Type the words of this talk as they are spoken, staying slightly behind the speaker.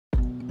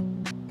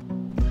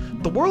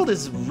the world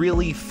is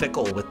really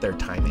fickle with their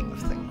timing of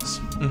things.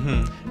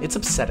 It's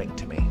upsetting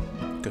to me.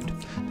 Good.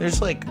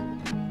 There's like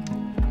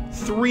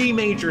 3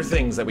 major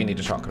things that we need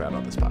to talk about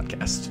on this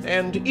podcast,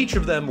 and each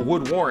of them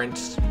would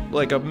warrant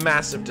like a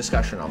massive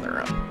discussion on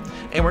their own.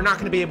 And we're not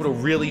going to be able to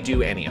really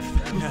do any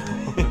of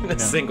them in a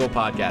single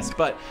podcast,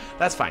 but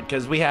that's fine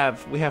because we have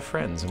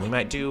friends, and we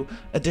might do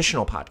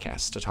additional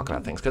podcasts to talk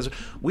about things because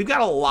we've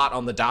got a lot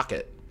on the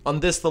docket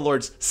on this, the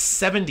Lord's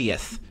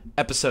 70th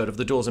episode of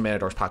the Duels and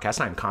Manadors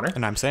podcast. I'm Connor.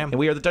 And I'm Sam. And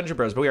we are the Dungeon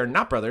Bros, but we are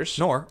not brothers.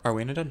 Nor are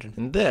we in a dungeon.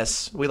 In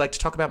this, we like to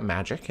talk about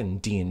magic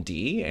and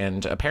D&D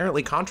and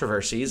apparently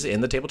controversies in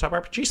the tabletop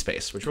RPG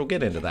space, which we'll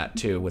get into that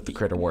too with the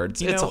Crit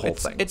Awards. It's a whole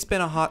thing. It's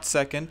been a hot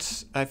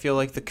second. I feel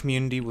like the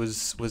community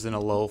was in a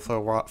lull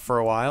for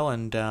a while,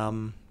 and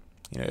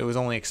it was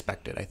only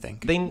expected, I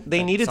think.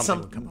 They needed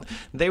something.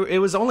 It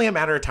was only a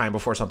matter of time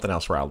before something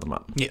else riled them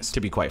up. Yes.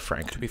 To be quite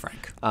frank.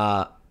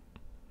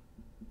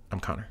 I'm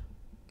Connor.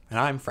 And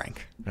I'm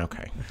Frank.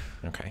 Okay.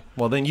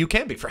 Well, then you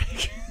can be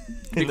Frank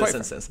in this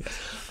instance. Yes.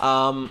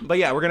 But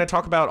yeah, we're going to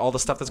talk about all the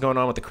stuff that's going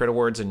on with the Crit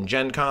Awards and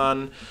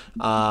GenCon.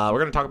 We're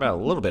going to talk about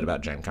a little bit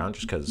about GenCon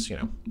just because,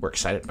 we're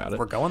excited about it.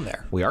 We're going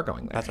there. We are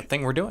going there. That's a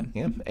thing we're doing.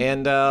 Yeah.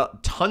 And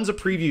tons of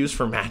previews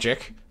for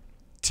Magic.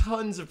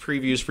 Tons of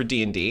previews for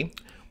D&D.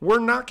 We're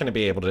not going to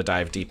be able to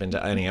dive deep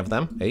into any of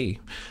them. Hey,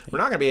 we're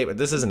not going to be able.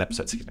 This isn't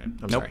episode 69.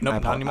 Sorry.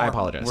 Nope, not anymore. I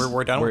apologize.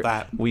 We're done with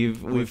that.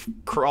 We've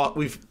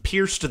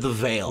pierced the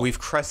veil. We've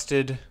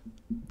crested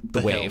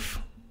the wave.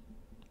 Hill.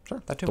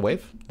 Sure, that too. The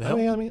wave. The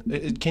hill. I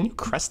mean, can you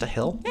crest a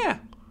hill? Yeah.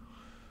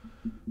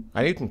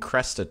 I know you can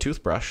crest a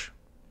toothbrush.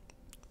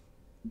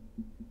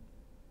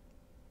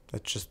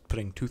 That's just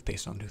putting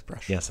toothpaste on a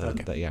toothbrush. Yes.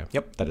 Okay. Yeah.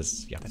 Yep. That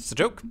is. Yeah. That's the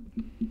joke.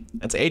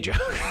 That's a joke.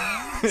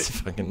 It's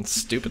fucking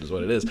stupid, is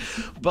what it is.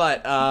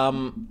 But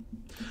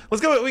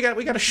let's go. We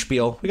got a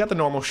spiel. We got the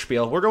normal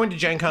spiel. We're going to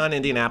GenCon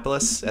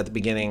Indianapolis at the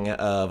beginning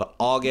of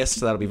August.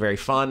 So that'll be very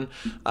fun.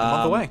 A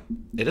month away.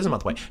 It is a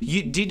month away.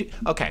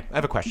 Okay, I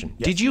have a question.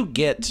 Yes. Did you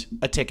get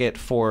a ticket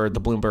for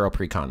the Bloomburrow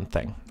pre-con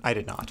thing? I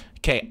did not.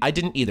 Okay, I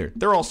didn't either.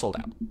 They're all sold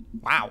out.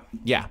 Wow.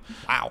 Yeah.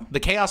 Wow.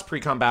 The Chaos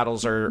pre-con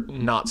battles are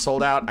not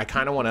sold out. I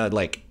kind of want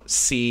to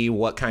see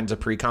what kinds of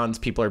pre-cons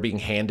people are being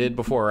handed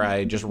before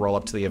I just roll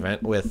up to the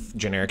event with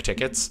generic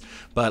tickets.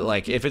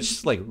 But if it's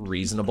just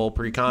reasonable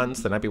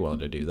pre-cons, then I'd be willing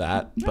to do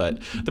that. But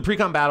the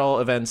pre-con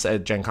battle events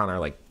at GenCon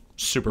are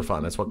super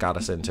fun. That's what got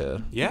us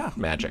into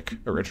Magic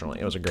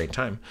originally. It was a great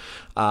time.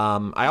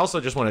 I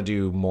also just want to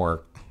do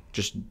more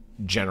just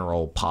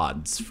general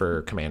pods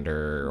for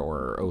Commander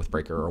or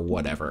Oathbreaker or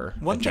whatever.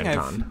 One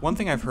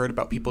thing I've heard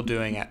about people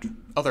doing at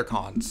other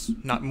cons,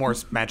 not more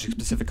Magic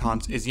specific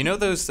cons, is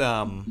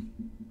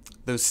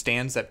those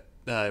stands that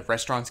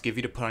restaurants give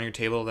you to put on your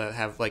table that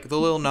have the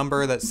little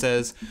number that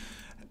says,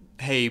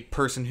 "Hey,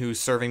 person who's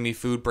serving me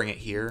food, bring it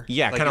here."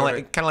 Yeah, kind of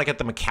like at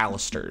the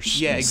McAllisters.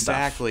 Yeah,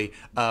 exactly.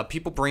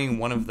 People bringing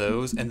one of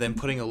those and then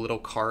putting a little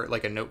card,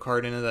 like a note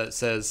card in it that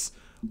says,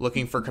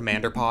 "Looking for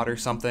Commander Pod" or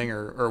something,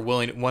 or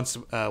want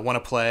to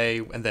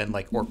play, and then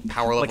or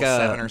power level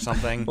 7 or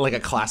something, like a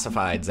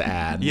classifieds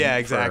ad. Yeah,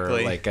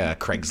 exactly. For a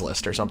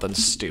Craigslist or something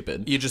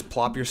stupid. You just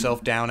plop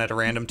yourself down at a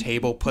random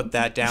table, put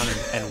that down,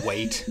 and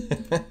wait.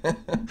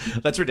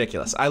 That's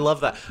ridiculous. I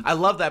love that. I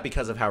love that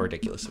because of how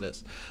ridiculous it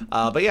is.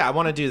 But yeah, I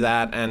want to do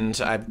that, and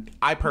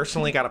I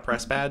personally got a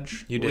press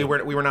badge. You did.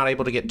 We were not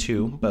able to get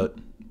 2, but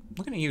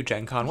looking at you,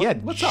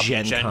 GenCon. What's up,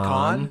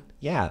 GenCon?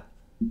 Yeah,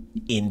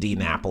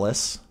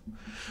 Indianapolis.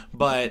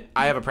 But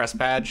I have a press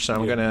badge, so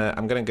I'm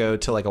gonna go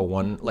to the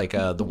One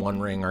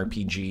Ring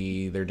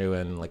RPG. They're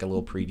doing a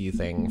little preview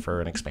thing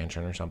for an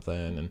expansion or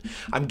something, and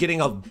I'm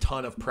getting a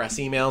ton of press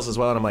emails as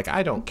well. And I'm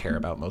I don't care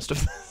about most of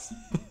this.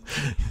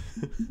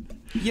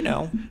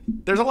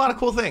 There's a lot of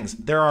cool things.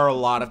 There are a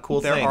lot of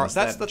cool things.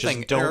 That's the just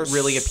thing. Don't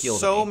really appeal to me.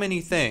 So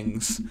many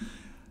things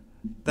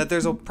that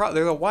there's a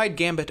wide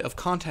gambit of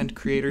content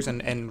creators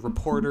and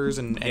reporters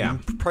and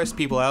press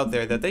people out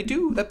there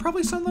that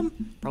probably some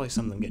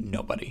of them get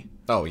nobody.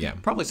 Oh yeah,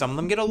 probably some of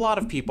them get a lot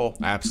of people.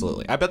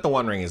 Absolutely, I bet the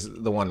One Ring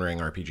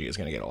RPG is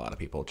going to get a lot of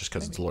people just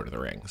because it's Lord of the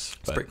Rings.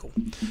 It's pretty cool.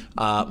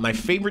 My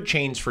favorite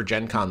change for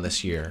GenCon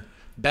this year.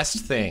 Best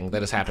thing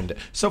that has happened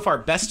so far.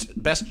 Best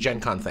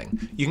GenCon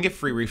thing. You can get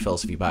free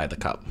refills if you buy the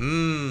cup.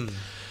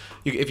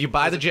 If you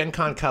buy the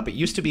GenCon cup, it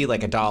used to be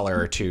 $1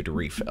 or $2 to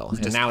refill,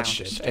 and now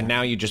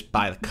now you just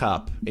buy the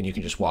cup and you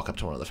can just walk up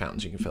to one of the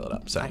fountains, you can fill it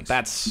up. So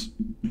That's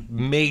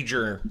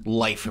major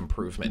life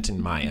improvement in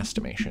my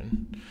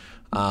estimation.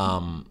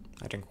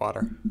 I drink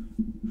water.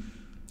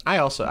 I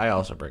also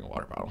bring a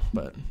water bottle,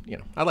 but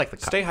I like the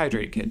cup. Stay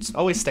hydrated, kids.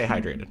 Always stay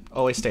hydrated.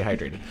 Always stay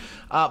hydrated.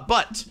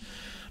 But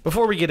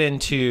before we get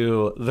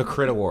into the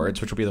Crit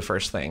Awards, which will be the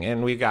first thing,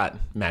 and we've got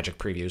Magic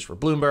previews for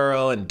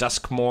Bloomburrow and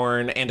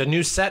Duskmourn and a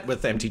new set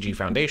with MtG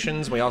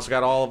Foundations. We also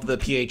got all of the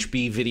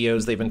PHB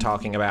videos they've been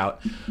talking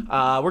about.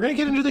 We're going to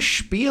get into the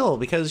spiel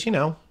because,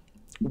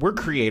 we're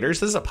creators.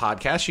 This is a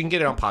podcast. You can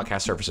get it on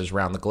podcast services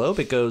around the globe.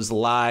 It goes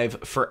live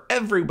for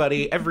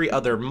everybody every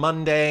other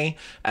Monday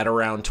at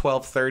around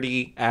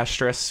 12:30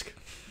 *.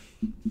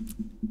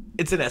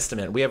 It's an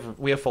estimate. We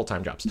have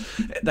full-time jobs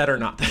that are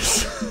not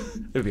this.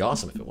 It would be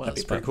awesome if it was.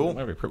 That'd be pretty cool.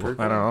 That'd be pretty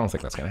cool. I don't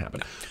think that's going to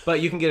happen.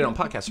 But you can get it on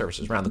podcast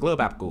services around the globe,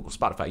 Apple, Google,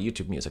 Spotify,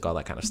 YouTube Music, all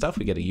that kind of stuff.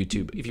 We get a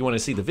YouTube. If you want to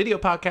see the video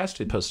podcast,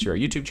 we post to our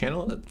YouTube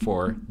channel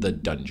for the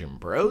Dungeon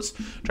Bros.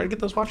 Try to get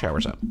those watch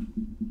hours up.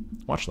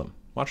 Watch them.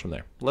 Watch them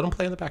there. Let them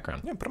play in the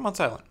background. Yeah, put them on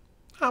silent.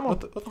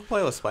 Let the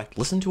playlist play.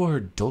 Listen to our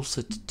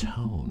dulcet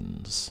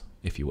tones,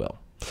 if you will.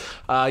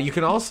 You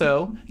can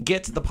also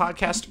get the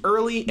podcast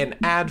early and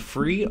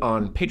ad-free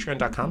on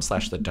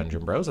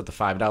patreon.com/thedungeonbros. At the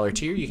 $5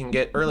 tier, you can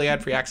get early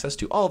ad-free access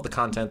to all of the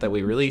content that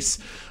we release.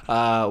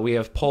 We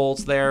have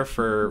polls there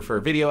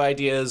for video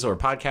ideas or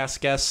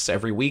podcast guests.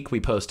 Every week we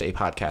post a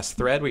podcast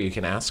thread where you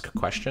can ask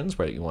questions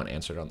where you want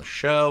answered on the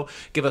show.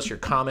 Give us your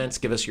comments.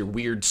 Give us your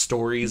weird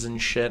stories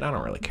and shit. I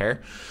don't really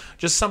care.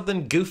 Just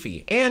something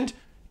goofy. And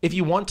if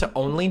you want to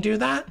only do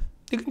that,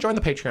 you can join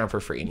the Patreon for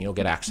free and you'll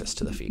get access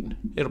to the feed.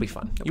 It'll be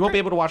fun. Okay. You won't be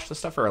able to watch the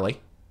stuff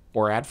early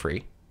or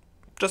ad-free.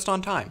 Just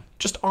on time.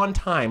 Just on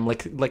time,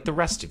 like the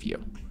rest of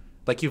you.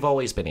 Like you've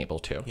always been able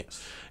to.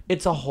 Yes.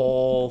 It's a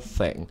whole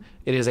thing.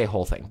 It is a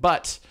whole thing.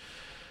 But,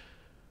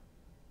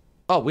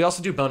 we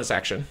also do Bonus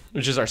Action,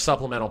 which is our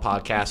supplemental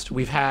podcast.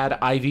 We've had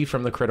Ivy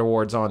from the Crit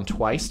Awards on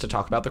twice to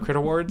talk about the Crit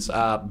Awards.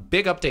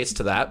 Big updates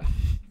to that.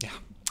 Yeah.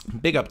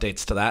 Big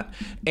updates to that.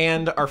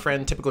 And our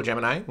friend Typical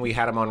Gemini, we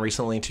had him on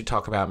recently to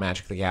talk about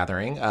Magic the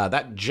Gathering.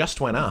 That just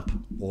went up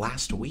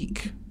last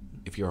week,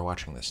 if you are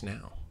watching this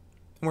now.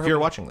 If you're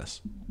watching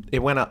this, it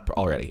went up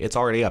already. It's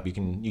already up. You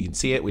can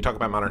see it. We talk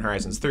about Modern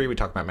Horizons 3. We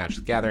talk about Magic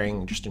the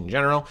Gathering just in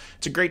general.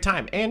 It's a great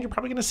time. And you're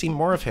probably going to see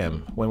more of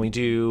him when we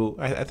do...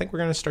 I think we're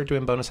going to start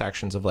doing bonus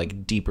actions of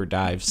like deeper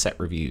dive set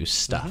review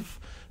stuff,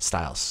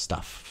 style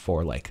stuff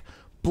for like...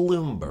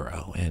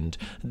 Bloomburrow and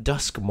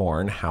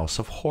Duskmourn House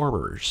of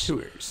Horrors.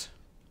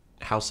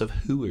 House of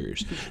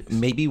Hooers.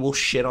 Maybe we'll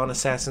shit on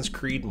Assassin's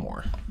Creed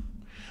more.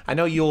 I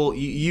know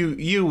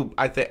you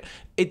I think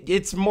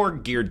it's more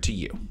geared to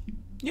you.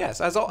 Yes,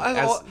 as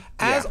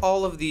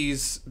all of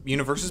these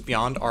universes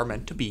beyond are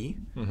meant to be.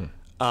 Mm-hmm.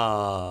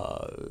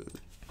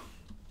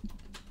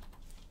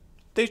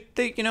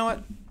 They you know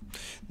what?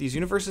 These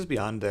universes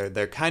beyond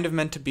they're kind of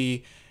meant to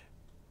be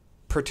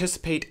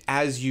participate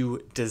as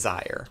you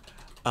desire.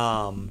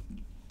 And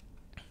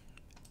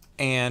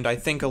I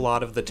think a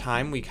lot of the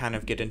time we kind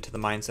of get into the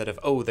mindset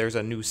of, there's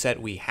a new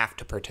set, we have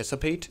to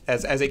participate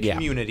as a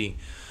community.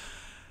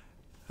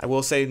 I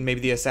will say maybe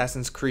the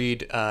Assassin's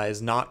Creed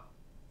is not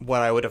what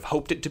I would have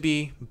hoped it to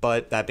be,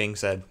 but that being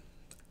said,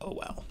 oh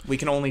well. We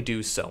can only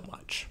do so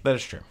much. That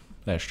is true.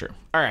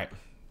 All right.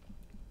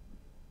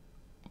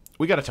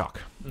 We got to talk.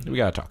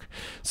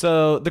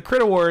 So the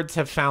Crit Awards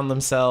have found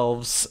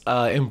themselves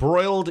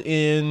embroiled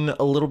in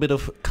a little bit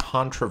of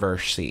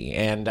controversy.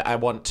 And I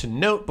want to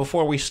note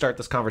before we start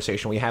this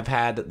conversation, we have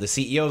had the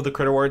CEO of the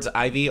Crit Awards,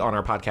 Ivy, on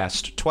our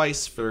podcast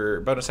twice for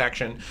bonus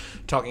action,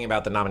 talking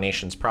about the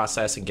nominations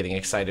process and getting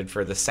excited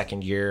for the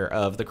second year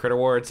of the Crit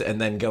Awards,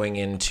 and then going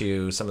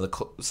into some of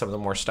the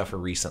more stuff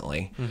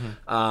recently.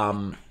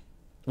 Mm-hmm.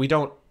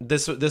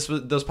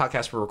 Those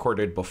podcasts were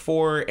recorded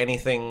before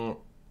anything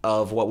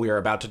of what we are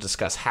about to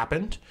discuss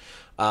happened.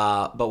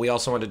 But we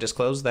also want to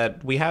disclose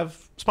that we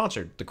have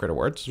sponsored the Crit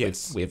Awards.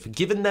 Yes. We've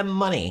given them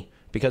money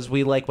because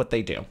we like what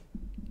they do.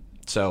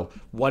 So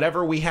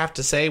whatever we have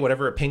to say,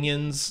 whatever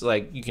opinions,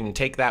 like you can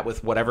take that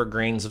with whatever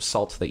grains of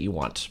salt that you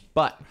want.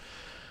 But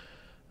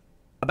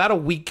about a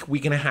week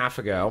and a half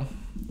ago,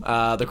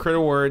 the Crit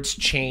Awards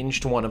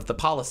changed one of the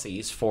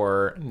policies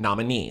for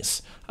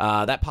nominees.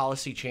 That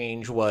policy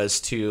change was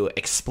to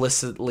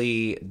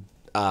explicitly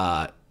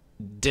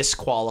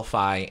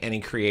disqualify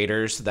any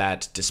creators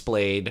that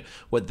displayed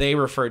what they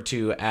referred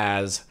to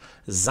as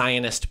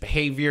Zionist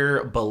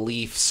behavior,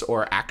 beliefs,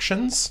 or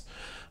actions.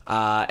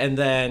 And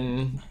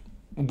then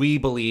we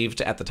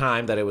believed at the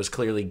time that it was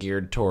clearly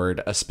geared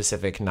toward a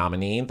specific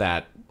nominee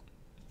that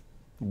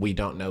we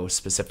don't know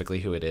specifically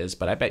who it is,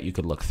 but I bet you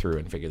could look through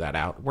and figure that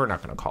out. We're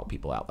not going to call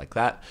people out like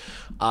that.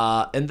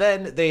 And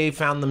then they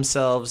found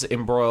themselves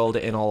embroiled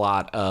in a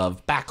lot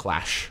of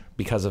backlash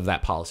because of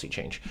that policy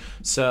change.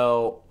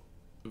 So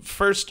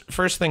First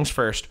things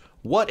first,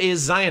 what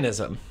is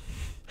Zionism?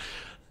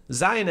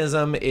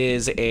 Zionism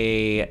is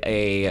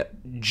a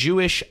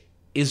Jewish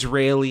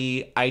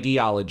Israeli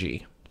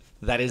ideology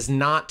that is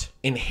not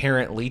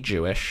inherently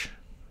Jewish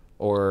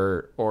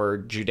or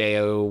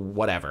Judeo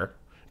whatever.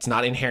 It's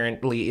not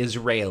inherently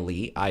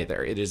Israeli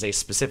either. It is a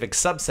specific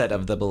subset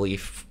of the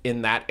belief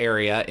in that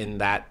area, in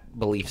that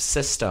belief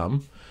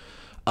system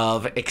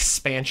of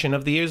expansion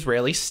of the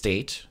Israeli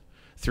state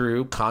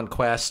through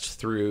conquest,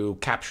 through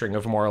capturing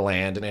of more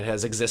land, and it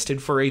has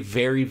existed for a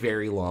very,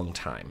 very long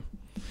time.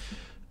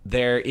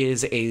 There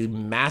is a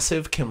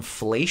massive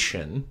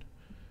conflation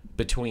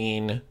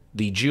between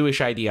the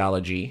Jewish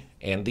ideology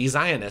and the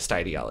Zionist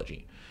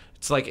ideology.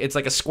 It's like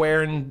a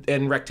square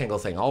and rectangle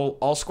thing.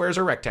 All squares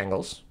are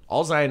rectangles.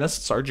 All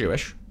Zionists are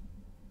Jewish.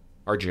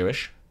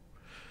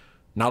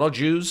 Not all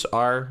Jews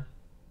are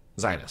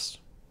Zionists.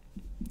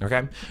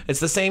 Okay? It's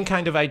the same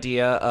kind of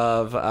idea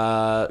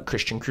of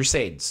Christian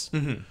crusades.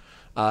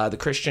 Mm-hmm. The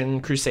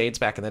Christian Crusades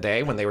back in the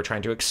day, when they were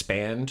trying to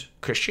expand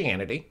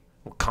Christianity,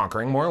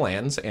 conquering more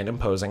lands and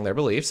imposing their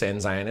beliefs,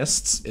 and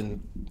Zionists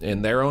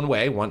in their own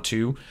way want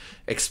to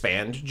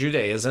expand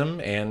Judaism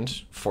and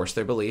force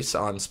their beliefs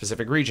on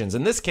specific regions.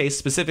 In this case,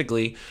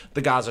 specifically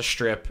the Gaza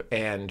Strip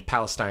and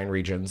Palestine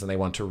regions, and they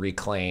want to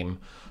reclaim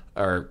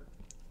or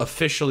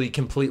officially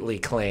completely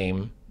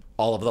claim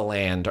all of the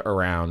land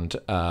around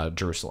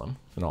Jerusalem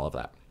and all of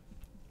that.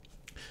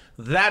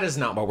 That is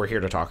not what we're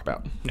here to talk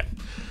about. No.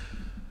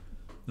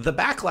 The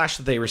backlash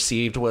that they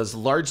received was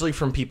largely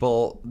from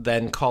people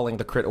then calling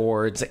the Crit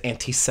Awards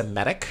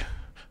anti-Semitic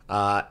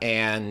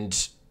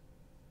and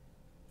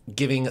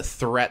giving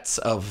threats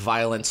of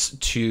violence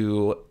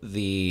to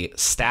the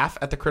staff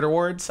at the Crit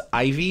Awards,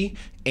 Ivy,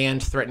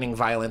 and threatening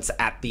violence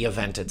at the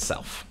event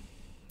itself.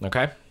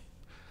 Okay?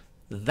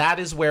 That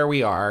is where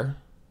we are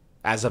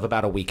as of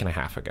about a week and a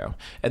half ago.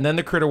 And then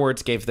the Crit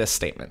Awards gave this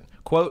statement,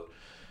 quote,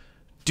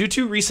 "Due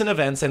to recent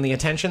events and the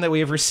attention that we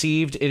have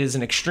received, it is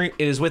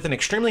with an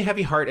extremely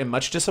heavy heart and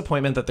much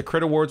disappointment that the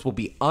Crit Awards will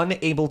be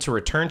unable to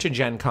return to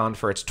GenCon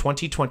for its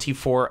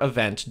 2024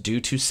 event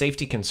due to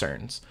safety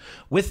concerns.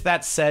 With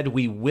that said,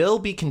 we will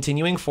be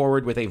continuing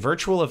forward with a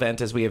virtual event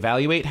as we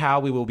evaluate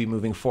how we will be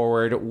moving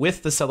forward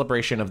with the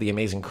celebration of the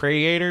amazing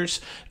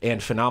creators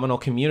and phenomenal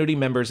community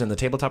members in the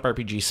tabletop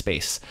RPG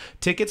space.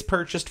 Tickets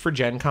purchased for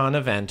GenCon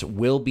event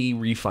will be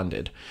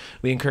refunded.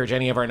 We encourage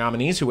any of our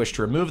nominees who wish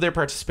to remove their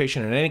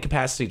participation in any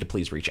capacity to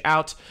please reach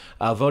out.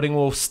 Voting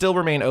will still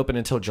remain open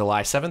until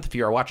July 7th. If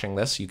you are watching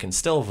this, you can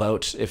still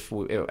vote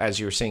as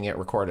you're seeing it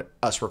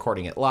us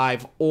recording it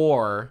live,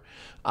 or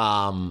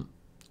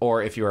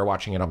if you are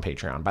watching it on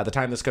Patreon. By the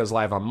time this goes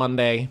live on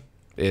Monday,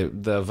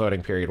 the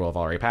voting period will have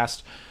already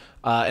passed.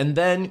 And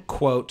then,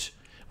 quote,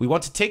 "We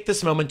want to take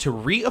this moment to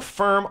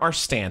reaffirm our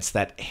stance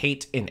that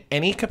hate in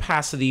any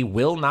capacity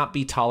will not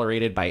be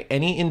tolerated by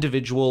any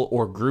individual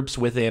or groups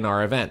within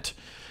our event.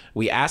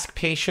 We ask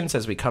patience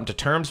as we come to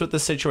terms with the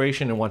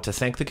situation and want to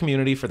thank the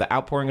community for the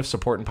outpouring of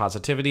support and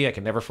positivity. I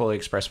can never fully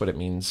express what it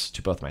means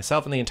to both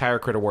myself and the entire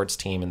Crit Awards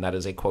team." And that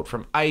is a quote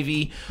from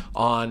Ivy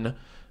on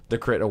the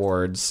Crit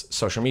Awards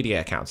social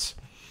media accounts.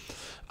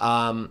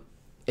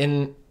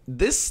 In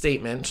this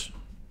statement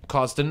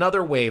caused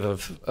another wave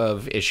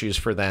of issues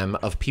for them,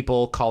 of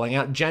people calling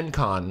out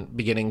GenCon,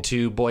 beginning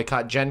to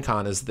boycott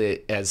GenCon,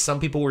 as some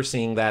people were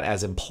seeing that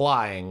as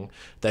implying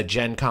that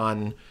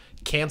GenCon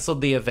canceled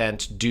the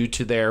event due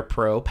to their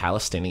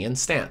pro-Palestinian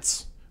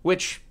stance,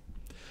 which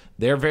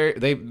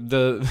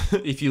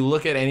if you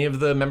look at any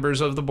of the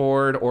members of the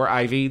board or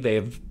Ivy,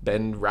 they've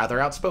been rather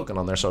outspoken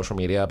on their social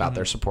media about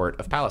their support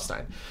of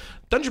Palestine.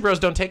 Dungeon Bros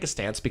don't take a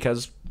stance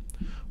because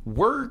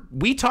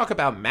we talk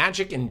about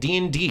magic and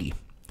D&D,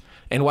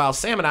 and while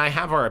Sam and I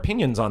have our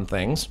opinions on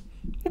things,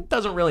 it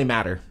doesn't really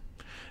matter.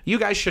 You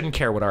guys shouldn't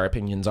care what our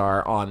opinions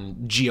are on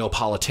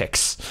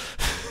geopolitics,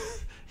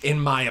 in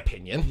my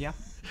opinion. Yeah.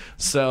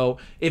 So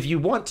if you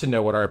want to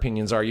know what our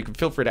opinions are, you can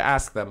feel free to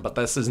ask them, but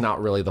this is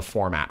not really the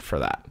format for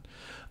that.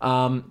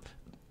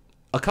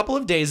 A couple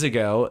of days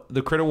ago,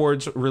 the Crit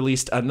Awards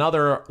released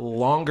another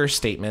longer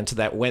statement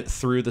that went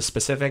through the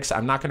specifics.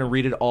 I'm not going to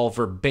read it all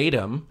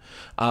verbatim,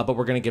 but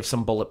we're going to give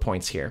some bullet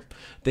points here.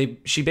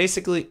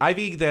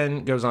 Ivy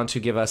then goes on to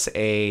give us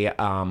a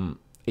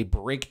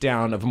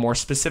breakdown of more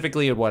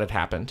specifically of what had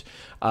happened.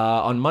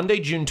 On Monday,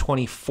 June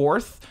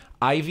 24th,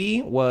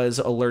 Ivy was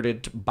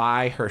alerted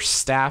by her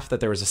staff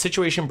that there was a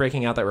situation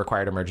breaking out that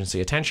required emergency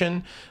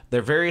attention.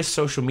 Their various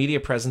social media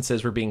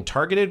presences were being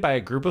targeted by a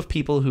group of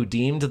people who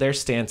deemed their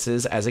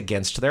stances as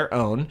against their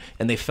own,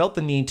 and they felt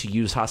the need to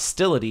use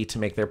hostility to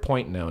make their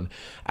point known.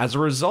 As a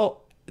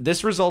result,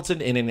 this resulted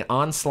in an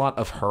onslaught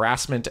of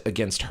harassment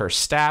against her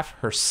staff,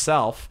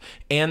 herself,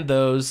 and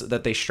those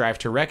that they strive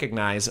to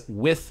recognize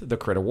with the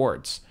Crit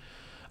Awards.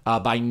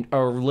 By a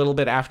little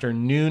bit after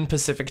noon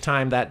Pacific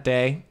time that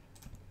day,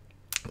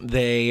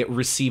 they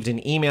received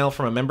an email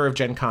from a member of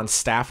GenCon's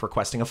staff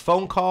requesting a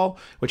phone call,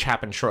 which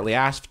happened shortly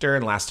after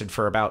and lasted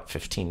for about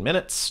 15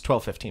 minutes.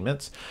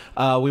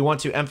 We want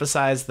to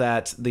emphasize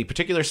that the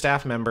particular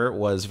staff member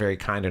was very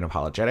kind and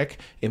apologetic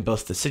in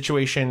both the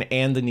situation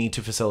and the need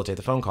to facilitate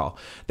the phone call.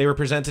 They were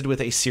presented with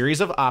a series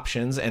of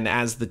options, and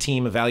as the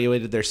team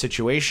evaluated their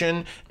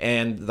situation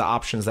and the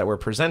options that were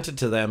presented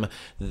to them,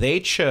 they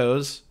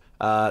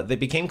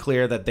became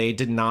clear that they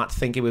did not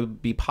think it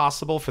would be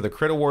possible for the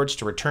Crit Awards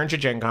to return to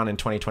GenCon in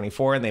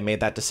 2024, and they made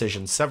that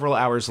decision several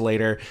hours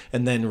later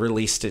and then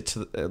released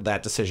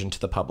that decision to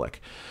the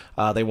public.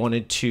 They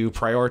wanted to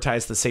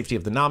prioritize the safety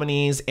of the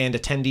nominees and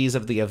attendees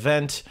of the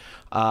event,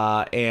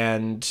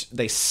 and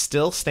they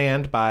still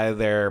stand by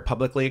their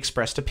publicly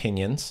expressed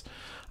opinions.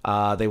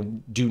 They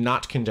do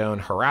not condone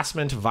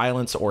harassment,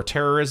 violence, or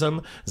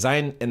terrorism.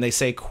 And they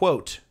say,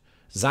 quote,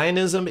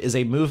 "Zionism is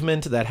a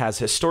movement that has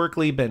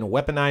historically been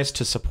weaponized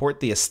to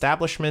support the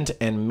establishment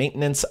and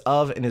maintenance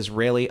of an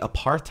Israeli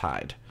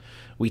apartheid.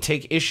 We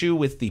take issue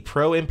with the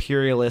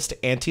pro-imperialist,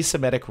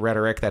 anti-Semitic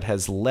rhetoric that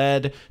has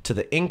led to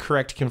the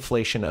incorrect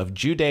conflation of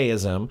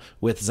Judaism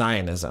with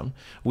Zionism.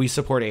 We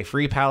support a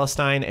free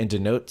Palestine and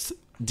denote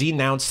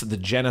denounce the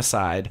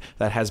genocide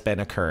that has been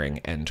occurring,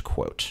 end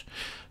quote.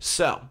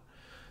 So,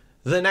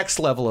 the next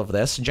level of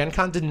this,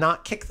 GenCon did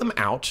not kick them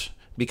out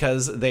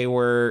because they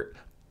were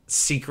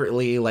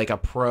secretly like a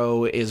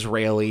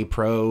pro-Israeli,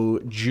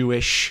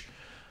 pro-Jewish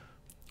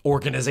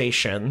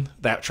organization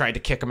that tried to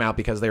kick them out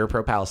because they were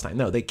pro-Palestine.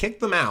 No, they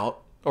kicked them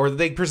out, or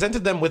they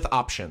presented them with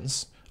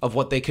options of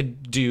what they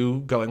could do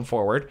going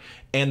forward,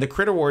 and the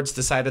Crit Awards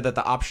decided that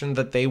the option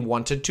that they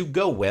wanted to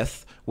go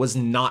with was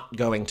not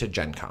going to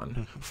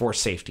GenCon for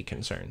safety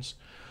concerns.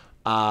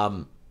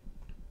 While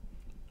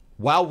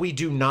we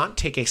do not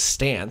take a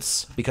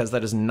stance, because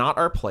that is not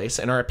our place,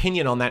 and our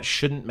opinion on that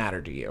shouldn't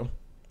matter to you,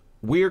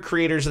 we're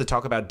creators that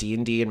talk about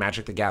D&D and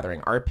Magic the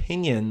Gathering. Our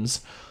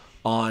opinions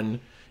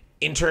on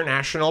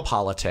international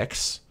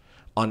politics,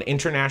 on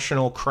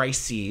international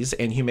crises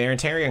and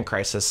humanitarian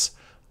crisis,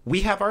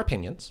 we have our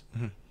opinions.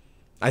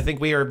 I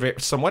think we are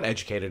somewhat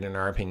educated in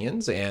our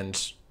opinions,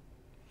 and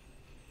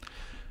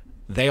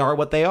they are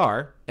what they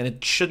are, and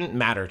it shouldn't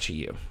matter to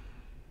you,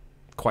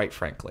 quite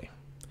frankly.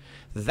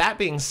 That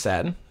being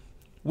said,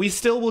 we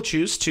still will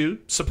choose to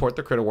support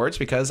the Crit Awards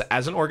because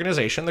as an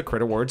organization, the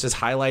Crit Awards is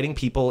highlighting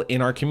people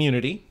in our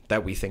community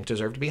that we think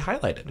deserve to be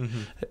highlighted.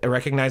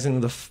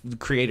 Recognizing the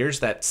creators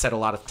that set a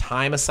lot of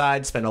time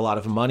aside, spend a lot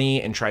of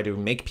money, and try to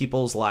make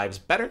people's lives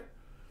better.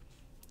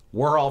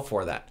 We're all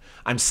for that.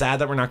 I'm sad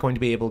that we're not going to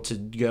be able to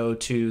go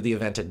to the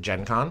event at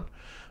GenCon.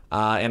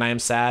 And I am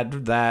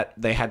sad that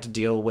they had to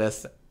deal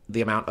with the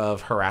amount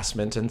of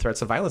harassment and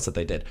threats of violence that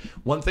they did.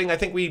 One thing I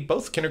think we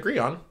both can agree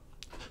on,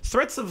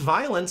 threats of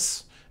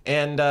violence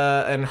and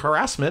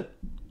harassment,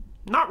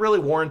 not really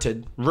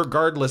warranted,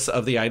 regardless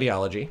of the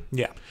ideology.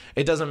 Yeah.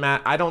 It doesn't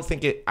matter. I don't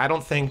think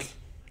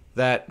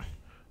that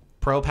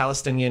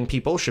pro-Palestinian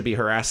people should be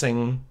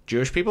harassing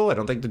Jewish people. I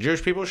don't think the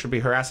Jewish people should be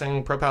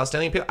harassing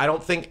pro-Palestinian people. I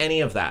don't think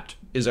any of that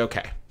is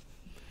okay.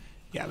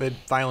 Yeah, but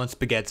violence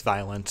begets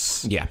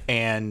violence. Yeah.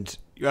 And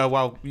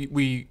while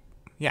we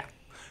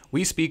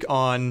speak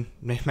on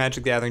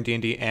Magic the Gathering,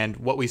 D&D, and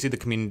what we see the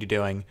community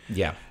doing.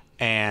 Yeah.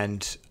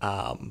 And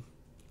I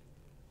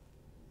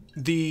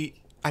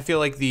feel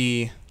like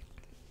the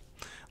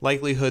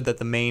likelihood that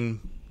the main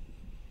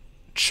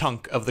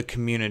chunk of the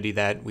community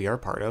that we are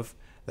part of,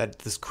 that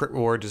this Crit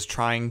Award is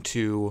trying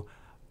to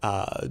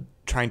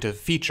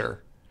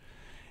feature,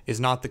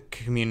 is not the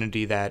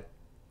community that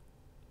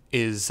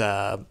is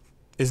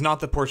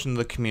not the portion of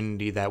the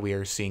community that we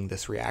are seeing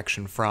this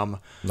reaction from.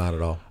 Not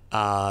at all.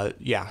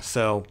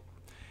 So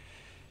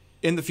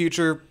in the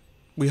future,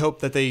 we hope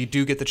that they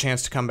do get the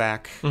chance to come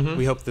back.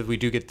 We hope that we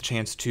do get the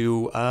chance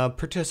to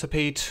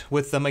participate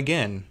with them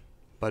again.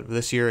 But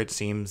this year, it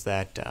seems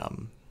that that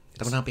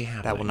will not be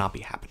happening. That will not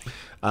be happening.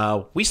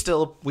 We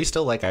still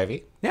like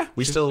Ivy. Yeah,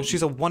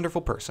 she's a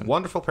wonderful person.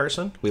 Wonderful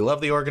person. We love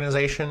the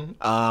organization.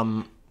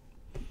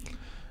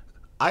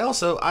 I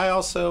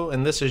also,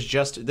 and this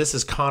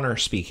is Connor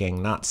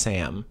speaking, not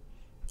Sam.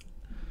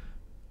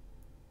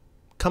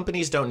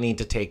 Companies don't need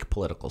to take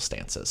political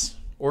stances.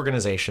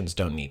 Organizations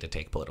don't need to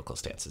take political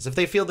stances. If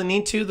they feel the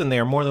need to, then they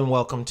are more than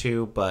welcome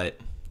to, but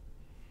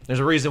there's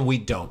a reason we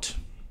don't.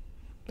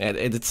 And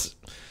it's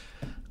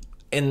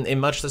in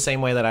much the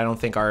same way that I don't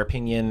think our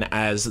opinion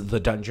as the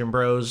Dungeon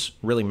Bros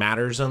really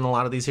matters on a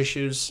lot of these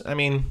issues. I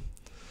mean,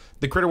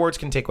 the Crit Awards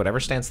can take whatever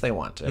stance they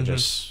want. I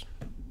don't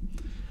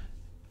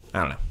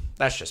know.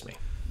 That's just me.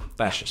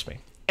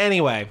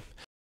 Anyway,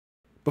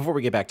 before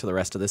we get back to the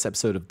rest of this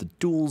episode of the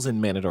Duels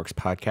and Mana Dorks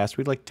podcast,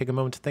 we'd like to take a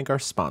moment to thank our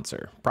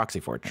sponsor, Proxy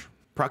Forge.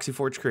 Proxy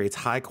Forge creates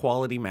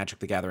high-quality Magic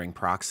the Gathering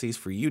proxies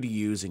for you to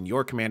use in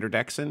your commander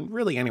decks and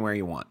really anywhere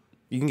you want.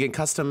 You can get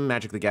custom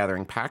Magic the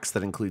Gathering packs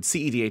that include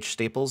CEDH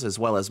staples as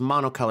well as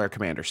monocolor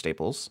commander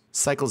staples,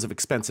 cycles of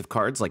expensive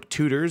cards like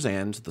Tutors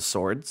and the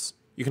Swords.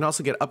 You can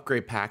also get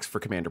upgrade packs for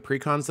commander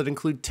precons that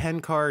include 10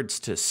 cards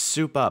to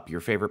soup up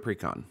your favorite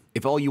precon.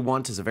 If all you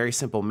want is a very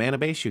simple mana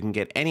base, you can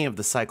get any of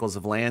the cycles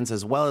of lands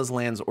as well as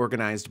lands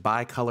organized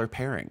by color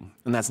pairing.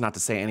 And that's not to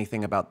say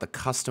anything about the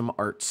custom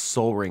art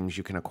soul rings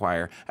you can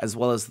acquire, as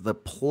well as the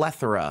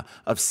plethora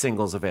of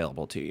singles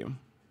available to you.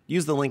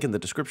 Use the link in the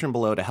description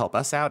below to help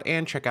us out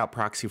and check out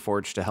Proxy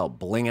Forge to help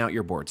bling out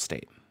your board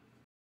state.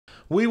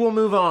 We will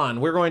move on.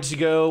 We're going to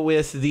go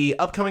with the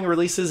upcoming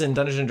releases in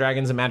Dungeons &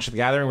 Dragons and Magic the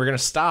Gathering. We're going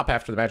to stop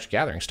after the Magic the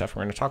Gathering stuff.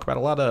 We're going to talk about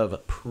a lot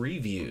of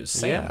previews.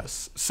 Sam.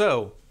 Yes.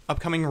 So,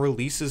 upcoming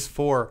releases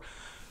for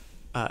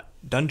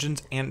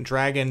Dungeons &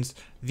 Dragons.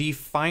 The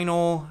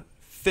final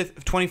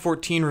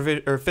 2014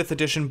 5th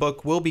edition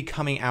book will be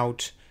coming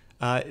out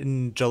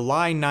in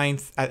July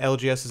 9th at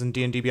LGS's and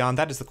D&D Beyond.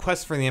 That is The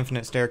Quest for the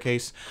Infinite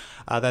Staircase.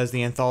 That is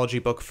the anthology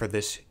book for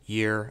this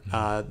year.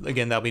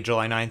 Again, that'll be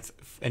July 9th.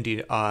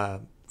 Indeed,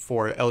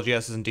 for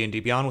LGS's and D&D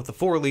Beyond, with the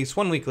full release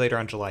 1 week later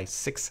on July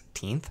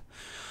 16th.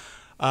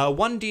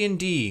 1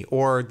 D&D,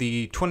 or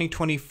the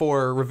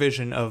 2024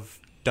 revision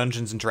of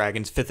Dungeons &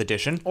 Dragons 5th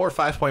edition. Or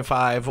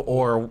 5.5,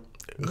 or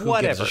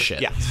Whatever. Gives a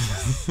shit? Yeah.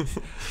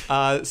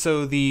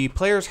 So the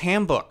Player's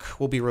Handbook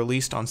will be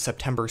released on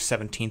September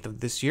 17th of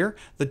this year.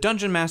 The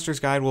Dungeon Master's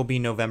Guide will be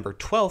November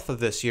 12th of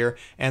this year,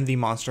 and the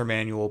Monster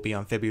Manual will be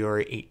on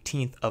February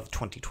 18th of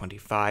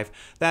 2025.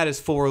 That is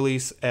full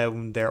release,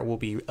 and there will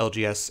be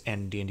LGS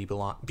and D&D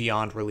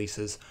Beyond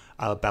releases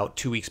about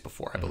 2 weeks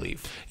before, I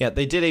believe. Yeah,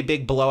 they did a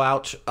big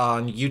blowout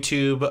on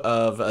YouTube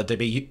of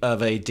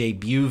a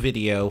debut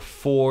video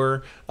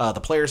for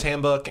the Player's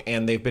Handbook,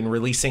 and they've been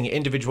releasing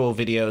individual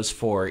videos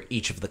for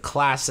each of the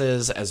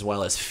classes, as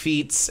well as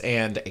feats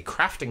and a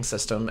crafting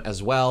system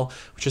as well,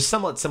 which is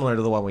somewhat similar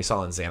to the one we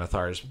saw in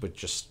Xanathar's, but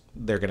just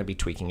they're going to be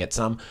tweaking it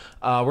some.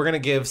 We're going to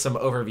give some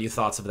overview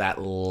thoughts of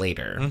that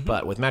later,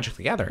 but with Magic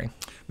the Gathering.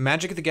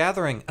 Magic the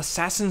Gathering,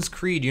 Assassin's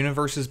Creed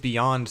Universes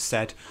Beyond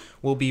set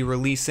will be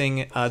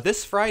releasing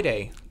this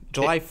Friday,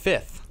 July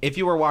 5th. If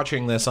you are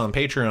watching this on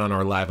Patreon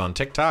or live on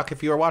TikTok,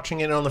 if you are watching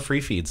it on the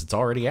free feeds, it's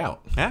already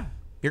out. Yeah,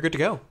 you're good to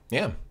go.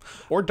 Yeah.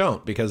 Or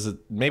don't, because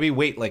maybe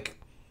wait like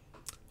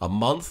a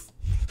month.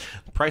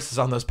 Prices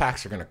on those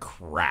packs are going to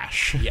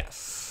crash.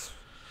 Yes.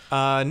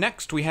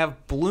 Next, we have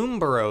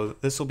Bloomburrow.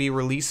 This will be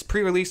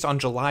pre-released on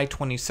July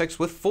 26th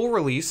with full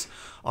release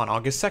on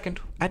August 2nd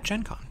at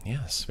GenCon.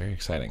 Yes, very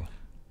exciting.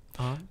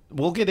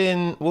 We'll get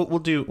in. We'll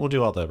do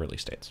all the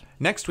release dates.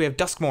 Next, we have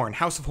Duskmourn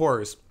House of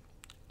Horrors.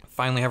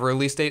 Finally have a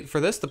release date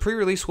for this. The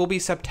pre-release will be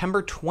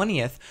September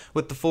 20th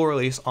with the full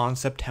release on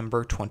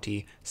September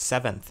 27th.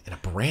 And a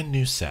brand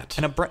new set.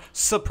 And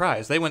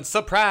surprise. They went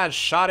surprise,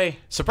 shoddy.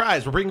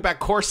 Surprise, we're bringing back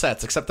core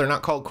sets, except they're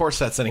not called core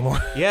sets anymore.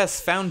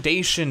 Yes,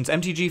 Foundations,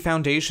 MtG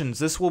Foundations.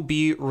 This will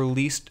be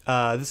released.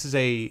 This is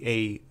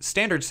a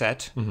standard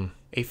set.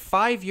 A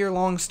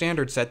 5-year-long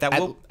standard set that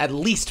will at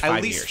least 5 years.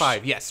 At least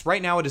 5, yes.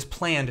 Right now it is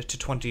planned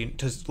to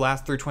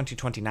last through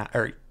 2029.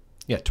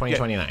 Yeah,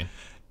 2029. Yeah.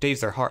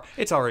 Days are hard.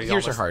 It's already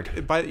years almost, are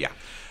hard. But yeah.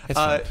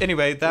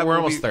 Anyway, that we're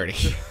almost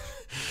 30.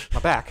 My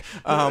back,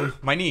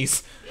 my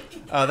knees.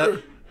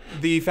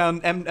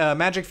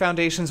 Magic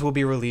Foundations will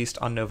be released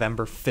on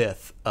November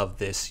 5th of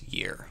this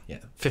year. Yeah,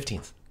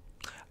 15th.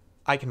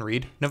 I can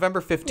read.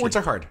 November 15th. Words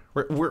are hard.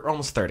 We're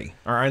almost 30.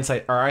 Our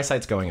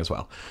eyesight's going as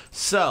well.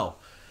 So,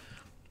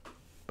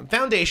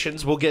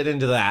 Foundations, we'll get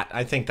into that.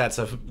 I think that's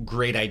a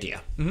great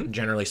idea,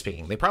 generally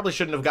speaking. They probably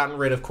shouldn't have gotten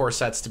rid of core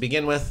sets to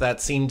begin with.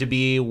 That seemed to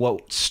be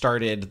what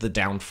started the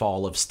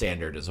downfall of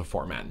Standard as a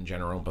format in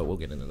general, but we'll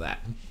get into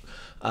that.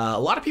 A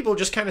lot of people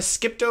just kind of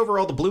skipped over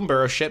all the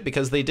Bloomburrow shit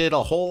because they did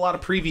a whole lot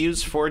of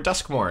previews for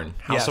Duskmourn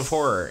House of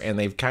Horror, and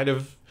they've kind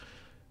of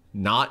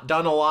not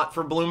done a lot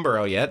for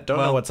Bloomburrow yet. Don't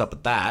know what's up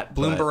with that.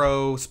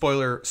 Bloomburrow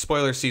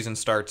spoiler season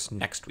starts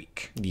next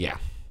week. Yeah.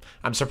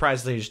 I'm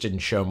surprised they just didn't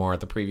show more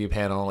at the preview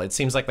panel. It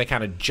seems like they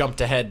kind of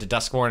jumped ahead to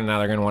Duskmourn, and now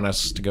they're going to want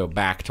us to go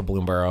back to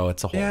Bloomburrow.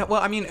 It's a whole... Yeah, well,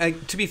 I mean,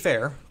 to be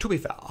fair,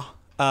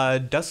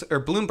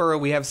 Bloomburrow,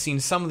 we have seen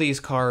some of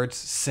these cards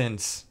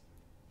since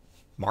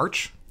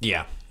March.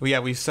 Yeah.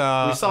 Yeah, we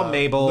saw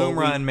Mabel.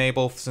 Lumra and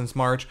Mabel since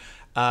March.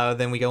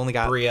 Then we only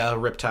got Bria,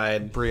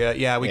 Riptide.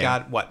 Yeah, we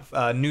got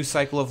new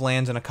Cycle of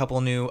Lands and a couple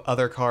new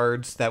other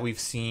cards that we've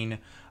seen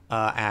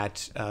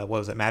at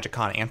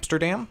MagicCon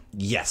Amsterdam.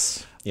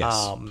 Yes.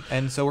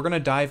 And so we're going to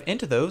dive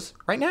into those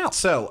right now.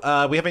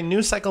 So we have a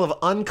new cycle of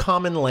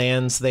uncommon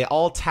lands. They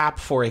all tap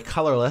for a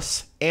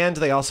colorless, and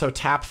they also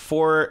tap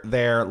for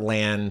their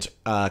land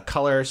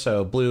color.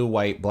 So blue,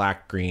 white,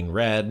 black, green,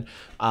 red.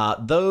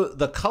 Though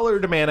the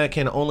colored mana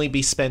can only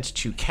be spent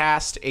to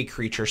cast a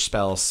creature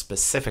spell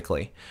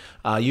specifically.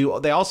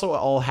 They also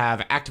all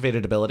have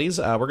activated abilities.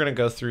 We're going to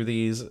go through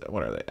these.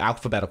 What are they?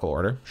 Alphabetical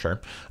order,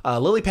 sure.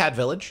 Lilypad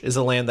Village is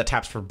a land that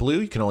taps for blue.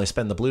 You can only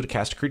spend the blue to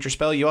cast a creature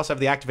spell. You also have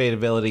the activated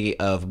ability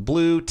of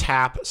blue,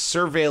 tap,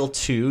 Surveil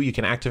 2. You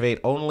can activate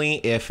only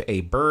if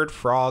a bird,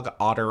 frog,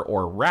 otter,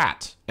 or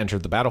rat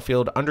entered the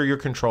battlefield under your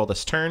control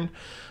this turn.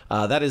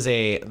 That is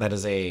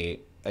a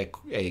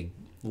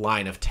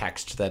line of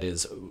text that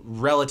is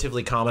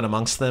relatively common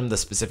amongst them. The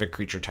specific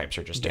creature types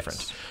are just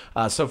different.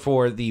 So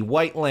for the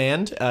white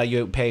land,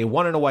 you pay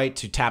 1 and a white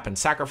to tap and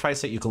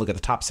sacrifice it. You can look at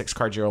the top 6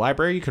 cards of your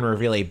library. You can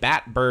reveal a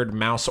bat, bird,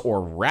 mouse,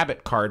 or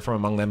rabbit card from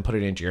among them, put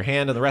it into your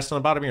hand, and the rest on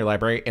the bottom of your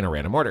library in a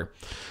random order.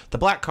 The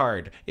black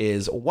card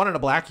is 1 and a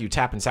black. You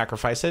tap and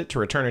sacrifice it to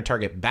return a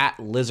target bat,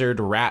 lizard,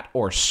 rat,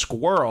 or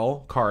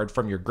squirrel card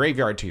from your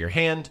graveyard to your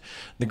hand.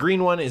 The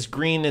green one is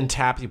green and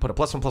tap. You put a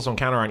 +1/+1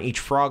 counter on each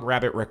frog,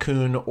 rabbit,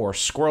 raccoon, or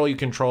squirrel you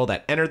control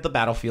that entered the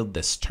battlefield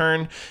this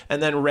turn.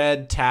 And then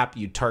red, tap,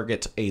 you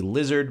target a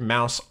lizard,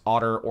 mouse,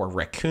 otter, or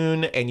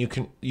raccoon, and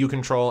you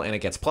control, and it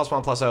gets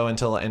 +1/+0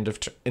 until the end of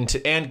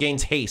and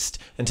gains haste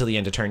until the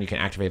end of turn. You can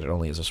activate it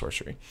only as a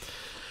sorcery.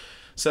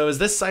 So is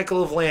this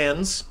cycle of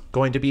lands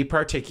going to be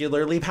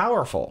particularly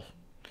powerful?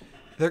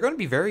 They're going to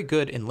be very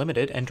good in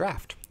limited and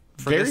draft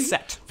for this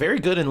set. Very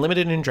good in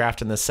limited and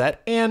draft in this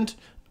set, and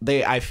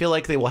I feel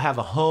like they will have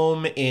a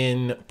home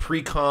in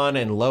pre-con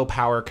and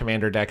low-power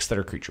commander decks that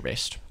are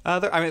creature-based.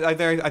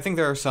 I think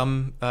there are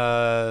some.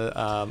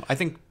 I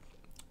think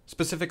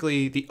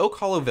specifically the Oak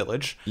Hollow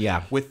Village.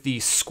 Yeah. With the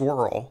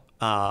squirrel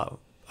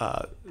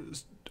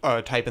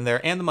type in there,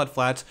 and the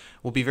Mudflats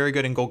will be very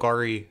good in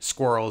Golgari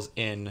Squirrels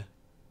in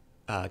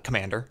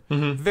Commander.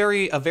 A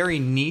very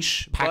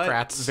niche, Pack but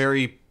rats.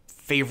 very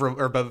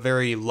favorable, but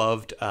very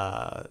loved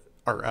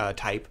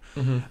type.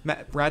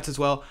 Rats as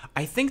well.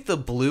 I think the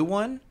blue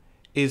one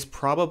is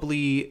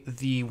probably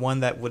the one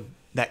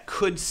that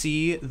could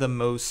see the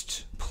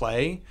most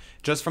play,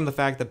 just from the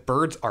fact that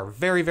birds are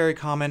very, very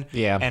common,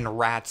 and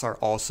rats are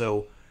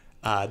also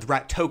the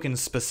rat tokens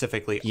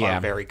specifically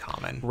are very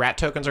common. Rat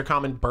tokens are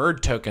common.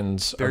 Bird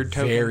tokens are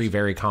very,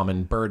 very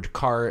common. Bird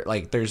card,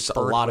 like there's a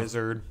lot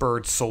wizard,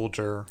 bird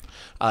soldier,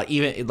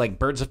 even like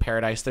birds of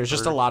paradise. There's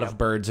just a lot of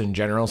birds in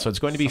general, so it's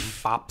going to be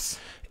fops.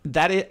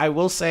 I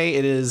will say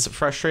it is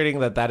frustrating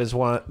that is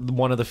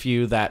one of the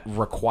few that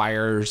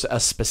requires a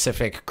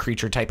specific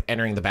creature type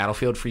entering the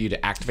battlefield for you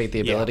to activate the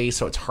ability,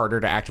 so it's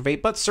harder to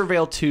activate. But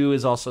Surveil 2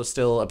 is also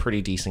still a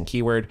pretty decent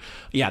keyword.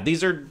 Yeah,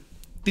 these are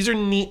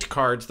neat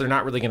cards. They're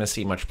not really going to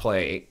see much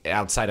play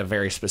outside of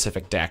very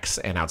specific decks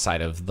and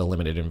outside of the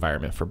limited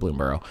environment for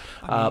Bloomburrow.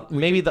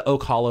 Maybe the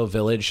Oak Hollow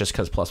Village, just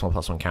because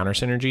 +1/+1 counter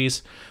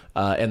synergies.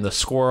 And the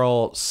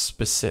Squirrel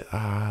specific.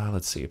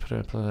 Let's see.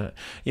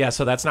 Yeah,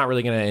 so that's not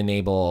really going to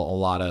enable a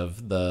lot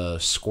of the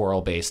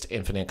Squirrel-based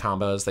infinite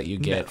combos that you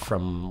get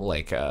from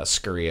like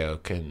Scurry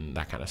Oak and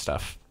that kind of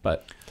stuff.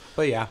 But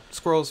yeah,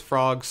 squirrels,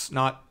 frogs,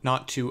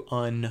 not too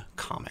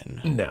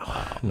uncommon. No,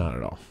 not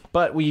at all.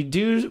 But we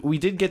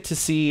did get to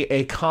see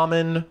a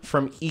common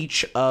from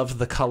each of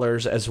the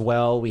colors as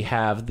well. We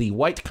have the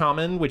white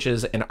common, which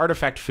is an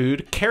artifact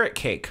food, carrot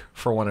cake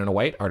for 1 and a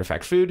white,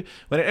 artifact food.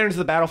 When it enters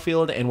the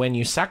battlefield and when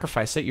you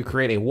sacrifice it, you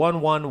create a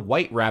 1/1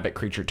 white rabbit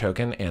creature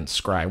token and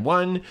scry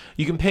 1.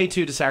 You can pay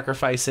 2 to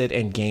sacrifice it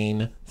and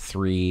gain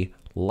 3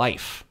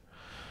 life.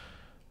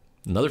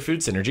 Another food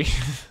synergy.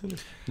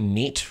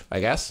 Neat, I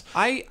guess.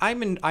 I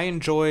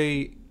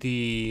enjoy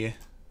the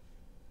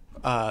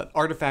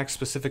artifacts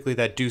specifically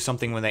that do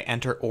something when they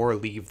enter or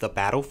leave the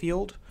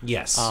battlefield.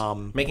 Yes.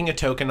 Making a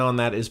token on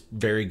that is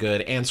very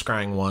good, and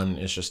scrying 1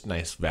 is just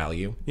nice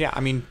value. Yeah, I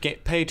mean,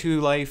 pay 2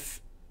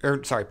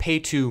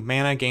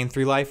 mana, gain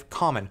 3 life.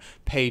 Common.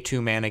 Pay 2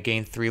 mana,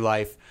 gain 3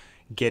 life.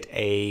 Get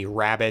a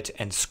rabbit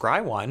and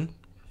scry 1.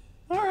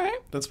 All right.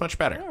 That's much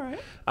better. All right.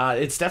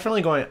 It's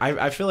definitely going...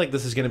 I feel like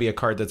this is going to be a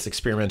card that's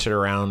experimented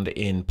around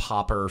in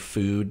popper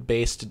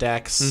food-based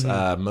decks.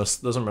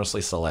 Those are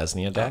mostly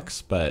Selesnya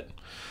decks, but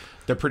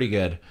they're pretty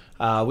good.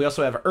 We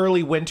also have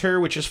Early Winter,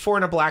 which is 4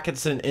 and a black.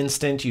 It's an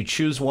instant. You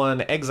choose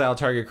 1, exile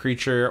target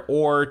creature,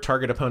 or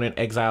target opponent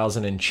exiles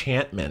an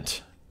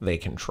enchantment they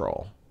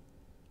control.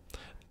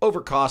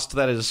 Overcost,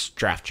 that is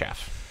draft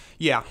chaff.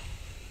 Yeah.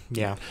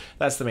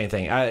 That's the main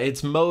thing.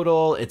 It's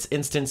modal, it's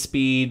instant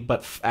speed,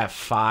 but at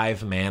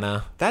 5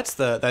 mana.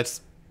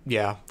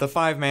 The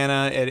 5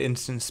 mana at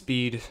instant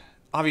speed.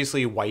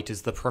 Obviously, white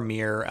is the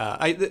premier.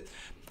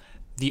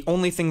 The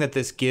only thing that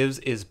this gives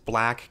is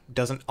black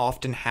doesn't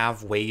often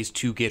have ways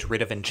to get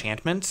rid of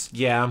enchantments.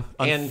 Yeah,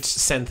 and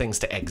send things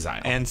to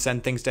exile.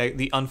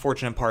 The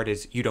unfortunate part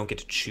is you don't get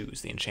to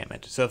choose the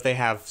enchantment. So if they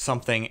have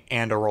something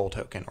and a roll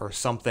token, or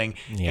something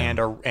and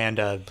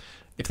a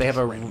if they have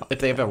a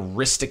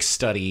Rhystic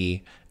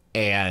Study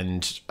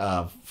and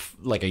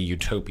like a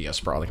Utopia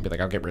Sprawl, they can be like,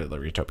 I'll get rid of the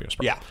Utopia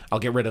Sprawl. Yeah, I'll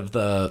get rid of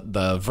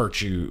the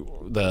Virtue.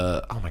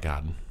 The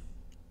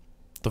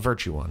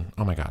Virtue one.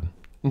 Oh my god.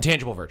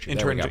 Intangible Virtue.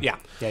 There we go.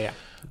 Yeah.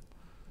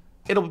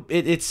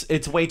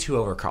 It's way too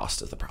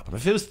overcost is the problem.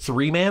 If it was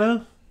 3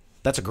 mana,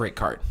 that's a great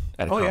card.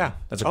 That's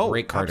a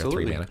great card at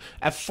 3 mana.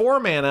 At 4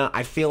 mana,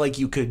 I feel like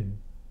you could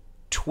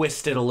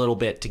twist it a little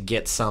bit to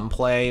get some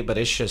play, but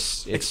it's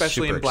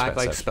especially super in black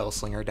expensive. like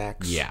Spellslinger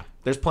decks. Yeah,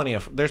 there's plenty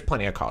of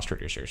cost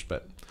reducers,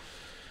 but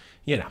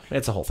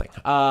it's a whole thing.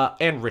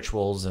 And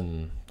rituals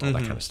and all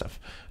that kind of stuff.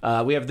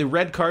 We have the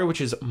red card,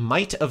 which is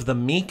Might of the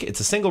Meek. It's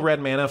a single red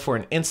mana for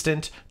an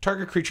instant.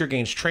 Target creature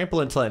gains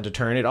trample until end of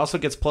turn. It also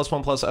gets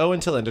 +1/+0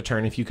 until end of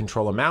turn if you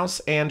control a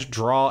mouse, and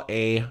draw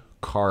a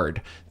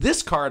card.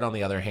 This card, on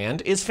the other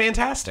hand, is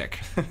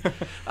fantastic.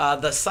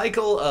 The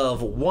cycle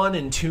of 1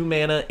 and 2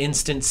 mana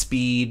instant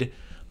speed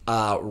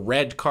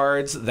red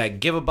cards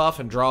that give a buff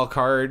and draw a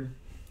card.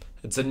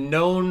 It's a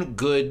known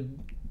good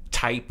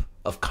type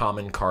of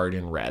common card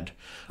in red.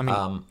 I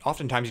mean,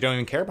 oftentimes you don't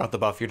even care about the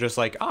buff. You're just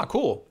like,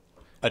 cool.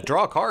 A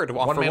draw card for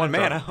 1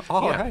 mana.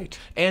 All right.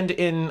 And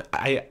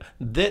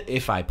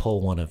if I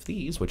pull one of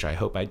these, which I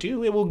hope I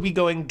do, it will be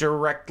going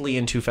directly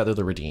into Feather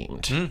the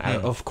Redeemed.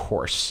 Of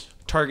course.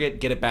 Target,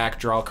 get it back,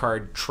 draw a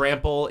card.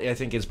 Trample, I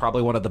think, is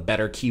probably one of the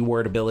better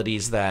keyword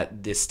abilities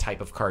that this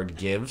type of card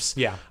gives.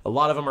 Yeah. A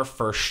lot of them are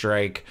First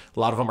Strike. A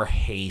lot of them are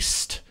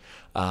Haste.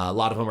 A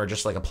lot of them are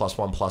just like a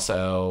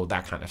 +1/+0,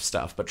 that kind of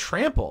stuff. But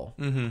Trample,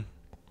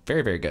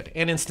 very, very good.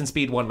 And instant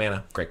speed, 1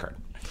 mana, great card.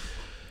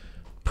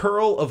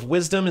 Pearl of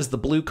Wisdom is the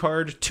blue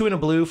card. 2 and a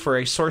blue for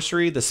a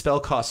sorcery. The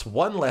spell costs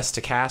 1 less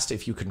to cast.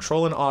 If you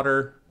control an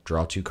otter,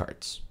 draw 2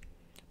 cards.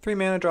 3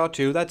 mana, draw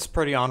 2. That's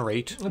pretty on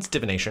rate. That's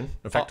divination,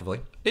 effectively.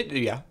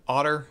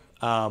 Otter.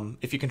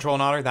 If you control an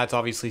otter, that's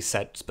obviously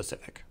set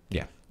specific.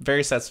 Yeah,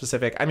 very set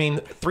specific. I mean,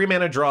 3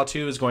 mana, draw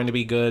 2 is going to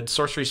be good.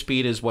 Sorcery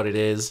speed is what it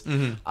is.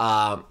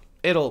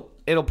 it'll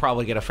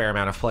probably get a fair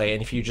amount of play.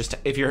 And if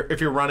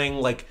you're running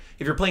like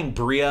if you're playing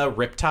Bria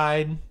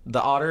Riptide,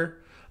 the otter,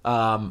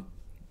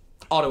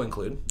 auto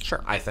include,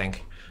 sure, I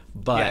think.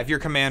 But yeah, if your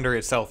commander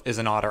itself is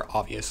an otter,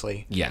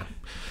 obviously. Yeah.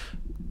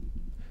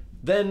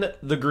 Then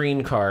the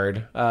green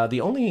card,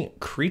 the only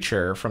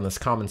creature from this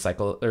common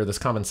cycle, or this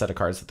common set of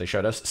cards that they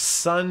showed us,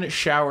 Sun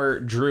Shower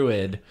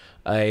Druid,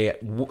 a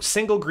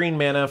single green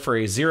mana for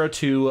a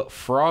 0/2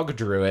 Frog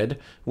Druid.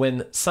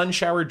 When Sun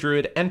Shower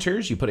Druid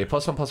enters, you put a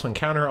 +1/+1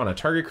 counter on a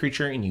target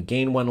creature and you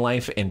gain 1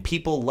 life, and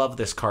people love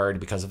this card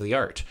because of the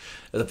art.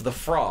 The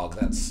frog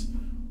that's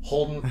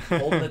holding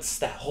its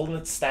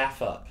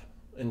staff up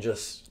and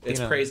just, it's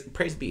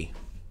praise be.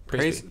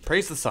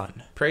 Praise the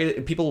sun.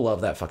 People love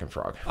that fucking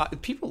frog.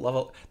 People love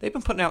it. They've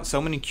been putting out so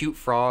many cute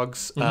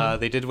frogs.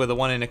 They did with the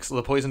one in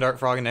the poison dart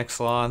frog in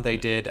Ixalan. They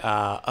did.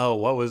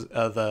 What was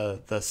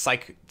the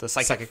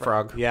psychic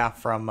frog? Yeah,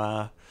 from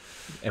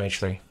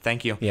MH3.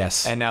 Thank you.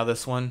 Yes. And now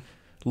this one.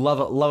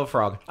 Love a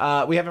frog.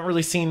 We haven't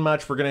really seen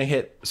much. We're gonna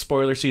hit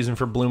spoiler season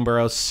for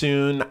Bloomburrow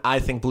soon. I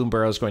think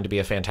Bloomburrow is going to be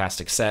a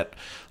fantastic set.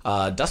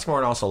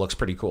 Duskmourne also looks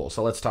pretty cool,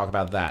 so let's talk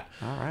about that.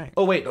 All right.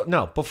 Oh wait,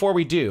 no. Before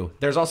we do,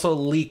 there's also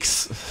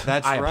leaks.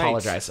 That's right. I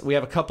apologize. We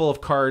have a couple of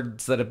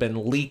cards that have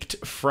been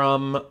leaked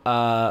from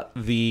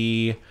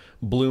the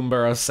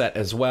Bloomburrow set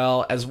as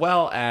well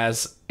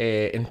as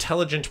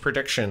intelligent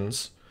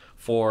predictions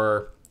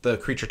for the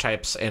creature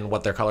types and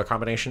what their color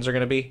combinations are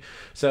going to be.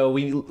 So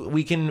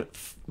we can,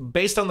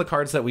 based on the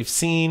cards that we've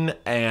seen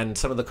and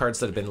some of the cards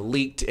that have been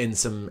leaked and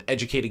some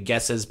educated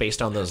guesses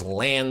based on those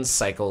land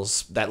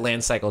cycles, that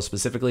land cycle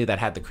specifically that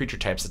had the creature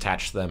types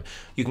attached to them,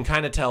 you can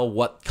kind of tell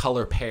what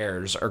color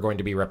pairs are going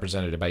to be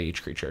represented by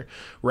each creature.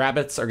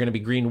 Rabbits are going to be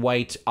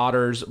green-white,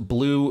 otters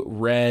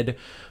blue-red,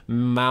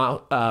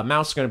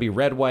 mouse is going to be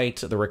red-white,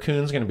 the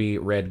raccoon's going to be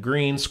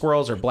red-green,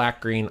 squirrels are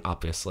black-green,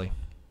 obviously,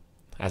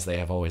 as they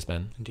have always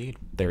been. Indeed.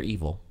 They're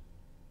evil,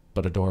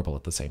 but adorable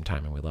at the same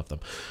time, and we love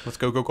them. Let's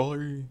go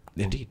color.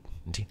 Indeed.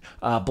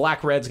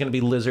 Black red's going to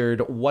be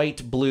lizard.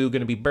 White blue going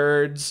to be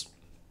birds.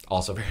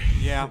 Also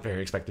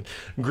very expected.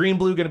 Green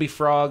blue going to be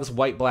frogs.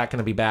 White black going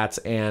to be bats,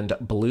 and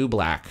blue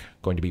black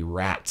going to be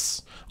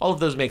rats. All of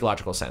those make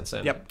logical sense.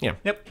 And,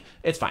 Yep.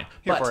 It's fine.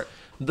 Here for it.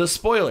 The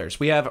spoilers.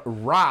 We have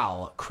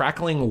Ral,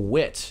 Crackling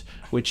Wit,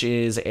 which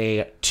is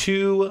a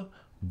 2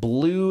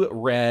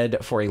 blue-red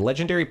for a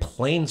legendary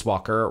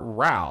planeswalker,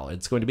 Ral.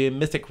 It's going to be a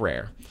mythic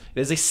rare. It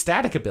is a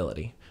static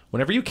ability.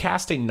 Whenever you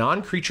cast a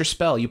non-creature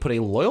spell, you put a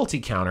loyalty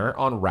counter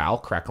on Ral,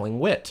 Crackling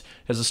Wit.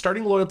 It has a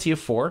starting loyalty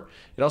of 4.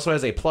 It also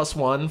has a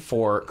 +1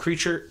 for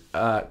create.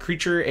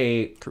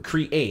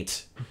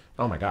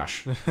 Oh my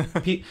gosh.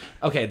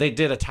 Okay, they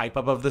did a type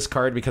up of this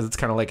card because it's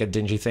kind of like a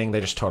dingy thing.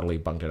 They just totally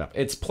bunked it up.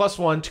 It's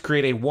 +1 to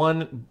create a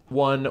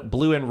 1/1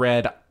 blue and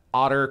red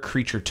otter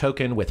creature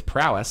token with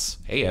prowess.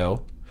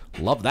 Heyo.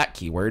 Love that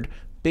keyword.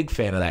 Big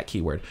fan of that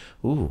keyword.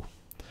 Ooh.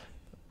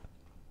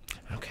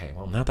 Okay,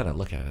 well, now that I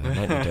look at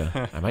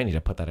it, I might need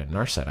to put that in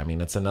Narset. I mean,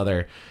 it's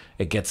another.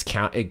 It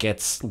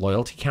gets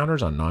loyalty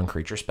counters on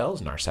non-creature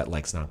spells. Narset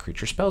likes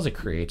non-creature spells. It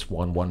creates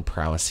 1/1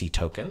 prowessy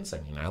tokens. I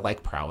mean, I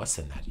like prowess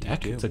in that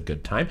deck. It's a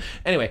good time.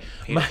 Anyway,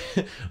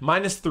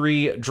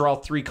 -3, draw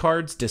 3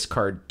 cards,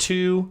 discard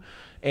 2.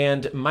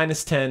 And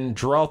 -10,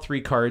 draw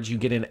 3 cards. You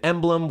get an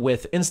emblem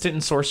with instant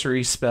and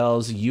sorcery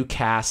spells you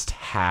cast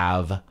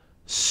have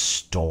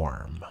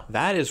Storm.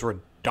 That is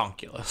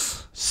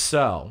redonkulous.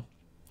 So,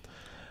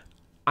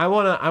 I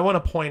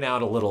wanna point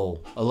out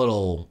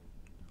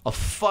a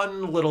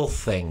fun little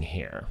thing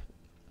here.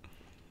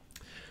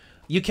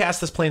 You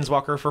cast this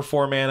planeswalker for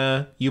 4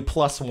 mana. You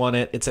 +1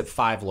 it. It's at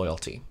 5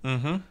 loyalty.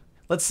 Mm-hmm.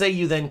 Let's say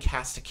you then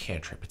cast a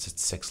cantrip. It's at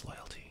 6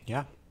 loyalty.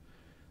 Yeah.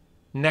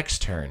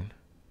 Next turn,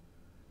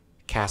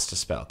 cast a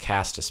spell,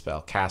 cast a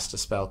spell, cast a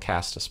spell,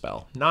 cast a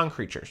spell.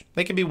 Non-creatures.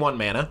 They can be 1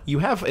 mana. You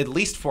have at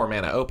least 4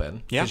 mana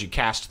open because you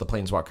cast the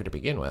planeswalker to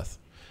begin with.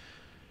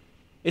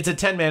 It's at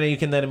 10 mana. You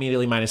can then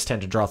immediately -10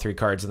 to draw 3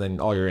 cards, and then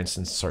all your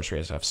instant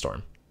sorceries have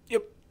Storm.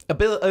 Yep.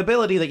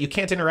 Ability that you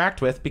can't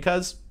interact with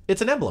because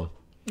it's an emblem.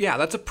 Yeah,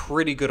 that's a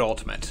pretty good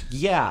ultimate.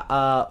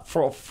 Yeah,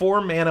 for a 4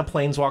 mana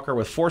planeswalker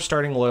with 4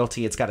 starting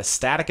loyalty, it's got a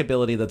static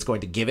ability that's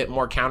going to give it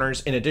more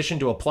counters, in addition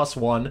to a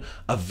 +1,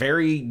 a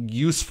very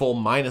useful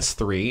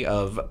 -3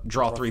 of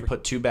draw 3,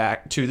 put 2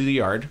 back to the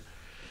yard,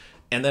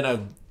 and then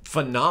a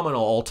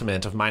phenomenal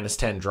ultimate of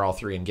 -10, draw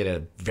 3, and get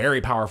a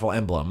very powerful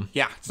emblem.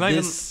 Yeah, it's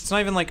not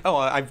even like, oh,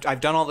 I've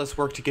done all this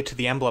work to get to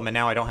the emblem, and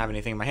now I don't have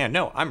anything in my hand.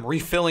 No, I'm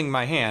refilling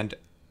my hand,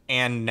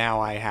 and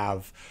now I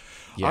have...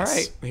 Yes. All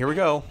right, here we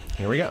go.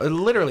 Here we go.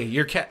 Literally,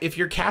 if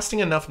you're casting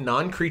enough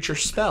non-creature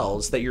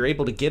spells that you're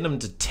able to get them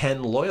to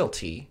 10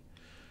 loyalty,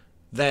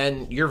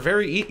 then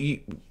you're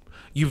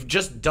you've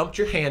just dumped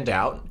your hand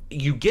out.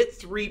 You get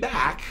 3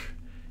 back,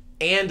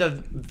 and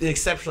an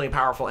exceptionally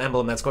powerful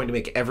emblem that's going to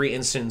make every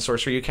instant and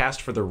sorcery you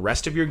cast for the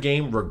rest of your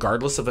game,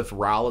 regardless of if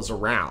Ral is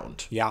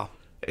around. Yeah,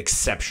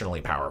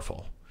 exceptionally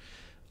powerful.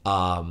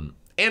 And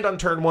on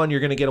turn 1, you're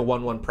going to get a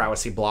 1/1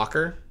 prowessy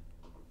blocker.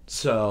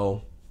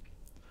 So...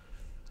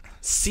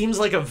 Seems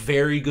like a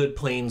very good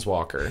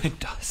planeswalker. It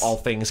does. All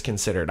things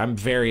considered. I'm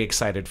very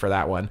excited for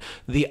that one.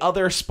 The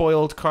other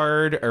spoiled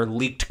card or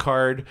leaked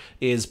card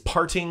is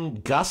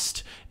Parting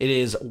Gust. It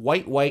is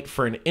white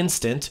for an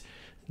instant.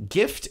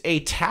 Gift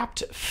a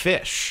tapped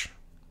fish.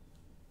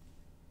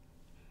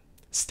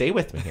 Stay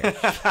with me here.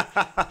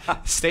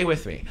 Stay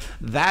with me.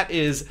 That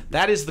is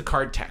the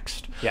card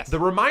text. Yes. The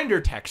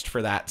reminder text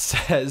for that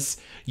says,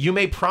 you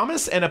may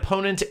promise an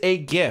opponent a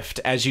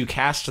gift as you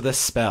cast this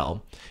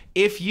spell.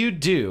 If you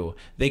do,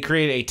 they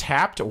create a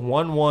tapped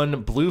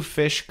 1/1 blue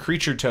fish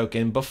creature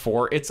token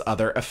before its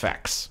other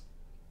effects.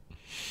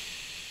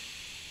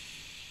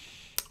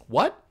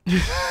 What?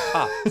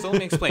 So let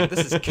me explain.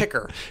 This is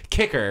Kicker.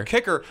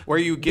 Kicker, where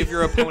you give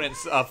your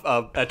opponents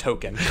a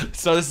token.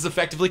 So this is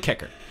effectively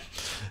Kicker.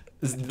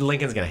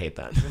 Lincoln's going to hate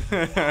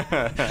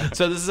that.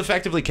 So this is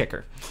effectively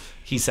Kicker,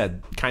 he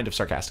said kind of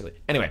sarcastically.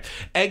 Anyway,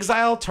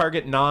 exile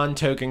target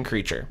non-token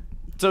creature.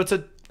 So it's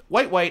a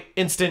white,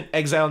 instant,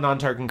 exile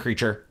non-token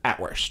creature at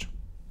worst.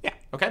 Yeah.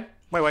 Okay?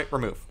 White,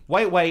 remove.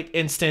 White,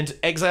 instant,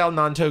 exile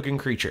non-token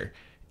creature.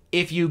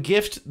 If you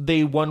gift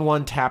the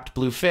 1/1 tapped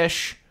blue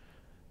fish,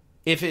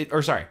 if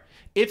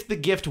the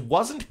gift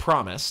wasn't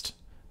promised,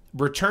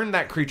 return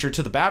that creature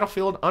to the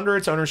battlefield under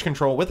its owner's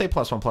control with a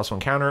 +1/+1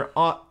 counter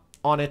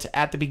on it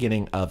at the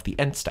beginning of the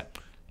end step.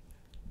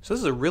 So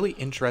this is a really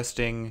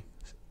interesting,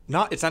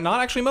 it's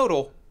not actually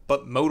modal,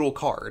 but modal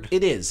card.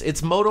 It is.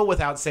 It's modal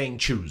without saying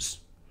choose.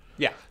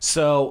 Yeah.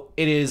 So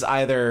it is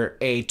either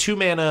a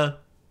 2-mana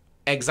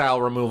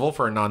exile removal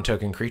for a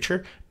non-token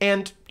creature,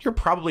 and you're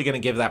probably going to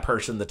give that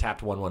person the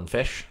tapped 1/1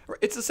 fish.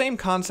 It's the same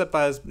concept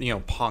as,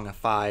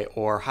 Pongify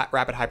or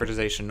Rapid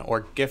Hybridization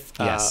or Gift,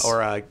 Yes.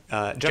 or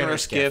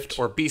Generous Gift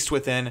or Beast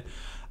Within.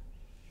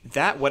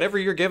 That, whatever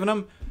you're giving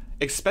them,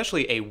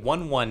 especially a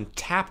 1/1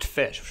 tapped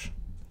fish,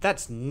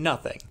 that's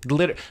nothing.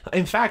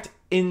 In fact,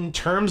 in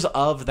terms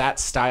of that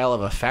style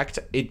of effect,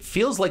 it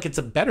feels like it's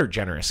a better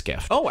Generous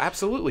Gift. Oh,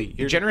 absolutely.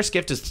 Your Generous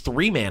Gift is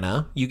 3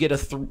 mana. You get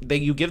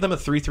you give them a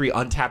 3/3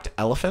 untapped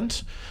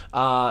elephant.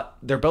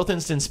 They're both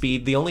instant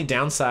speed. The only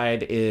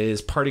downside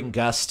is Parting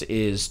Gust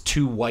is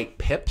 2 white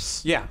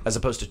pips. Yeah. As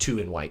opposed to 2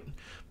 in white.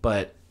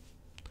 But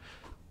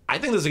I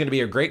think this is going to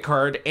be a great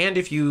card, and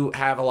if you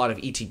have a lot of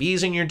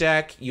ETBs in your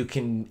deck, you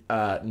can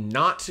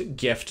not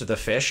gift the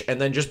fish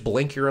and then just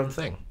blink your own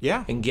thing.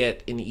 Yeah. And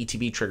get an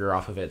ETB trigger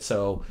off of it.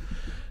 So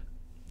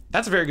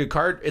that's a very good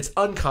card. It's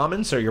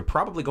uncommon, so you're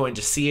probably going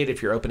to see it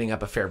if you're opening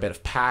up a fair bit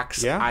of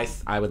packs. Yeah.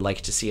 I would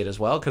like to see it as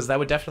well, because that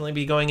would definitely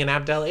be going in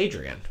Abdel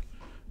Adrian,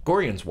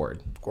 Gorian's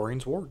Ward,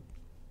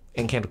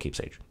 and Candlekeep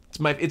Sage.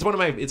 It's one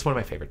of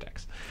my favorite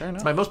decks. Fair enough.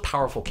 It's my most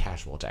powerful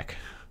casual deck,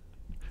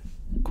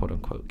 quote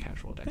unquote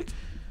casual deck.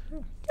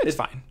 It's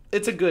fine.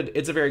 It's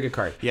a very good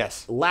card.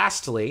 Yes.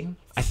 Lastly,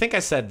 I think I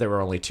said there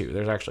were only 2.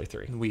 There's actually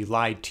 3. We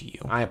lied to you.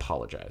 I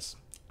apologize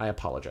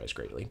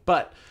greatly.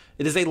 But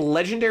it is a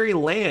legendary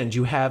land.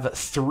 You have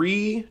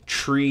 3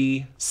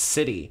 Tree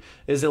City.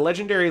 It is a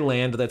legendary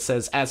land that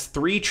says, as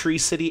 3 Tree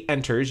City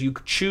enters, you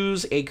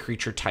choose a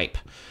creature type.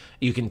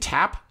 You can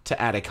tap to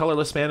add a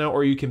colorless mana,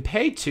 or you can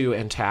pay 2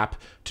 and tap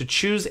to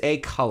choose a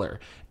color.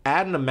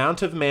 Add an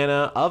amount of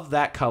mana of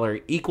that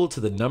color equal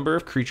to the number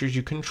of creatures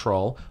you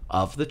control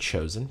of the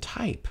chosen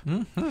type.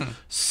 Mm-hmm.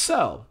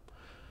 So,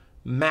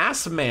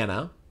 mass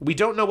mana. We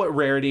don't know what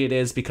rarity it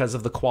is because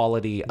of the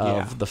quality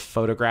of the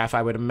photograph.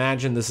 I would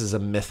imagine this is a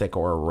mythic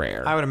or a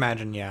rare. I would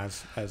imagine, yeah,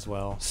 as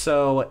well.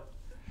 So,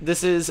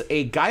 this is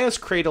a Gaia's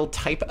Cradle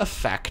type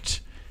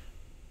effect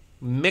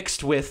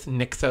mixed with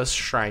Nykthos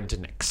Shrine to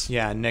Nyx.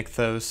 Yeah,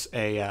 Nykthos,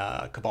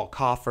 a Cabal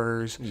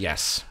Coffers.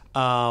 Yes.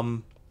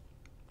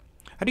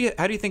 How do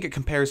you think it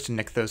compares to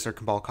Nykthos or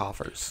Cabal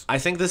Coffers? I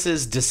think this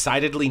is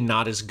decidedly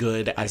not as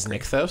good as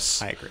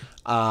Nykthos. I agree.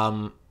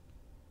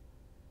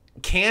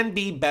 Can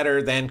be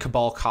better than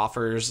Cabal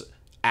Coffers,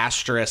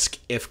 asterisk,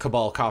 if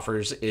Cabal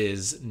Coffers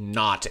is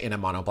not in a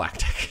mono black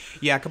deck.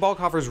 Yeah, Cabal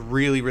Coffers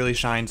really, really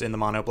shines in the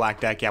mono black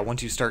deck. Yeah,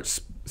 once you start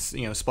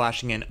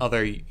splashing in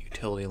other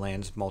utility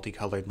lands,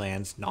 multicolored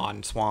lands,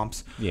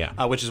 non-swamps. Yeah.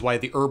 Which is why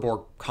the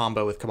Urborg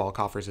combo with Cabal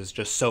Coffers is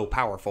just so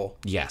powerful.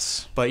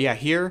 Yes. But yeah,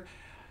 here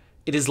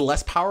it is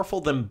less powerful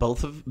than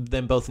both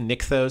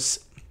Nykthos,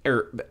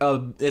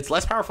 it's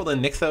less powerful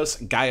than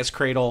Nykthos, Gaia's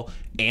Cradle,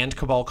 and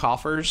Cabal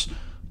Coffers,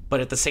 but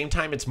at the same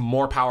time, it's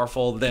more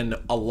powerful than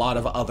a lot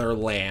of other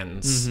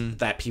lands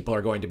that people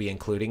are going to be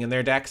including in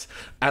their decks.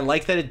 I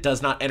like that it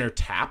does not enter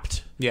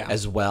tapped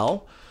as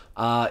well.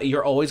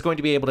 You're always going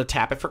to be able to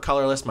tap it for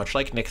colorless, much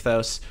like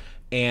Nykthos,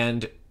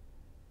 and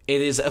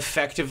it is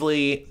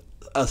effectively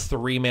a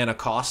 3 mana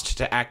cost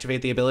to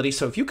activate the ability.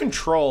 So if you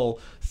control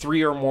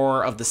 3 or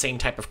more of the same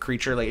type of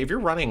creature, like if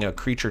you're running a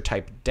creature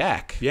type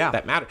deck,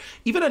 that matter.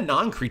 Even a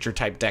non-creature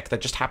type deck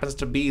that just happens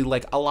to be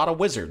like a lot of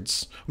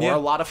wizards or a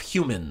lot of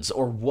humans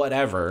or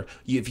whatever,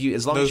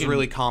 as long as those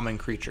really common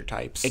creature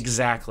types.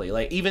 Exactly.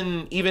 Like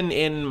even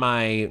in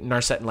my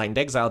Narset Enlightened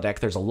Exile deck,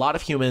 there's a lot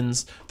of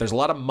humans, there's a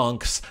lot of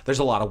monks, there's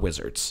a lot of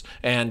wizards.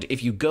 And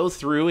if you go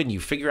through and you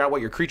figure out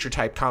what your creature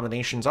type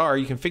combinations are,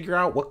 you can figure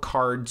out what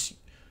cards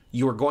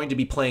you are going to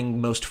be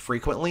playing most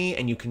frequently,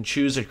 and you can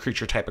choose a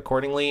creature type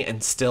accordingly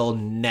and still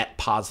net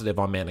positive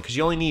on mana, because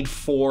you only need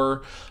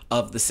 4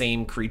 of the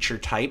same creature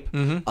type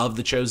of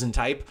the chosen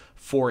type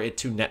for it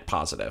to net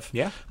positive.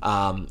 Yeah.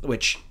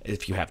 Which,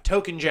 if you have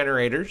token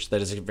generators,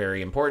 that is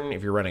very important.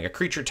 If you're running a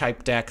creature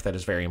type deck, that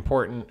is very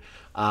important.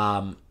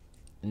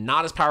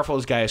 Not as powerful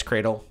as Gaia's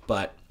Cradle,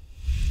 but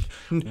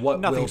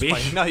what will be.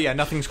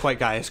 Nothing's quite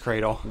Gaia's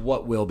Cradle.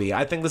 What will be.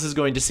 I think this is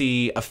going to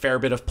see a fair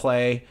bit of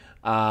play.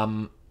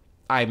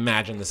 I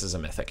imagine this is a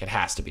mythic. It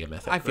has to be a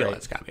mythic. I feel right?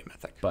 it's got to be a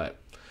mythic. But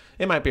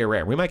it might be a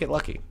rare. We might get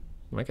lucky.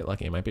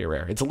 It might be a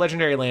rare. It's a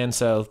legendary land,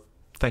 so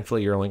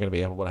thankfully you're only going to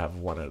be able to have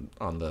one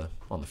on the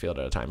field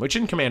at a time, which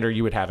in Commander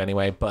you would have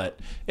anyway, but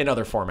in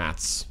other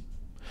formats,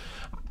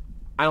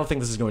 I don't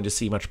think this is going to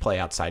see much play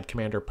outside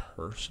Commander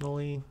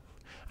personally.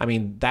 I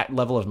mean, that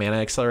level of mana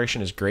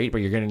acceleration is great,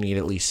 but you're going to need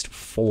at least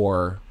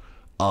 4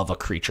 of a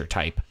creature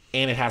type,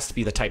 and it has to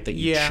be the type that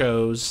you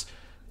chose.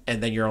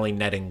 And then you're only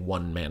netting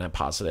 1 mana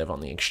positive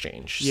on the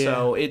exchange. Yeah.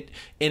 So it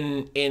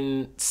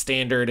in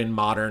standard and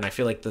modern, I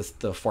feel like the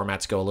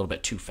formats go a little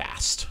bit too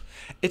fast.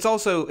 It's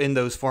also in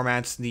those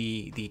formats,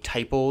 the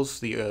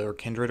typals, or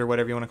kindred or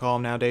whatever you want to call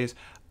them nowadays.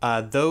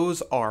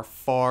 Those are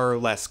far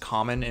less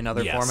common in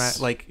other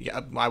formats. Like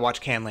I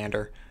watch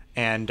Canlander,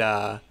 and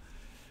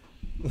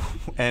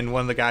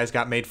one of the guys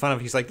got made fun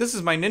of. He's like, "This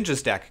is my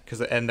ninjas deck,"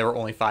 and there were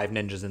only 5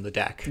 ninjas in the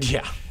deck.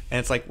 Yeah. And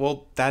it's like,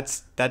 well,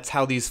 that's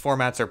how these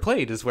formats are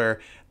played, is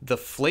where the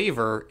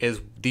flavor is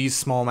these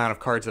small amount of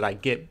cards that I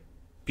get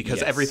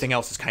because everything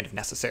else is kind of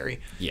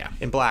necessary. Yeah.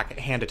 In black,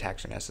 hand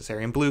attacks are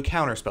necessary. In blue,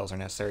 counter spells are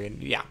necessary.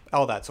 And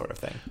all that sort of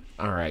thing.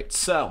 All right.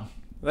 So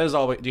that is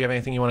all. Do you have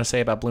anything you want to say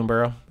about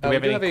Bloomburrow? Do we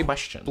have any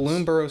questions?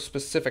 Bloomburrow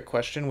specific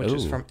question, which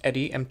is from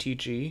Eddie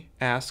MTG,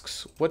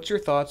 asks, "What's your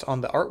thoughts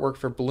on the artwork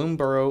for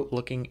Bloomburrow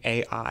looking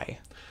AI?"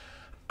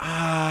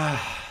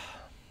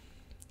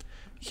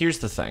 Here's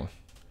the thing.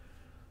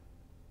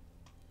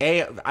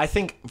 I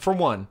think, for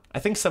one,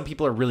 some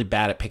people are really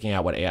bad at picking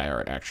out what AI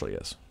art actually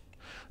is.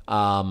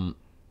 All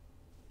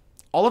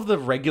of the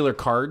regular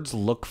cards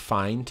look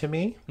fine to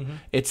me. Mm-hmm.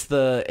 It's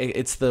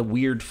the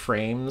weird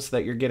frames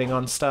that you're getting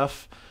on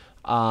stuff.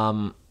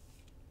 I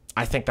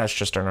think that's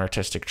just an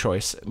artistic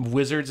choice.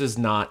 Wizards is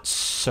not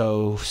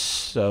so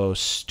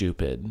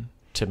stupid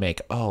to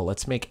make,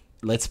 let's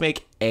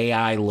make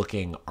AI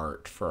looking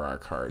art for our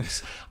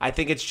cards. I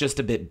think it's just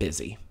a bit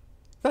busy.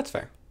 That's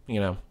fair.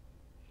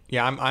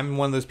 Yeah, I'm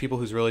one of those people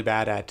who's really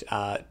bad at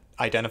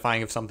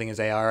identifying if something is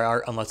AI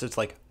art unless it's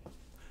like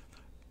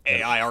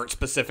AI art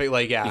specific.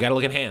 Like, you gotta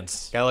look at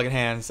hands.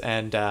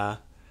 And I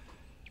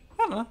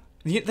don't know.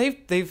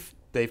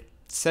 They've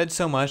said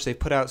so much. They've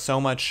put out so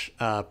much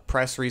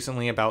press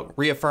recently about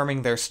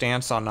reaffirming their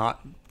stance on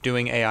not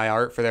doing AI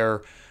art for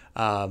their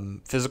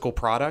physical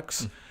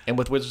products. And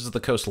with Wizards of the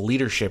Coast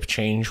leadership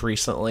change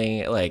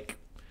recently, like,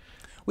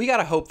 we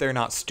gotta hope they're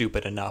not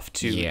stupid enough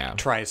to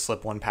try to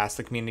slip one past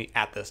the community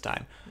at this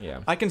time.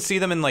 Yeah, I can see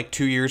them in like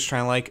 2 years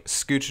trying to like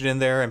scooch it in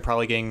there and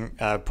probably getting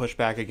pushed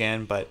back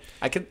again. But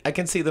I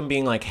can see them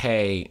being like,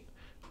 hey,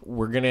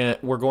 we're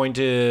going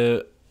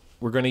to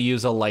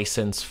use a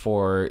license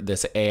for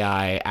this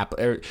AI app.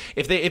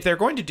 If they're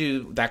going to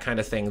do that kind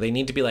of thing, they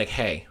need to be like,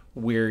 hey,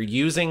 we're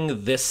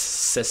using this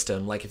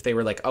system. Like if they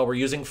were like, oh, we're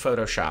using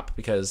Photoshop,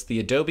 because the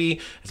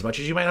Adobe, as much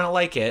as you might not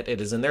like it, it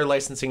is in their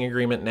licensing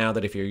agreement now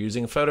that if you're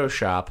using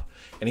Photoshop,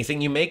 anything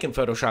you make in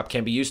Photoshop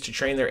can be used to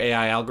train their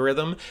AI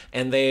algorithm,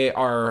 and they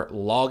are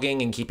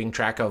logging and keeping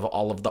track of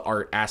all of the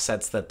art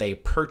assets that they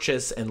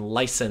purchase and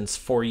license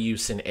for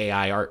use in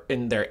AI art,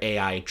 in their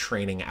AI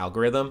training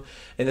algorithm.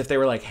 And if they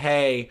were like,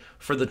 hey,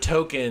 for the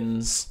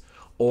tokens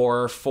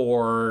or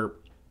for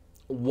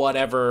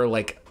whatever,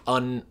 like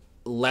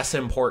less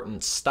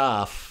important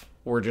stuff,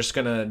 we're just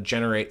gonna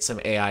generate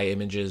some AI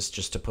images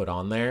just to put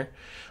on there,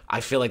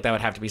 I feel like that would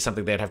have to be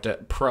something they'd have to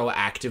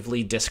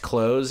proactively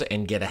disclose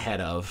and get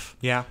ahead of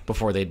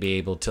before they'd be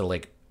able to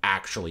like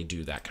actually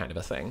do that kind of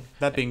a thing.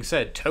 That being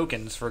said,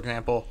 tokens, for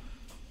example,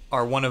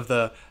 are one of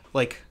the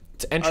like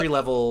it's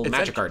entry-level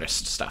magic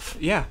artist stuff.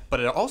 Yeah, but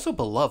it also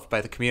beloved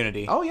by the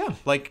community. Oh yeah,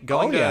 like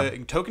going to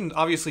tokens,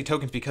 obviously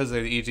tokens because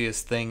they're the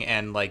easiest thing,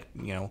 and like,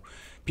 you know,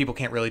 people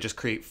can't really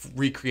just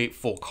recreate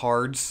full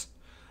cards.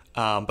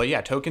 But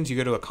yeah, tokens, you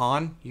go to a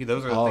con,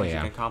 those are the things you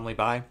can commonly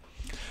buy.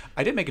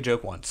 I did make a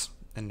joke once,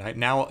 and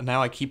now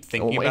I keep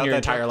thinking about that. In your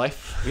entire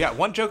life? Yeah,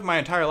 one joke in my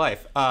entire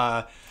life,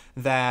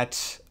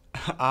 that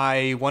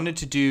I wanted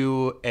to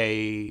do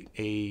a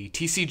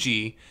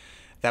TCG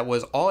that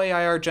was all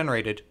AI art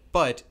generated,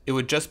 but it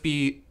would just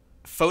be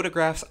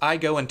photographs I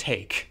go and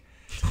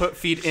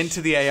feed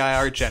into the AI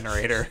art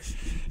generator.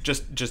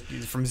 Just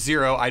from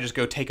zero, I just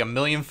go take 1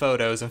 million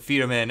photos and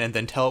feed them in, and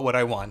then tell it what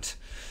I want.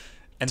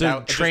 And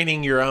so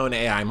training your own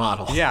AI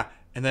model. Yeah,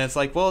 and then it's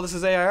like, well, this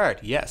is AI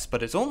art, yes,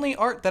 but it's only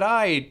art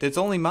it's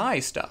only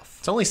my stuff.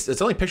 It's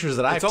only pictures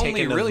that I've taken of my.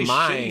 It's only really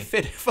shitty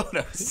fit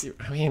photos.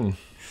 I mean,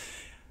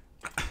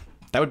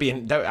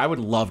 I would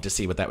love to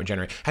see what that would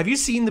generate. Have you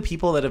seen the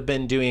people that have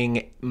been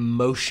doing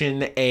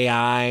motion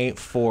AI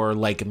for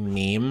like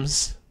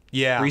memes?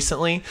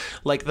 recently.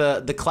 Like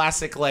the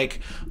classic,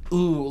 like,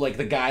 ooh, like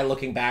the guy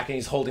looking back and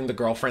he's holding the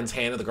girlfriend's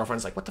hand and the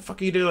girlfriend's like, what the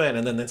fuck are you doing?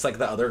 And then it's like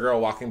the other girl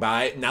walking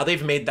by. Now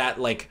they've made that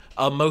like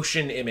a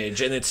motion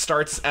image, and it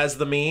starts as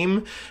the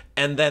meme,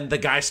 and then the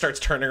guy starts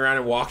turning around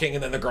and walking,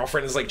 and then the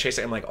girlfriend is like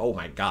chasing. I'm like, oh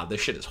my god,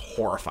 this shit is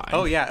horrifying.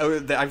 Oh yeah,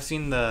 I've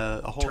seen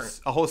a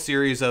whole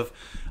series of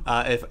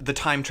if the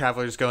time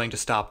traveler is going to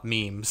stop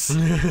memes,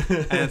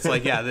 and it's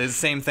like, yeah, the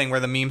same thing where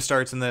the meme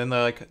starts and then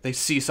they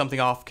see something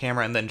off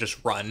camera and then just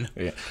run.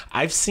 Yeah,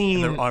 I've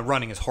seen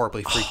running is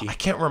horribly freaky. I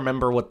can't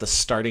remember what the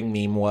starting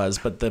meme was,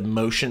 but the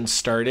motion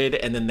started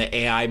and then the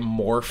AI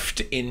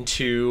morphed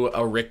into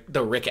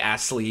the Rick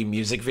Astley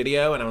music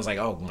video, and I was like,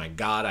 oh my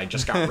god, I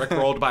just got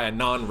rickrolled by a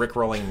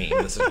non-rickrolling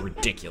meme. This is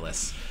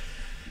ridiculous.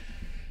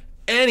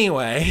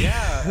 Anyway,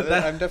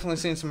 yeah, I'm definitely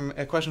seeing some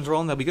questions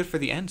rolling. They'll be good for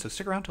the end, so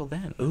stick around till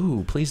then.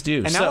 Ooh, please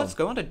do. And now let's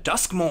go on to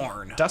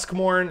Duskmourn.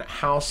 Duskmourn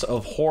House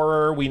of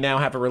Horror. We now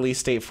have a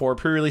release date for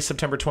pre-release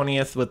September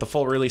 20th with the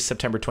full release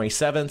September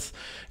 27th.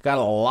 Got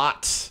a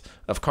lot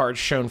of cards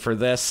shown for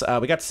this.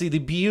 We got to see the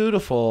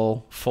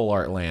beautiful full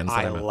art lands.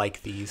 I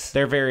like these.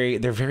 They're very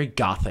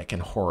gothic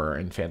and horror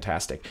and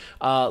fantastic.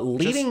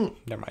 Never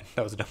mind.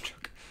 That was a dumb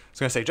joke. I was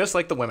gonna say, just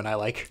like the women I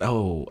like.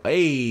 Oh, hey,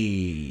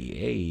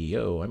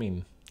 yo. I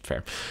mean,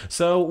 fair.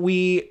 So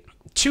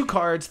two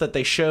cards that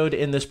they showed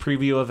in this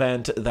preview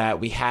event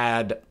that we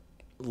had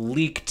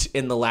leaked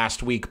in the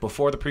last week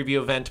before the preview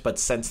event, but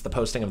since the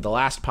posting of the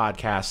last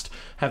podcast,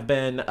 have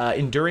been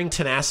Enduring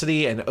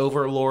Tenacity and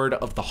Overlord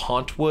of the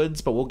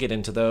Hauntwoods, but we'll get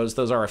into those.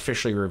 Those are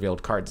officially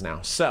revealed cards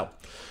now. So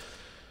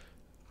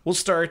we'll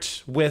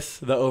start with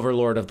the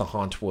Overlord of the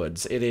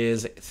Hauntwoods. It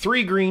is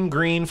 3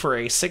 green for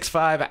a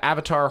 6/5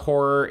 Avatar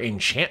Horror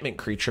enchantment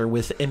creature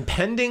with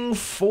Impending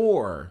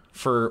 4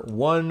 for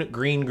 1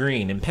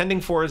 green.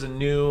 Impending 4 is a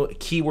new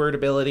keyword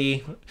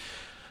ability.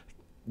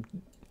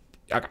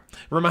 Okay.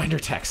 Reminder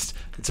text.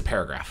 It's a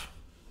paragraph.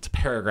 It's a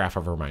paragraph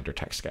of reminder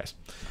text, guys.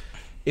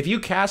 If you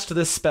cast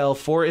this spell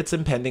for its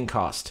impending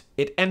cost,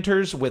 it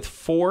enters with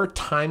 4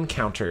 time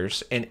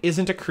counters and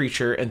isn't a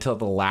creature until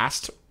the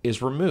last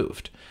is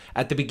removed.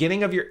 At the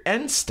beginning of your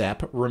end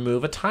step,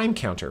 remove a time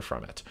counter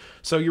from it.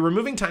 So you're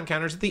removing time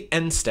counters at the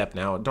end step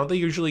now. Don't they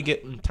usually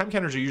get... Time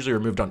counters are usually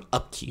removed on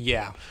upkeep.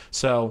 Yeah.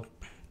 So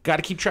got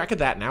to keep track of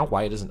that now.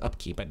 Why it isn't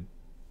upkeep,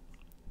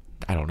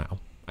 I don't know.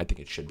 I think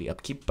it should be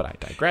upkeep, but I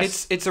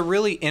digress. It's a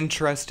really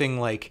interesting,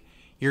 like,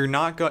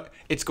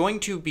 it's going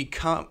to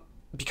become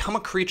a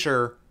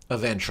creature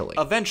eventually,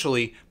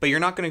 but you're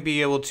not going to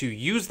be able to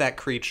use that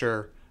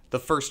creature the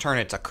first turn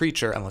it's a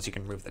creature unless you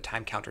can remove the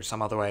time counter some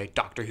other way.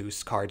 Doctor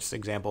Who's cards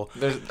example.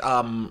 There's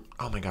oh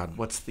my god,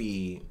 what's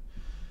the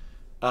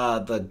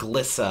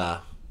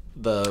Glissa,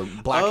 the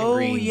black and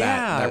green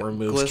that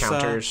removes Glissa.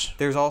 Counters.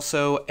 There's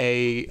also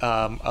a you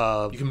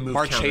can move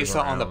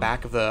Marchesa on the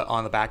back of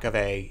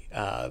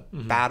a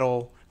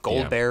battle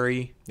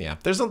Goldberry. Yeah.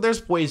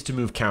 There's ways to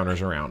move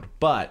counters around,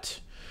 but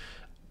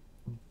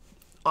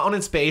on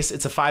its base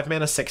it's a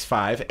 5-mana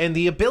 6/5, and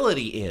the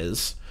ability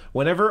is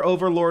whenever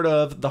Overlord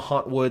of the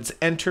Hauntwoods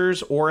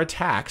enters or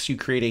attacks, you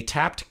create a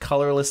tapped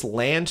colorless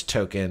land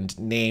token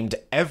named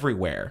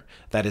Everywhere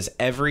that is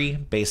every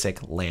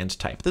basic land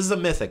type. This is a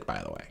mythic,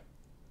 by the way.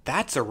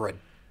 That's a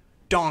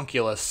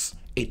redonkulous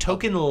a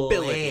token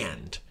ability.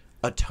 Land.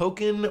 A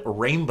token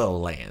rainbow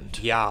land.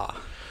 Yeah.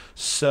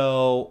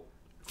 So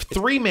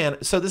 3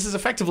 mana. So this is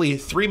effectively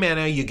 3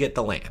 mana, you get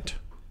the land.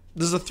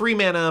 This is a 3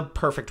 mana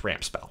perfect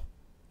ramp spell.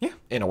 Yeah.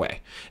 In a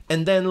way.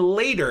 And then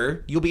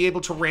later, you'll be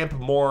able to ramp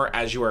more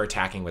as you are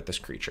attacking with this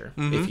creature.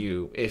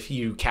 Mm-hmm. If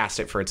you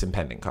cast it for its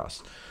impending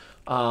cost.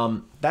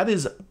 That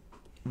is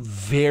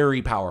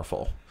very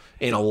powerful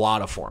in a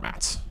lot of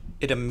formats.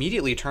 It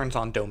immediately turns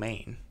on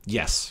Domain.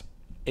 Yes.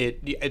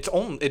 It's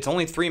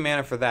only 3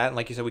 mana for that, and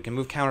like you said, we can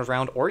move counters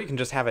around, or you can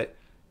just have it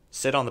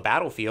sit on the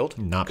battlefield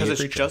because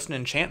it's just an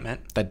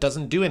enchantment that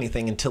doesn't do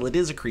anything until it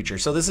is a creature.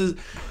 So this is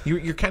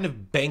you're kind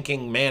of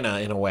banking mana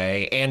in a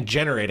way and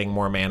generating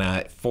more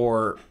mana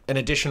for an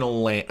additional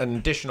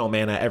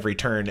mana every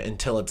turn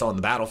until it's on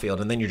the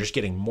battlefield, and then you're just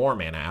getting more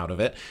mana out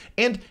of it.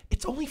 And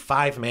it's only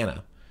 5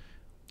 mana.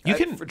 You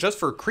can just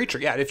for a creature,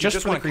 yeah. If you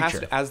just want to cast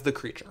it as the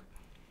creature.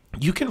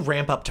 You can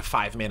ramp up to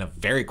 5 mana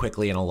very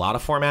quickly in a lot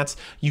of formats.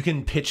 You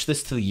can pitch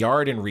this to the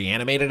yard and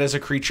reanimate it as a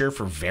creature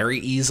for very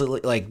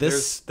easily. Like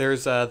this,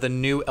 there's the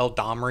new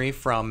Eldamri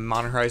from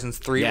Modern Horizons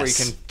 3, where you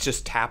can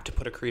just tap to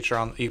put a creature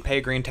on. You pay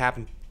a green, tap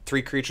and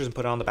 3 creatures and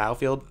put it on the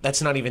battlefield.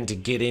 That's not even to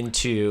get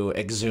into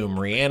Exhume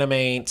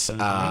Reanimate,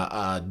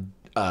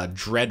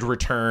 Dread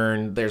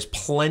Return. There's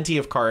plenty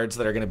of cards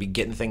that are going to be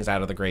getting things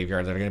out of the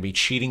graveyard that are going to be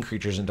cheating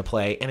creatures into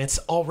play, and it's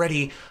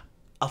already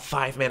a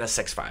 5 mana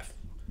 6/5.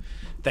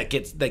 That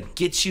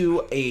gets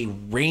you a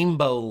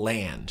rainbow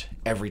land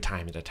every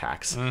time it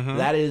attacks. Mm-hmm.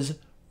 That is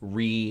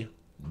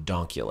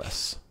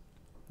redonkulous.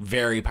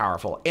 Very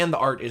powerful. And the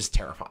art is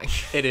terrifying.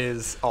 It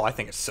is. Oh, I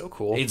think it's so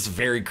cool. It's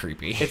very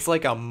creepy. It's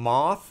like a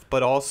moth,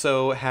 but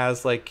also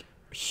has like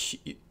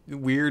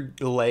weird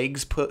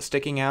legs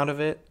sticking out of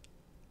it.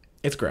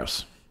 It's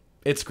gross.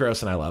 It's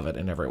gross, and I love it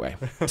in every way.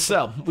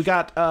 So we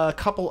got a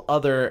couple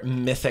other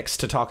mythics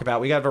to talk about.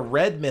 We got a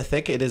red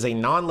mythic. It is a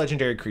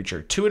non-legendary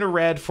creature. 2 in a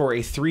red for a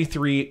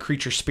 3/3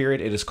 creature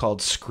spirit. It is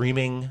called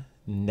Screaming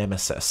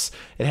Nemesis.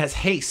 It has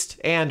haste,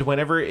 and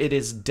whenever it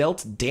is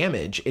dealt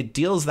damage, it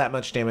deals that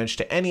much damage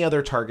to any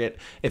other target.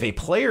 If a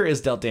player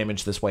is dealt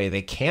damage this way,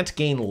 they can't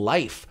gain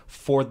life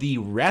for the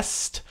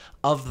rest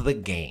of the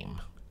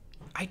game.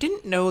 I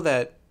didn't know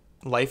that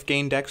life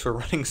gain decks were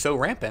running so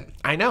rampant.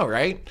 I know,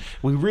 right?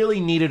 We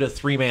really needed a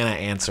 3-mana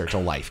answer to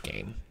life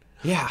gain.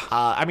 Yeah.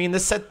 I mean,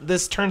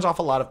 this turns off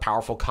a lot of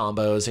powerful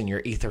combos in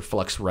your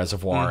Aetherflux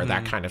Reservoir,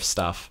 that kind of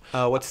stuff.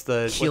 What's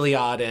the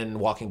Heliod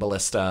and Walking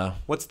Ballista.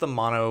 What's the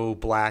mono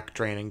black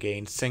drain and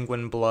gain?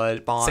 Sanguine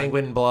Blood Bond.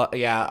 Sanguine Blood,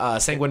 yeah.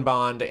 Sanguine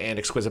Bond and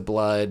Exquisite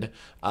Blood.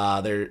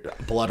 They're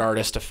Blood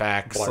Artist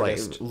effects, like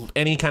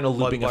any kind of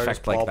looping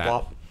effect like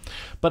that.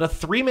 But a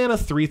 3-mana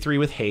 3/3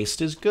 with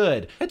haste is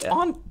good. It's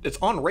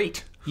on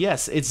rate.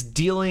 Yes, it's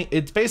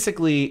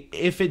basically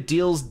if it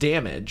deals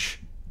damage,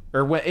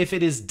 or if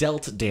it is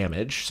dealt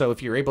damage. So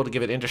if you're able to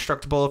give it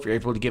indestructible, if you're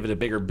able to give it a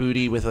bigger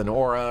booty with an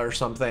aura or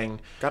something,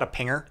 got a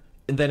pinger,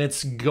 then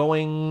it's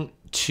going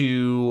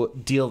to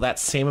deal that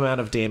same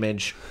amount of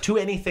damage to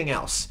anything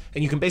else.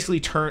 And you can basically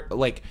turn,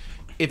 like,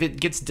 if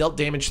it gets dealt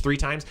damage 3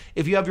 times,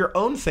 if you have your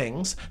own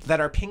things that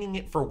are pinging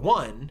it for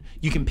 1,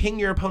 you can ping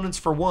your opponents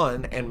for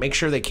 1 and make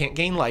sure they can't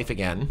gain life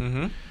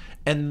again.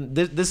 And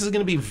this is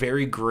going to be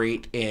very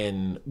great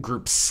in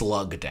group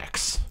slug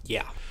decks.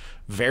 Yeah.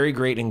 Very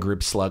great in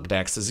group slug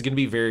decks. This is going to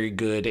be very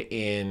good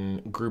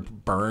in group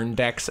burn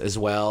decks as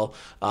well.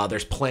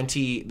 There's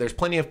plenty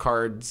of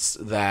cards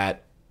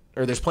that,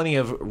 or there's plenty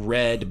of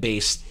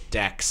red-based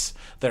decks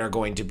that are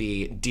going to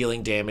be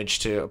dealing damage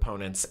to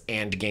opponents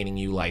and gaining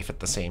you life at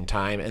the same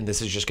time, and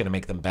this is just going to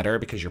make them better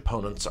because your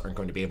opponents aren't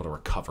going to be able to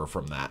recover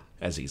from that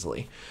as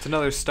easily. It's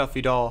another Stuffy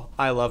Doll.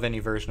 I love any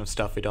version of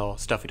Stuffy Doll.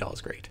 Stuffy Doll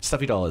is great.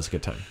 Stuffy Doll is a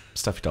good time.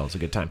 Stuffy Doll is a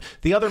good time.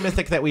 The other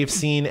mythic that we've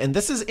seen, and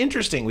this is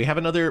interesting, we have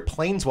another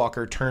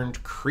Planeswalker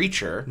turned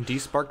creature.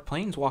 Desparked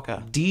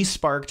Planeswalker.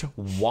 Desparked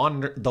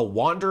the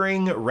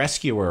Wandering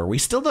Rescuer. We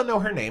still don't know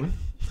her name.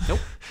 Nope.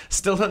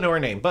 Still don't know her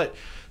name, but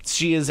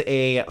she is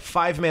a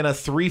 5-mana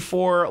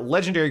 3/4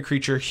 legendary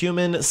creature,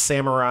 human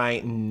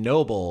samurai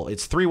noble.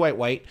 It's 3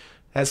 white,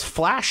 has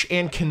flash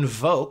and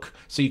convoke,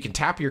 so you can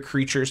tap your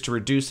creatures to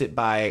reduce it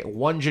by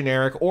 1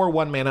 generic or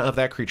 1 mana of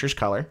that creature's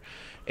color.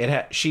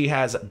 She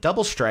has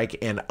double strike,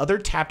 and other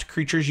tapped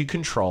creatures you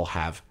control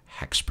have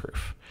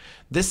hexproof.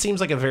 This seems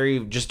like a very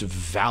just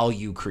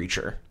value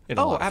creature in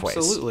a lot of ways.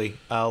 Absolutely.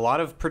 A lot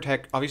of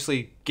protect,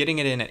 obviously getting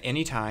it in at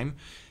any time,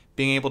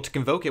 being able to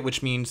convoke it,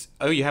 which means,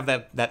 oh, you have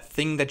that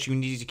thing that you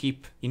need to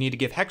keep, you need to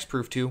give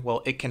hexproof to.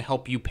 Well, it can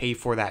help you pay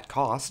for that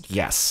cost.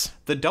 Yes.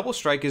 The double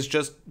strike is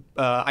just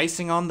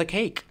icing on the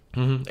cake.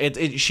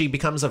 She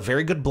becomes a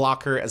very good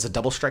blocker as a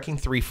double striking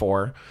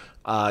 3/4.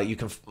 You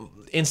can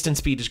instant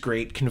speed is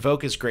great.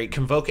 Convoke is great.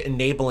 Convoke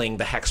enabling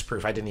the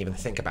hexproof I didn't even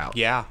think about.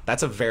 Yeah,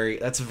 that's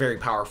very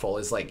powerful.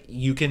 Is like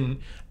you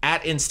can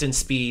at instant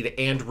speed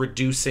and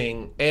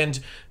reducing and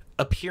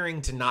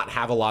appearing to not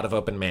have a lot of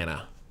open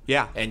mana.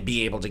 Yeah. And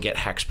be able to get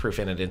hexproof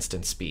in at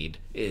instant speed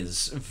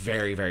is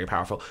very, very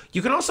powerful.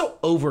 You can also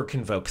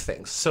over-convoke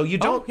things. So you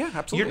don't... yeah,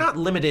 absolutely. You're not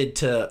limited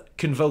to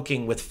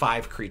convoking with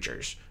 5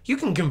 creatures. You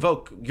can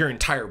convoke your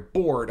entire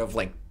board of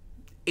like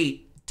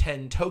 8,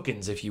 10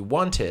 tokens if you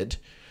wanted,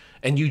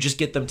 and you just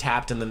get them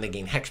tapped and then they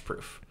gain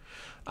hexproof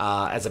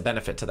as a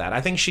benefit to that. I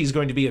think she's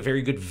going to be a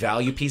very good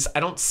value piece. I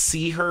don't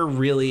see her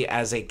really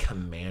as a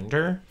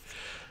commander.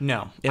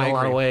 No, in a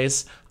lot of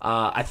ways.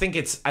 I think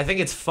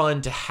it's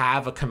fun to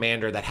have a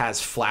commander that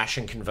has flash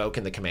and convoke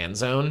in the command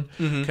zone,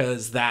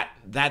 because that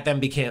then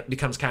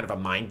becomes kind of a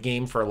mind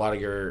game for a lot of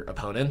your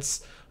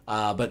opponents.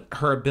 But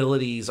her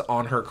abilities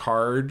on her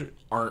card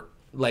aren't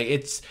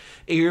like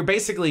you're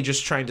basically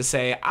just trying to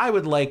say I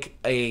would like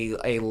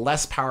a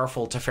less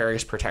powerful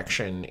Teferi's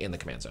Protection in the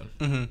command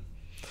zone.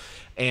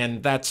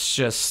 And that's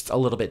just a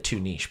little bit too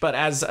niche. But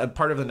as a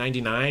part of the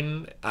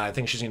 99, I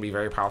think she's going to be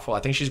very powerful. I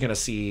think she's going to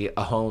see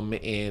a home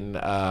in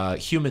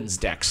humans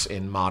decks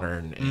in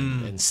modern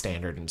and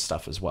standard and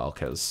stuff as well,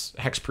 because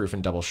hexproof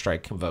and double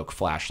strike, convoke,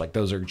 flash, like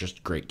those are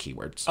just great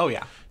keywords. Oh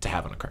yeah, to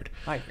have on a card.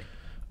 I agree.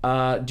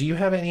 Do you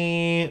have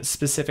any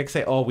specific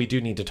thing? Oh, we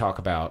do need to talk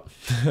about.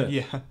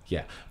 Yeah.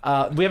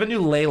 We have a new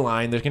ley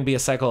line. There's going to be a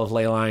cycle of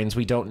ley lines.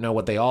 We don't know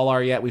what they all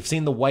are yet. We've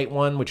seen the white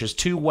one, which is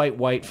 2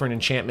 white for an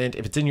enchantment.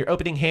 If it's in your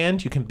opening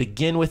hand, you can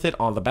begin with it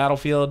on the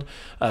battlefield.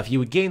 If you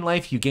would gain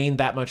life, you gain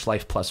that much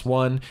life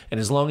 +1. And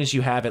as long as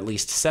you have at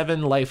least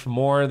 7 life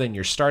more than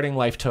your starting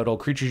life total,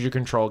 creatures you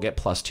control get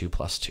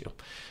 +2/+2.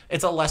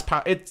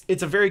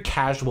 It's a very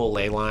casual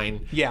ley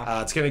line.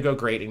 Yeah. It's going to go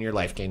great in your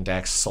life gain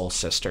decks, Soul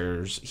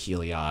Sisters,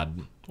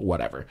 Heliod,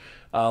 whatever.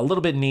 A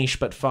little bit niche,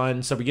 but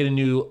fun. So we get a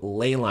new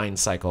ley line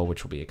cycle,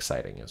 which will be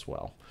exciting as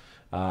well.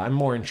 I'm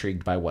more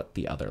intrigued by what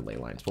the other ley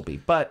lines will be.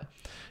 But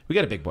we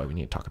got a big boy we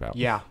need to talk about.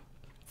 Yeah.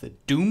 The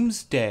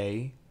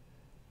Doomsday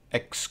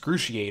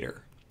Excruciator.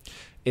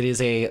 It is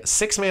a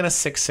 6-mana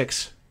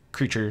 6/6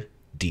 creature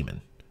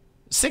demon.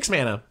 6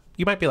 mana.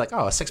 You might be like,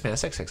 oh, a 6-mana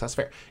 6/6. That's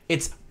fair.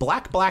 It's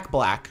black, black,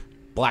 black,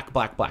 black,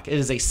 black, black. It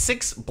is a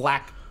 6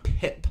 black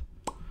pip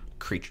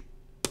creature.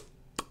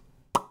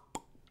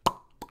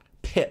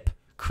 Pip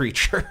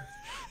creature.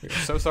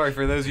 So sorry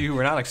for those of you who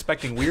were not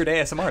expecting weird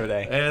ASMR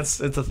today. And it's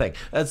a thing.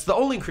 It's the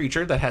only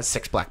creature that has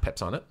 6 black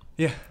pips on it.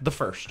 Yeah. The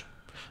first.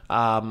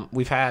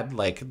 We've had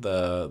like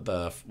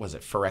the was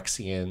it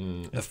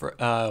Phyrexian?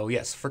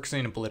 Yes,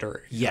 Phyrexian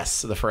Obliterator.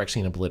 Yes, the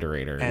Phyrexian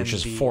Obliterator, And which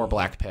is the 4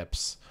 black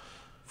pips.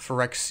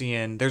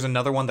 Phyrexian. There's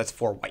another one that's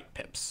 4 white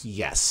pips.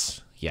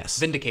 Yes.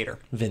 Vindicator,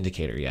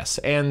 yes.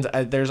 And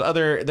there's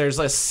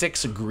a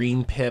 6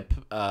 green pip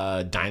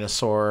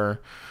dinosaur.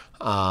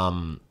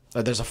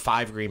 There's a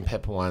 5 green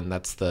pip one.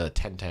 That's the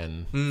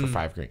 10/10 for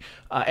 5 green.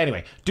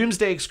 Anyway,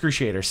 Doomsday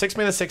Excruciator,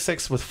 6-mana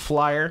 6/6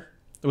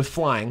 with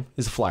flying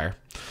is a flyer.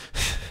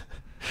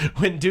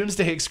 When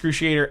Doomsday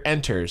Excruciator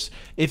enters,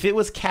 if it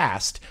was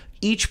cast,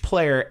 each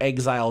player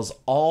exiles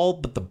all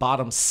but the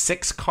bottom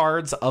 6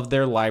 cards of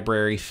their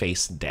library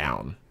face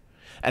down.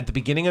 At the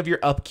beginning of your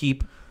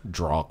upkeep,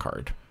 draw a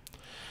card.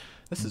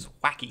 This is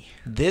wacky.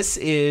 This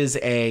is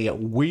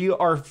we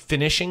are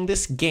finishing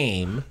this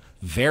game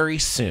very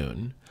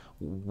soon.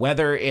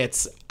 Whether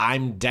it's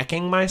I'm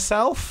decking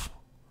myself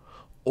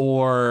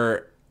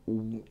or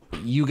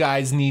you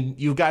guys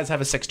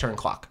have a 6-turn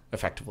clock,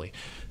 effectively.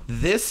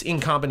 This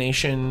in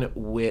combination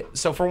with,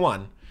 so for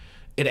one,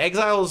 it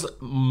exiles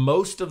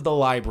most of the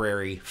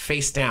library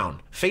face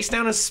down. Face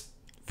down is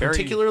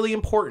particularly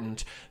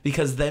important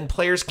because then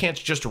players can't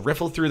just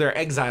riffle through their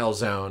exile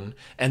zone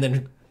and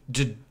then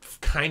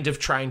kind of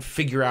try and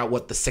figure out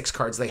what the 6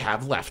 cards they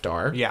have left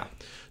are. Yeah.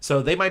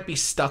 So they might be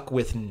stuck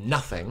with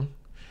nothing.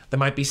 They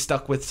might be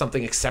stuck with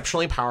something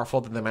exceptionally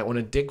powerful that they might want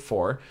to dig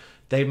for.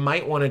 They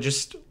might want to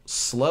just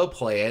slow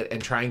play it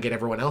and try and get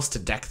everyone else to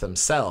deck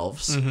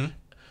themselves.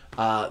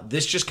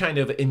 This just kind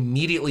of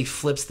immediately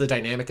flips the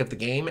dynamic of the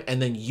game,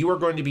 and then you are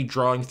going to be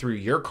drawing through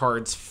your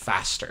cards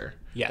faster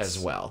as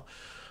well.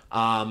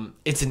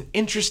 It's an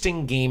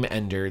interesting game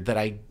ender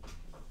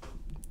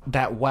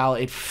that while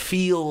it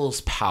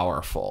feels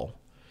powerful,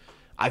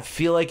 I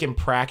feel like in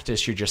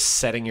practice you're just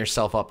setting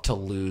yourself up to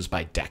lose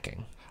by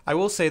decking. I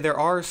will say there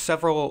are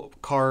several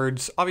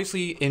cards.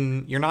 Obviously,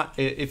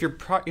 if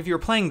you're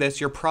playing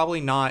this, you're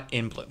probably not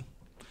in blue.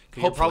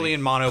 You're probably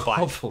in mono black.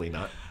 Hopefully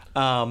not.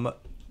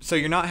 So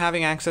you're not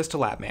having access to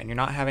Labman. You're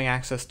not having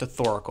access to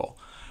Thoracle.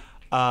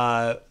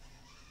 I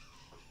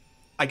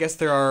guess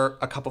there are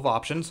a couple of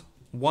options.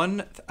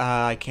 One,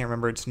 I can't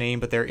remember its name,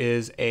 but there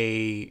is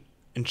a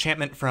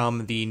enchantment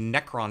from the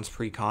Necron's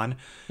precon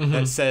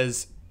that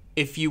says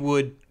if you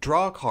would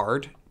draw a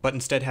card but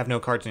instead have no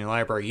cards in your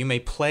library, you may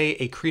play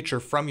a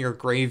creature from your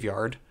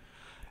graveyard.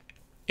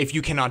 If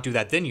you cannot do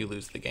that, then you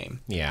lose the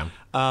game. Yeah.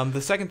 The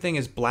second thing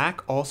is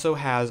black also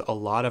has a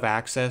lot of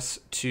access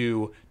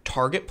to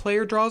target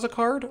player draws a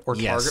card or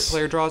target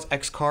player draws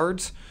X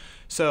cards.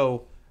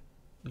 So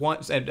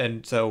once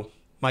so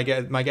my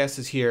guess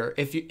is here,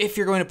 if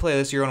you're going to play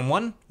this, you're going to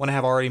want to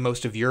have already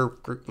most of your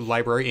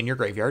library in your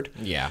graveyard.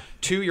 Yeah.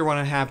 2, you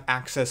want to have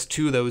access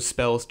to those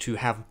spells to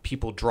have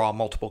people draw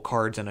multiple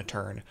cards in a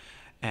turn.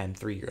 And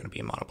 3, you're going to be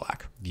in mono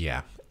black.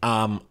 Yeah.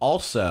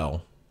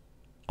 Also,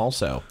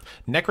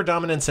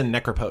 Necrodominance and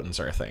Necropotence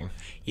are a thing.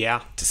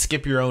 Yeah. To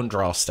skip your own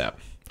draw step.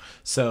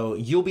 So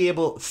you'll be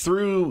able,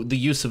 through the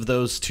use of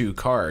those 2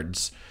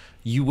 cards,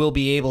 you will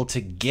be able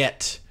to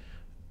get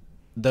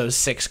those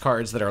 6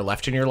 cards that are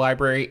left in your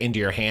library into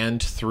your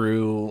hand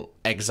through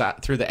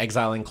the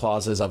exiling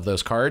clauses of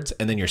those cards,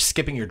 and then you're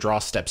skipping your draw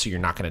step, so you're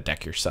not going to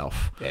deck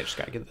yourself. Yeah, just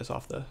got to get this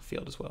off the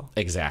field as well.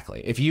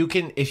 Exactly. If you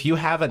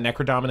have a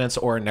Necrodominance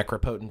or a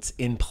Necropotence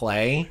in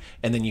play,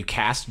 and then you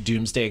cast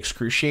Doomsday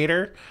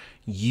Excruciator,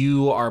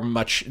 you are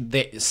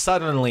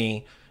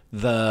suddenly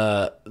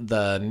the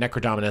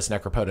Necrodominance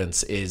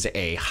Necropotence is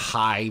a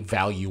high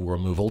value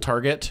removal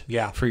target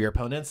for your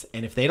opponents,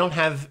 and if they don't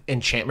have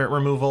enchantment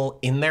removal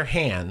in their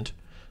hand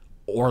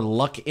or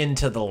luck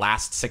into the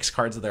last 6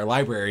 cards of their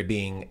library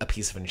being a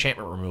piece of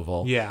enchantment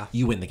removal,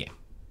 you win the game.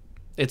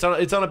 It's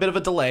on a bit of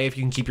a delay if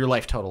you can keep your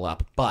life total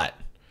up, but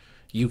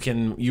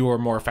you are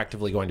more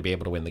effectively going to be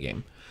able to win the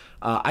game.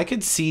 I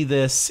could see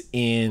this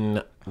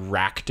in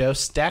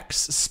Rakdos decks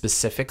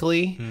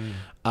specifically.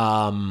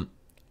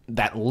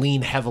 That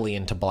lean heavily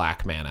into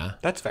black mana.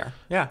 That's fair.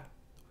 Yeah.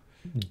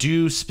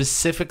 Due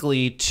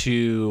specifically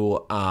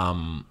to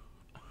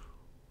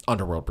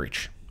Underworld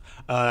Breach.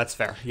 That's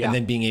fair. Yeah. And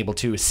then being able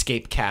to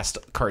escape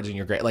cast cards in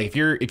your graveyard. Like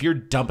if you're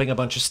dumping a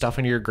bunch of stuff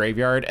into your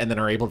graveyard and then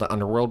are able to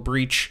Underworld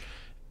Breach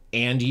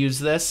and use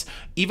this,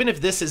 even if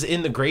this is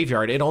in the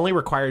graveyard, it only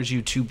requires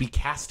you to be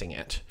casting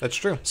it. That's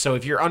true. So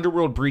if you're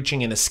Underworld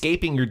Breaching and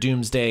escaping your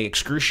Doomsday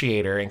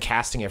Excruciator and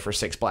casting it for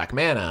 6 black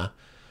mana,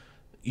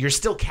 you're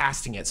still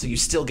casting it, so you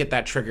still get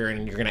that trigger,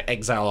 and you're going to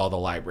exile all the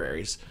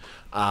libraries.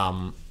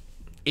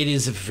 It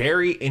is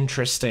very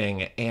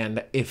interesting,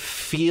 and it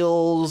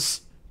feels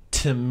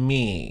to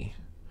me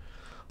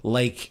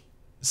like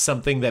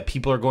something that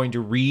people are going to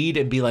read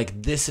and be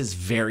like, this is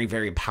very,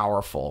 very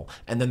powerful.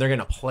 And then they're going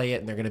to play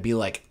it, and they're going to be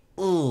like,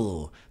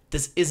 ooh,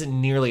 this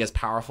isn't nearly as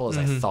powerful as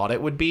I thought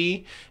it would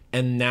be.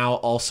 And now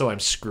also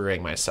I'm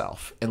screwing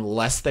myself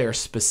unless they're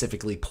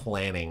specifically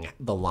planning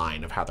the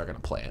line of how they're going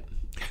to play it.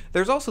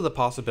 There's also the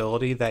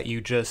possibility that you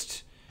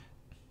just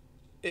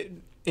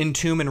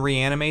entomb and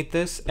reanimate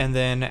this, and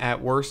then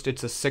at worst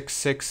it's a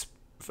 6/6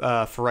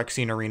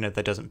 Phyrexian Arena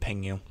that doesn't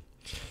ping you.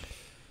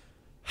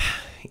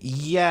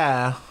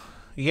 Yeah,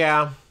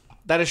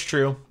 that is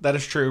true.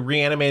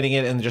 Reanimating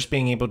it and just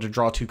being able to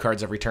draw 2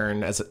 cards every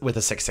turn with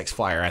a 6/6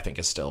 flyer, I think,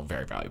 is still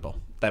very valuable.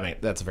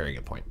 That's a very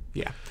good point.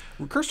 Yeah.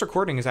 Cursed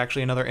Recording is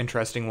actually another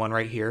interesting one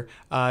right here.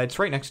 It's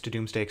right next to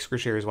Doomsday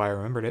Excruciator is why I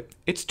remembered it.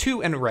 It's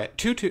 2 and red.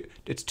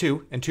 It's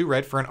 2 and 2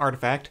 red for an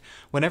artifact.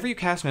 Whenever you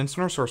cast an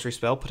instant or sorcery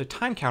spell, put a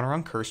time counter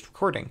on Cursed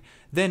Recording.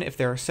 Then, if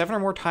there are 7 or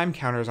more time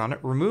counters on it,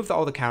 remove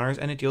all the counters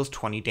and it deals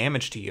 20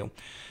 damage to you.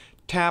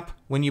 Tap,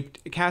 when you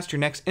cast your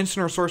next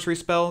instant or sorcery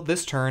spell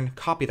this turn,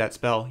 copy that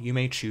spell. You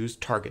may choose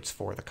targets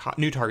for the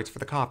new targets for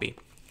the copy.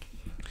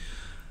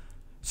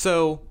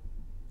 So,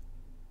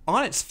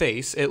 on its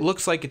face, it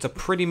looks like it's a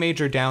pretty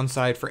major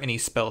downside for any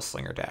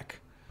Spellslinger deck.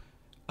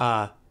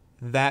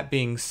 That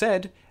being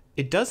said,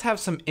 it does have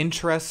some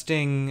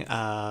interesting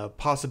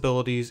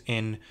possibilities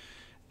in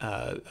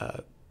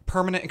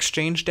permanent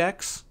exchange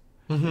decks,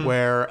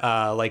 where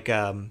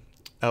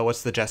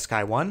what's the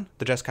Jeskai one?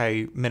 The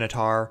Jeskai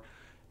Minotaur,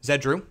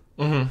 Zedru.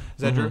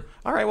 Zedru.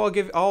 All right, well,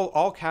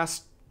 I'll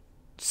cast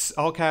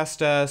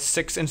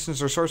 6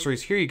 instants or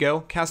sorceries. Here you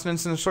go. Cast an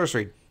instant or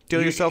sorcery.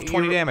 Deal yourself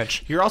 20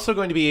 damage. You're also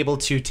going to be able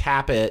to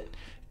tap it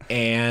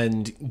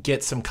and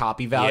get some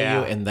copy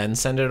value and then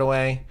send it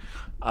away.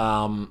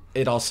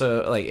 It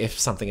also, like, if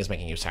something is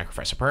making you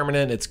sacrifice a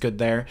permanent, it's good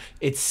there.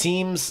 It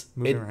seems...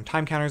 Moving around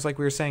time counters like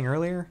we were saying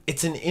earlier.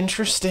 It's an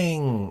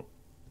interesting...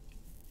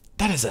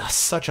 That is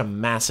such a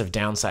massive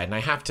downside. And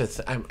I have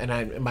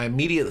to... my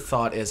immediate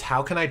thought is,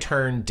 how can I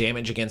turn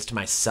damage against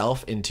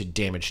myself into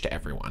damage to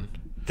everyone?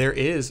 There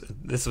is...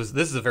 This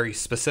is a very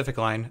specific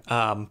line.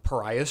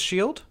 Pariah's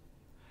Shield.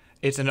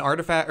 It's an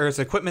artifact, or it's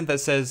equipment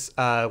that says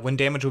when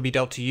damage will be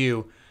dealt to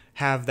you,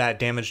 have that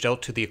damage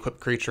dealt to the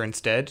equipped creature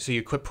instead. So you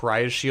equip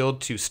Pariah's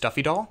Shield to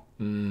Stuffy Doll,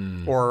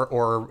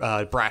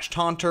 or Brash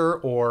Taunter,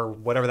 or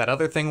whatever that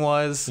other thing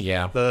was.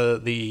 Yeah.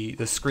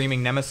 The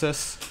Screaming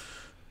Nemesis.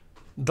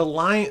 The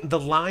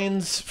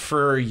lines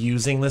for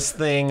using this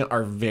thing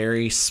are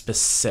very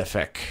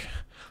specific,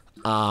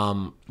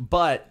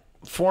 but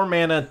 4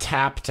 mana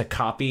tap to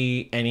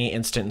copy any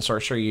instant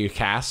sorcery you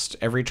cast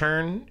every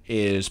turn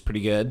is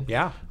pretty good.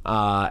 Yeah.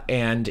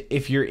 And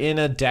if you're in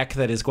a deck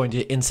that is going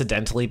to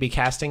incidentally be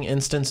casting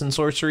instants and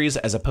sorceries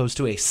as opposed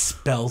to a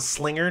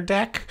Spellslinger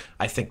deck,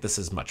 I think this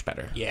is much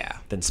better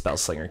than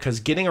Spellslinger. Because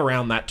getting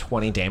around that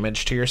 20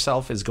 damage to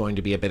yourself is going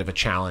to be a bit of a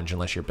challenge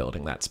unless you're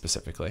building that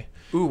specifically.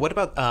 Ooh, what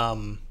about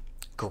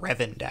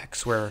Greven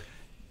decks where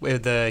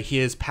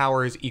his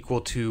power is equal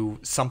to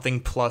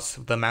something plus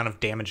the amount of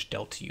damage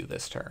dealt to you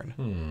this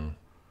turn?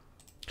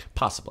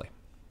 Possibly.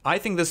 I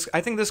think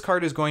this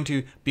card is going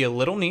to be a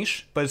little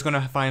niche, but it's going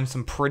to find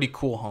some pretty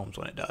cool homes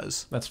when it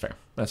does. That's fair.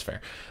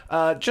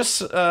 Just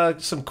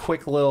some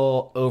quick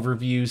little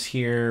overviews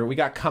here. We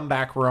got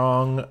Comeback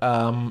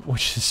Wrong,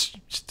 which is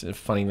just a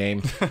funny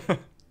name.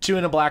 2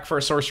 and a black for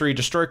a sorcery.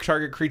 Destroy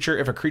target creature.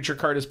 If a creature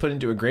card is put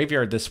into a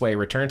graveyard this way,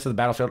 return to the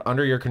battlefield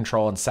under your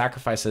control and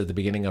sacrifice it at the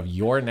beginning of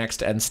your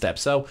next end step.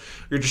 So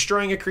you're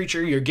destroying a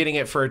creature, you're getting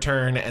it for a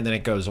turn, and then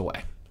it goes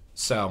away.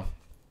 So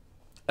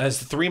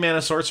as 3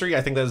 mana sorcery,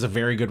 I think that is a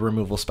very good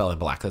removal spell in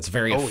black. That's a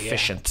very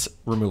efficient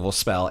removal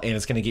spell, and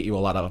it's going to get you a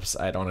lot of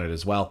upside on it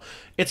as well.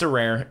 It's a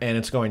rare, and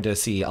it's going to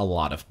see a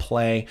lot of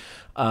play.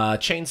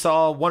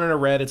 Chainsaw, 1 and a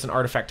red. It's an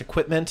artifact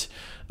equipment.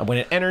 When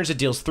it enters, it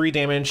deals 3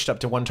 damage to up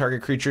to 1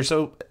 target creature.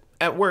 So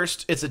at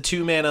worst, it's a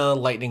 2 mana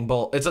lightning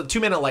bolt. It's a 2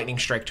 mana lightning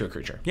strike to a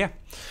creature. Yeah.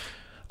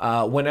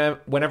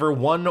 Whenever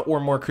 1 or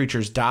more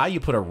creatures die,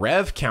 you put a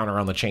rev counter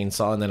on the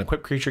chainsaw, and then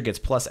equipped creature gets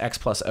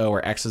 +X+O,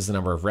 where X is the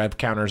number of rev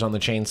counters on the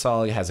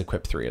chainsaw. It has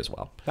equip 3 as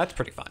well. That's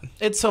pretty fun.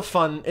 It's a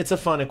fun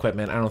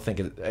equipment. I don't think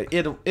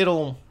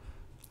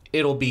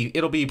it'll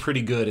be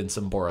pretty good in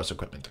some Boros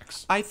equipment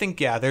decks. I think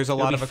there's a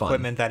lot of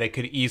equipment that it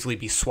could easily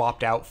be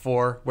swapped out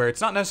for, where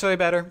it's not necessarily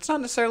better, it's not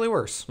necessarily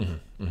worse.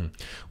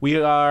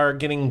 We are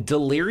getting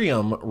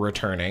Delirium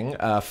returning.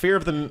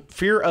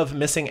 Fear of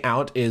Missing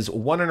Out is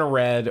 1 and a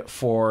red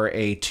for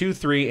a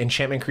 2/3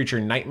 enchantment creature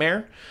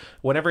Nightmare.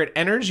 Whenever it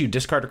enters, you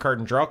discard a card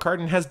and draw a card,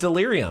 and has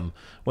Delirium.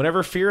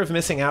 Whenever Fear of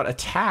Missing Out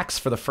attacks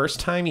for the first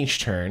time each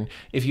turn,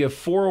 if you have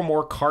 4 or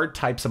more card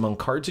types among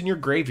cards in your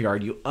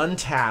graveyard, you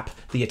untap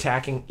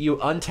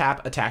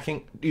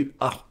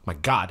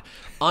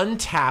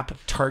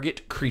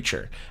target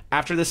creature.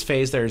 After this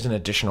phase, there is an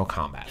additional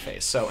combat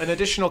phase. So an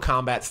additional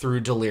combat through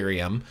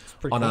Delirium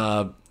on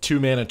a 2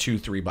 mana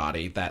 2/3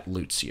 body that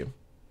loots you.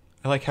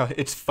 I like how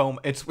it's foam.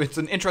 It's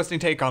an interesting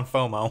take on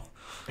FOMO.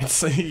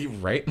 It's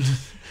right.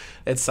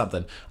 It's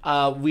something.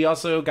 We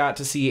also got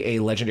to see a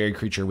legendary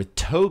creature with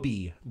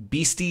Toby,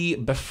 Beastie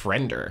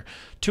Befriender.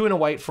 2 and a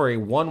white for a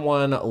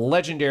 1/1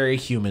 legendary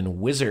human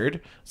wizard.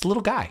 It's a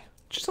little guy.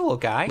 Just a little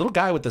guy. Little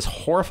guy with this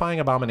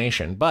horrifying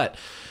abomination. But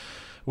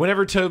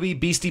Whenever Toby,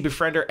 Beastie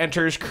Befriender,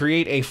 enters,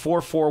 create a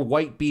 4/4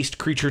 white beast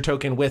creature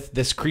token with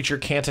this creature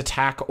can't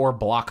attack or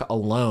block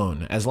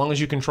alone. As long as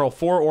you control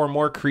 4 or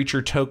more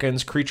creature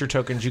tokens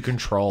you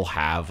control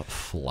have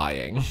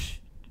flying.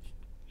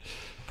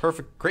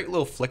 Perfect. Great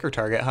little flicker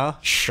target, huh?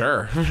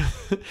 Sure.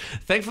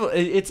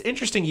 Thankfully, it's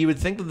interesting. You would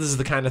think that this is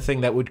the kind of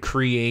thing that would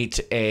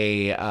create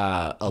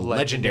a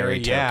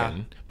legendary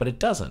token, but it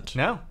doesn't.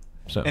 No.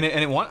 So. And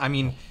I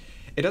mean,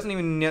 it doesn't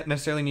even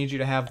necessarily need you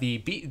to have the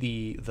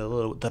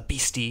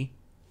beastie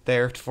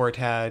there for it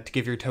to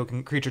give your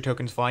creature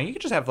tokens flying. You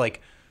could just have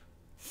like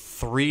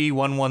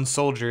 3/1/1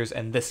 soldiers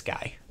and this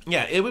guy.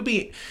 Yeah, it would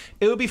be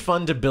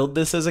fun to build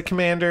this as a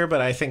commander,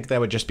 but I think that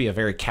would just be a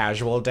very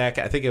casual deck.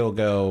 I think it'll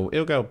go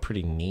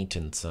pretty neat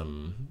in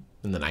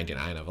the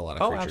 99 of a lot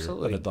of creatures,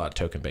 absolutely. a lot of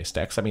token based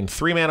decks. I mean,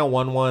 3 mana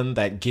 1/1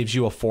 that gives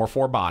you a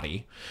 4/4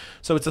 body.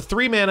 So it's a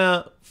 3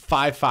 mana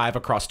 5/5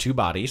 across 2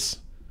 bodies.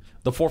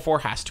 The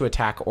 4/4 has to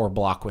attack or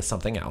block with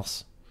something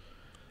else,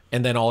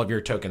 and then all of your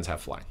tokens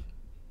have flying.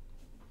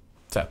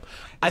 So,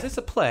 It's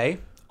a play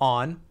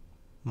on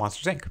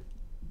Monsters Inc.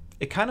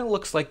 It kind of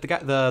looks like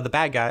the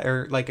bad guy,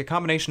 or like a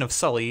combination of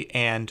Sully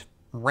and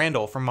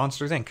Randall from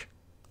Monsters Inc.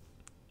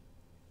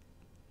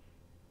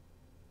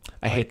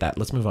 I hate that.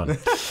 Let's move on.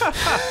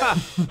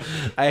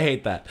 I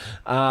hate that.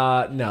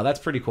 No, that's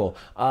pretty cool.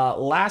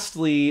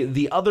 Lastly,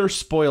 the other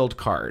spoiled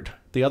card,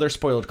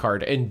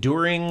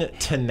 Enduring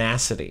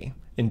Tenacity.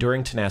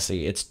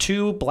 It's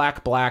 2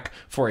 black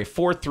for a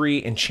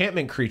 4/3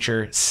 enchantment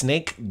creature,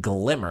 Snake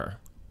Glimmer.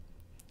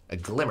 A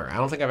Glimmer. I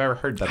don't think I've ever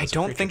heard that. I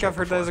don't think I've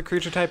heard that as a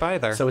creature type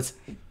either. So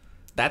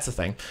that's the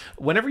thing.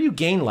 Whenever you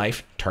gain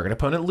life, target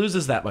opponent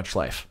loses that much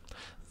life.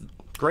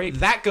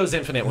 Great. That goes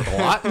infinite with a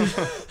lot.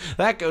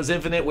 That goes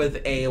infinite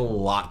with a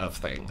lot of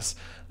things.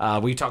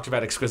 We talked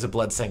about Exquisite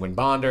Blood Sanguine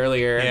Bond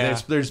earlier. Yeah.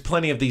 There's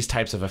plenty of these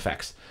types of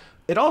effects.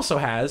 It also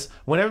has,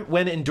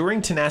 when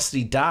Enduring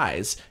Tenacity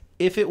dies,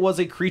 if it was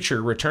a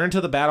creature, return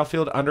to the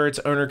battlefield under its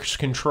owner's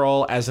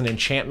control as an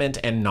enchantment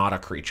and not a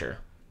creature.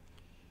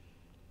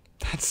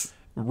 That's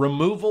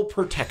removal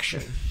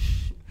protection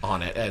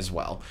on it as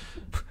well.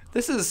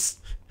 This is...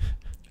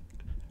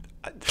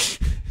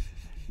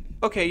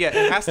 Okay, yeah,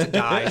 it has to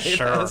die,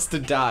 sure. It has to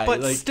die.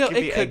 But like, still, it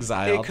could be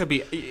exiled. It could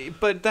be...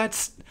 But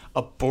that's...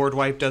 A board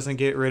wipe doesn't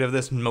get rid of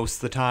this most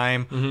of the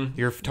time. Mm-hmm.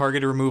 Your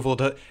target removal...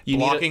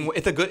 blocking...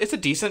 It's a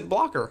decent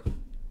blocker.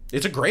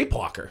 It's a great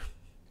blocker.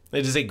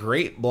 It is a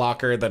great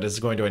blocker that is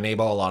going to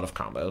enable a lot of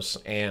combos.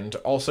 And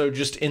also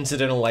just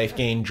incidental life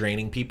gain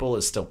draining people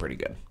is still pretty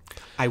good.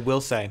 I will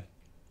say...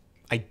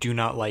 I do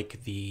not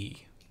like the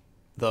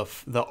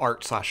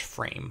art /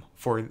 frame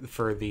for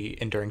the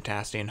Enduring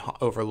Tenacity and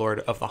Overlord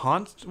of the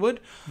Hauntswood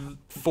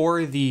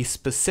for the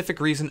specific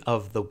reason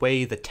of the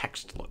way the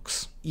text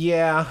looks.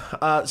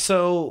 Yeah,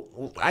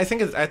 so I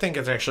think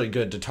it's actually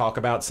good to talk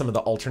about some of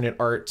the alternate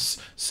arts.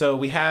 So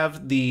we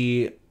have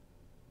the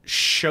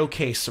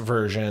showcase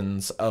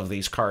versions of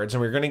these cards,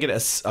 and we're going to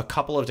get a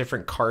couple of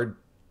different card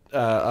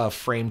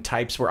frame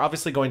types. We're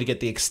obviously going to get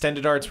the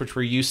extended arts, which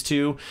we're used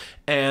to,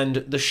 and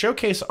the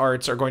showcase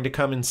arts are going to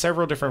come in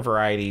several different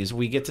varieties.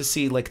 We get to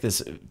see like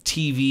this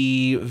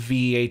TV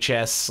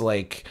VHS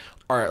like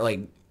art,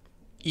 like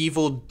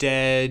Evil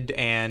Dead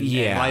and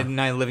Night of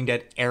the Living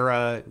Dead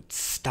era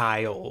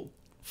style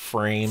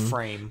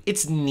frame.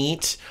 It's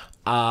neat.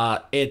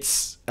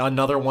 It's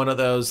another one of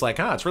those like,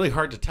 it's really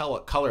hard to tell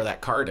what color that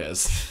card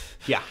is.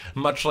 Yeah.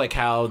 Much like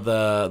how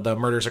the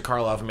Murders of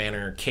Karlov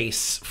Manor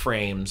case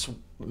frames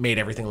made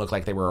everything look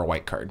like they were a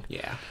white card.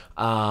 Yeah.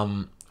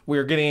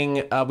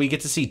 We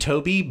get to see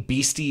Toby,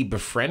 Beastie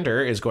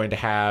Befriender, is going to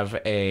have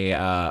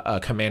a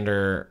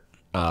commander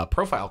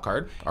profile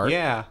card art.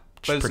 Yeah.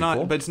 But it's not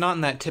cool. But it's not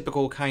in that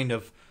typical kind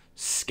of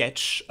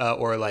sketch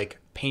or like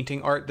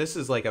painting art. This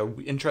is like a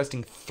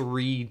interesting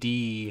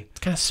 3D. It's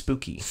kind of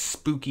spooky,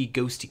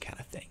 ghosty kind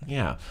of thing.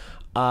 Yeah.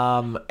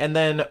 And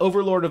then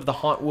Overlord of the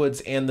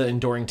Hauntwoods and the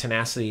Enduring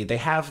Tenacity, they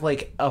have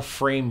like a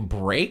frame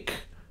break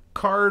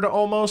card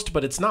almost,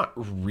 but it's not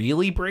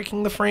really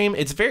breaking the frame.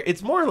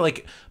 It's more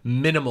like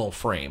minimal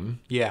frame.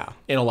 Yeah.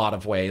 In a lot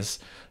of ways.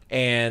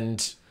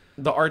 And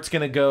the art's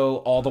going to go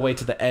all the way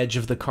to the edge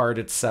of the card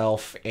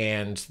itself,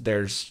 and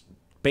there's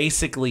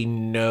basically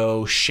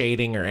no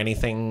shading or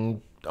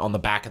anything on the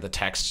back of the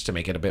text to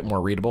make it a bit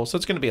more readable, so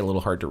it's going to be a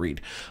little hard to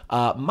read.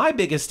 My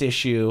biggest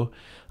issue,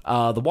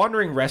 the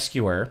Wandering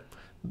Rescuer,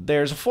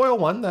 there's a foil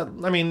one that,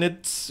 I mean,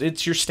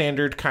 it's your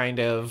standard kind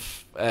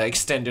of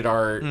extended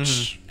art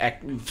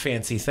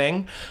fancy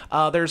thing.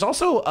 There's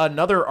also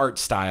another art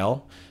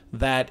style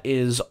that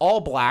is all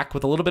black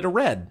with a little bit of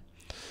red.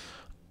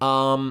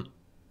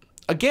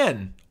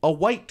 Again, a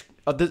white.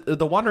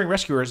 The Wandering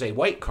Rescuer is a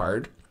white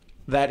card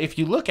that, if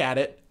you look at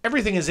it,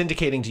 everything is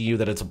indicating to you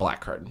that it's a black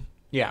card.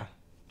 Yeah.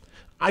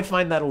 I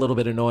find that a little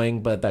bit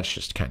annoying, but that's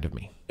just kind of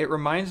me. It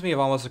reminds me of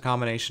almost a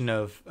combination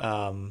of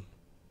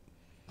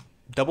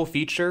double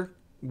feature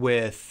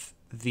with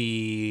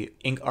the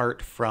ink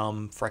art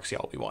from Phyrexia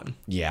All We Won.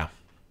 Yeah,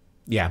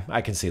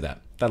 I can see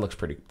that. That looks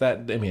pretty.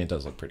 It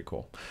does look pretty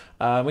cool.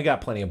 We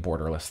got plenty of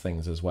borderless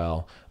things as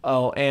well.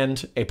 Oh,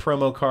 and a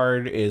promo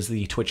card is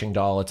the Twitching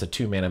Doll. It's a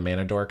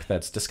 2-mana dork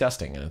that's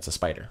disgusting, and it's a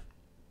spider.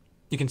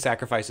 You can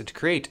sacrifice it to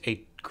create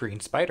a green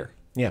spider.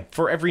 Yeah,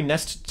 for every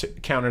nest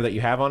counter that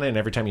you have on it, and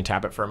every time you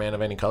tap it for a mana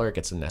of any color, it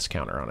gets a nest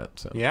counter on it.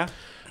 So yeah,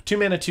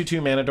 2-mana,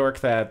 2/2 dork.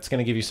 That's going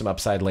to give you some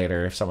upside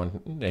later. If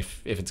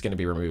it's going to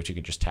be removed, you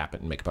could just tap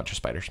it and make a bunch of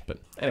spiders. But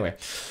anyway,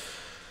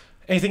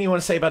 anything you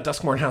want to say about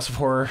Duskmourn House of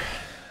Horror?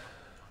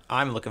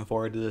 I'm looking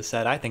forward to this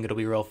set. I think it'll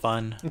be real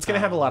fun. It's going to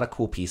have a lot of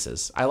cool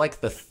pieces. I like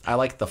the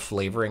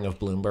flavoring of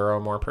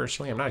Bloomburrow more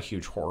personally. I'm not a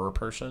huge horror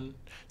person.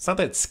 It's not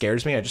that it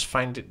scares me. I just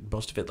find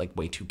most of it like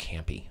way too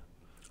campy.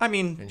 I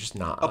mean, and just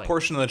not a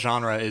portion of the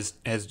genre has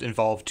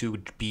evolved to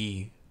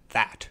be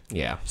that.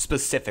 Yeah.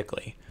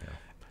 Specifically. Yeah.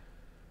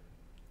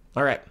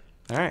 All right.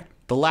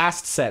 The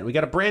last set. We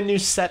got a brand new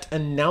set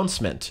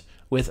announcement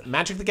with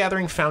Magic the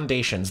Gathering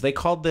Foundations. They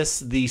called this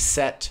the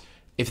set.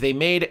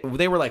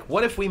 They were like,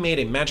 what if we made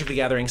a Magic the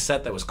Gathering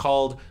set that was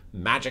called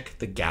Magic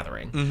the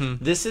Gathering?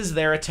 Mm-hmm. This is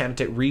their attempt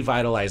at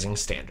revitalizing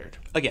Standard.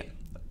 Again.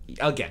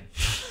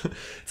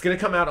 It's going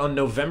to come out on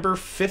November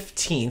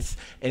 15th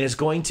and is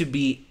going to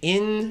be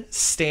in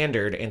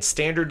Standard and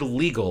Standard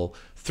legal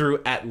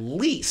through at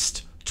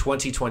least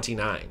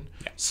 2029.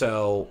 Yeah.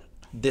 So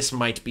this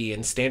might be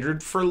in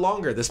Standard for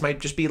longer. This might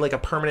just be like a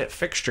permanent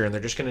fixture, and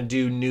they're just going to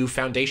do new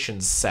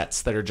Foundations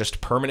sets that are just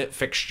permanent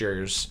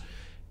fixtures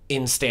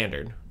in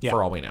Standard,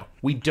 for all we know.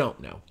 We don't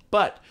know.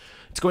 But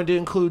it's going to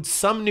include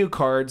some new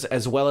cards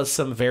as well as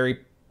some very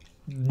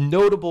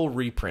notable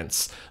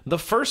reprints. The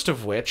first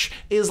of which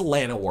is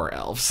Llanowar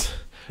Elves.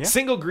 Yeah.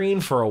 Single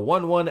green for a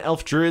 1/1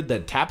 elf druid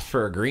that taps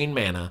for a green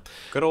mana.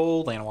 Good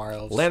old Llanowar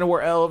Elves.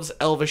 Llanowar Elves,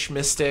 Elvish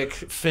Mystic,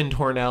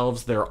 Fyndhorn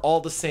Elves, they're all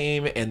the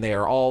same, and they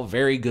are all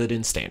very good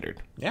in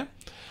Standard. Yeah.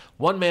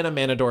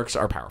 1-mana dorks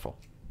are powerful,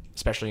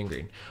 especially in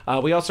green.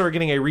 We also are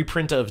getting a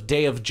reprint of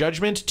Day of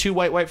Judgment, 2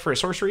 white for a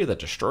sorcery that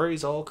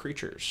destroys all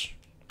creatures.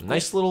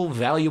 Nice little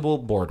valuable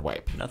board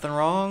wipe. Nothing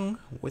wrong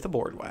with a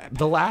board wipe.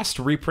 The last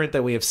reprint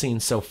that we have seen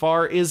so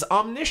far is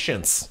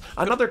Omniscience,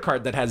 another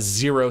card that has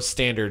 0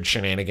 Standard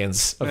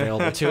shenanigans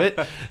available to it.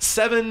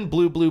 7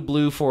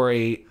 blue for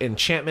a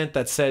enchantment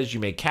that says you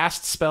may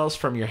cast spells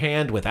from your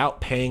hand without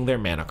paying their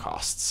mana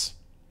costs.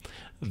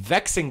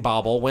 Vexing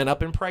Bauble went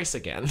up in price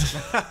again.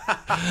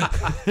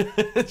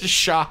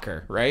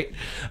 Shocker, right?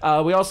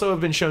 We also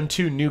have been shown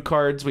 2 new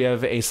cards. We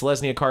have a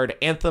Selesnya card,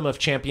 Anthem of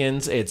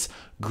Champions. It's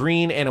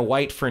green and a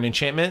white for an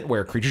enchantment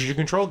where creatures you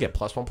control get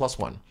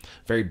 +1/+1.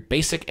 Very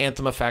basic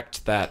Anthem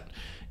effect that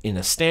in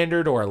a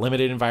Standard or a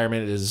limited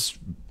environment is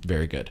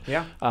very good.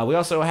 Yeah. We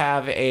also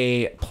have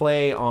a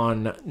play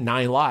on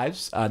 9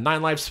 Lives.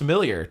 9 Lives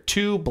Familiar.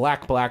 2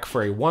 black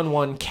for a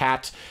 1/1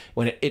 cat.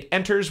 When it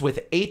enters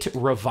with 8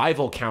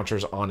 revival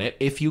counters on it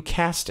if you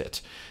cast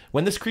it.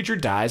 When this creature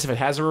dies, if it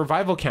has a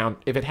revival count,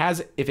 if it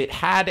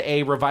had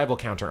a revival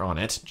counter on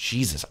it,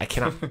 Jesus, I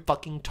cannot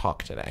fucking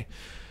talk today.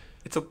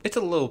 It's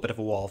a little bit of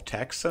a wall of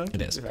text, so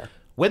it is.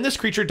 When this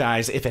creature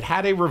dies, if it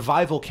had a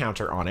revival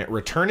counter on it,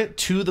 return it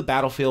to the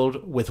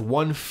battlefield with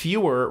 1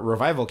 fewer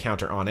revival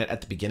counter on it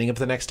at the beginning of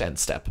the next end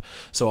step.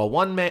 So a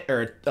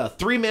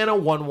 3-mana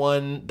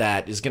 1/1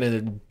 that is going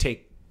to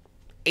take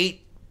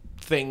 8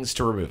 things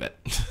to remove it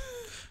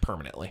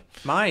permanently.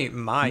 My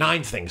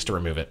 9 things to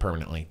remove it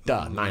permanently.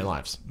 9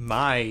 lives.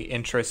 My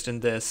interest in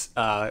this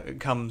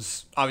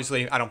comes,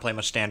 obviously I don't play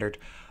much Standard,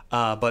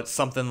 but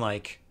something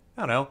like,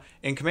 I don't know,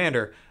 in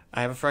Commander,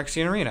 I have a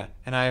Phyrexian Arena,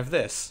 and I have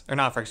this, or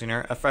not a Phyrexian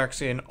Arena, a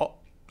Phyrexian,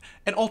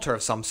 an altar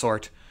of some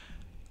sort.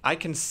 I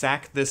can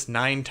sack this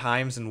 9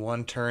 times in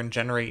 1 turn,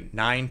 generate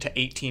 9 to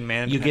 18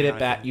 mana. You get it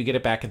back. You get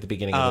it back at the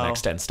beginning of the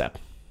next end step,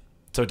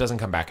 so it doesn't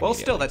come back. Well,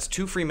 still, that's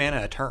 2 free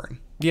mana a turn.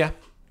 Yeah,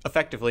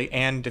 effectively,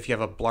 and if you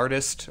have a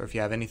Blardist or if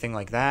you have anything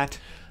like that.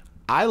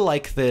 I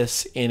like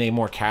this in a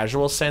more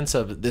casual sense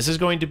of this is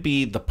going to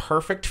be the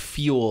perfect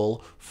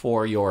fuel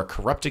for your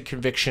Corrupted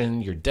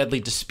Conviction, your Deadly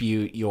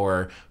Dispute,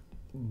 your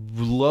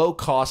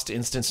low-cost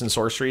instants and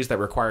sorceries that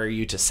require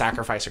you to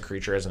sacrifice a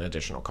creature as an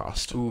additional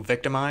cost. Ooh,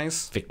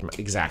 Victimize?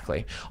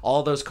 Exactly.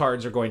 All those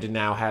cards are going to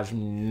now have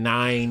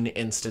 9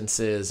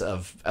 instances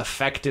of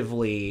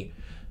effectively...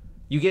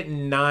 You get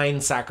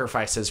 9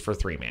 sacrifices for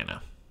 3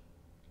 mana.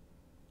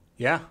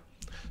 Yeah.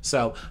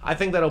 So I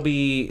think that'll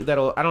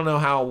I don't know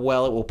how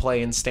well it will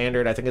play in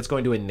Standard. I think it's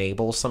going to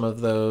enable some of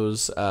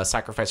those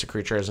sacrifice a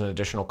creature as an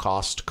additional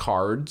cost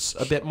cards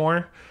a bit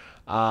more.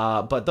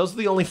 But those are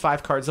the only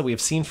 5 cards that we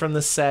have seen from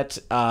this set.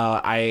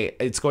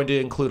 It's going to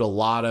include a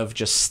lot of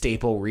just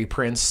staple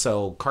reprints,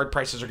 so card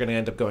prices are going to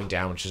end up going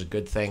down, which is a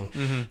good thing.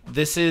 Mm-hmm.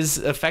 This is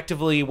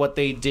effectively what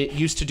they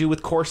used to do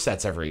with core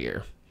sets every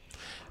year.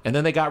 And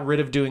then they got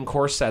rid of doing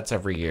core sets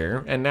every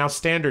year, and now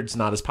Standard's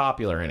not as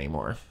popular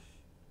anymore.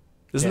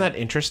 Isn't that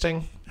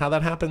interesting how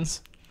that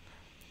happens?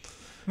 I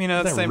mean,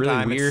 at the same really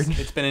time,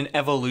 it's been an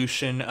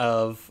evolution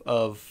of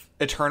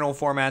Eternal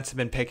formats have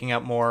been picking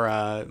up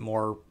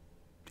more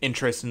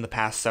interest in the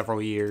past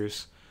several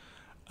years.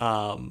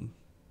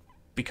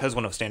 because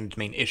one of Standard's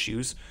main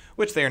issues,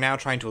 which they are now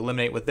trying to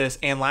eliminate with this.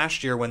 And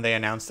last year, when they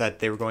announced that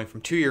they were going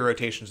from 2-year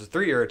rotations to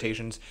 3-year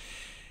rotations,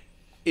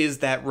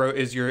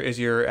 is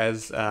your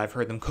as I've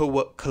heard them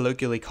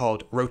colloquially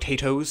called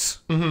rotatos.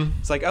 Mm-hmm.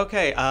 It's like,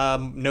 okay,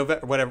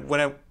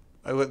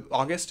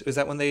 August, is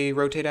that when they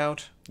rotate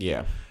out?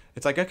 Yeah.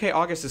 It's like, okay,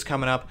 August is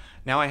coming up.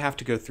 Now I have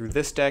to go through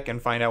this deck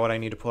and find out what I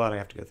need to pull out. I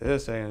have to go through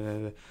this.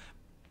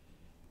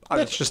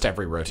 That's just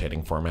every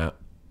rotating format,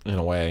 in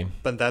a way.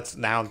 But that's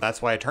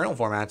why Eternal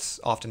formats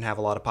often have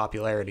a lot of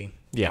popularity.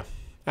 Yeah,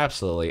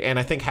 absolutely. And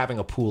I think having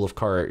a pool of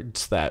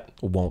cards that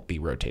won't be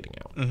rotating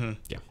out. Mm-hmm.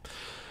 Yeah.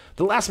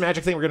 The last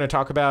Magic thing we're going to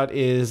talk about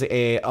is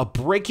a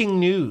breaking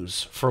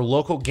news for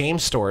local game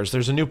stores.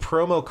 There's a new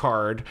promo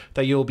card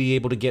that you'll be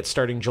able to get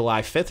starting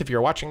July 5th. If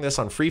you're watching this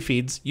on free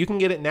feeds, you can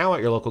get it now at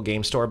your local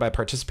game store by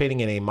participating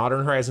in a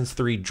Modern Horizons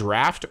 3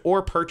 draft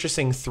or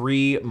purchasing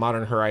 3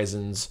 Modern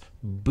Horizons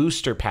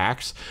booster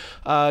packs.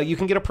 You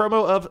can get a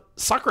promo of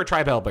Sakura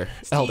Tribe Elder.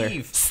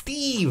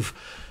 Steve.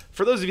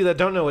 For those of you that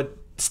don't know what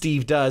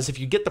Steve does, if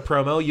you get the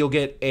promo, you'll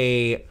get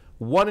a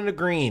 1 in a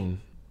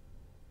green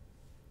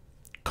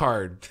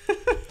card.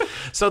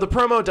 So the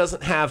promo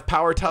doesn't have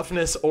power,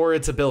 toughness, or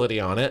its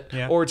ability on it,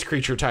 or its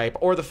creature type,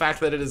 or the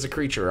fact that it is a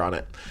creature on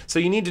it. So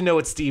you need to know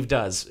what Steve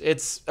does.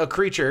 It's a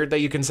creature that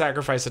you can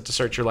sacrifice it to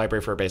search your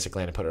library for a basic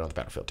land and put it on the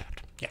battlefield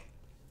tapped. Yeah.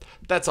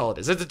 That's all it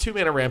is. It's a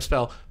 2-mana ramp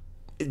spell.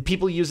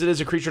 People use it as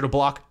a creature to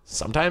block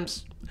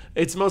sometimes.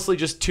 It's mostly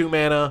just 2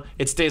 mana.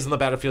 It stays on the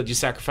battlefield. You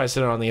sacrifice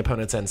it on the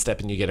opponent's end step,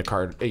 and you get a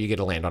card. You get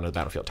a land on the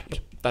battlefield tapped.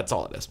 That's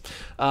all it is.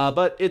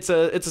 But it's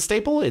a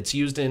staple. It's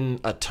used in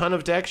a ton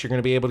of decks. You're going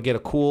to be able to get a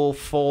cool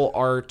full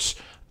art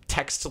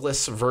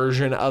textless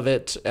version of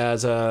it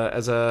as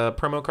a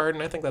promo card,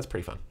 and I think that's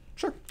pretty fun.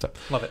 Sure. So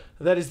love it.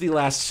 That is the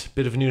last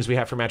bit of news we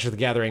have for Magic the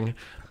Gathering,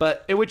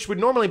 but which would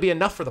normally be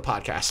enough for the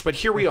podcast. But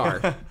here we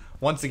are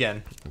once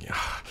again. Yeah.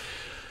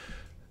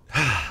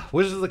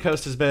 Wizards of the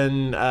Coast has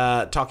been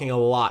talking a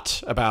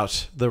lot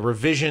about the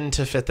revision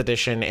to 5th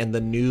edition and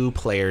the new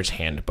player's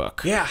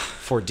handbook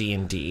for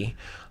D&D.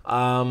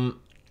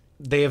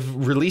 They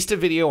have released a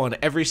video on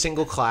every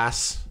single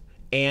class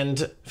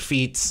and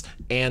feats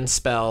and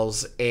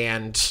spells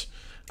and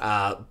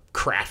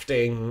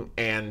crafting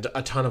and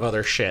a ton of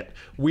other shit.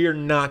 We are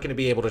not going to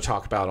be able to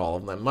talk about all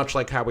of them, much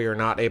like how we are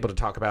not able to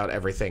talk about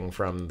everything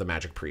from the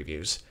Magic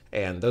previews.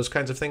 And those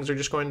kinds of things are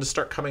just going to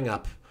start coming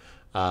up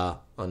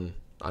on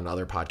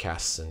other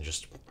podcasts and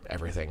just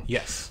everything.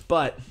 Yes.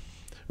 But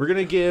we're going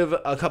to give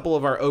a couple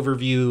of our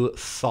overview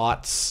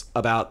thoughts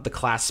about the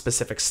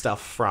class-specific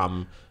stuff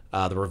from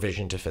the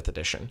revision to 5th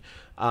edition.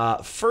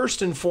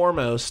 First and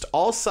foremost,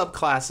 all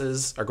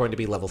subclasses are going to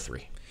be level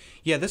 3.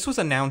 Yeah, this was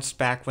announced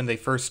back when they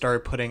first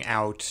started putting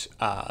out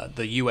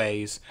the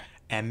UAs,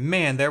 and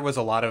man, there was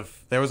a lot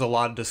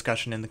of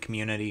discussion in the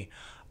community.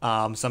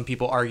 Some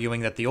people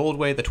arguing that the old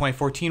way, the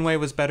 2014 way,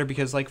 was better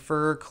because, like,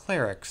 for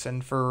clerics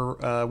and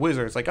for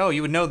wizards, like, oh,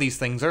 you would know these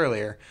things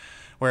earlier.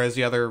 Whereas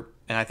the other,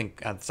 and I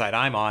think the side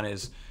I'm on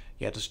is,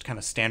 just kind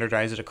of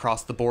standardize it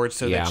across the board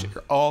so that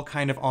you're all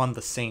kind of on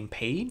the same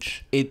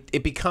page.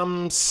 It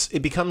becomes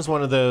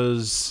one of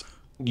those,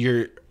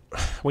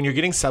 when you're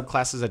getting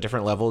subclasses at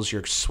different levels,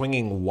 you're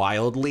swinging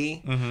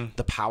wildly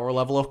the power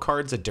level of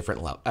cards at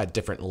different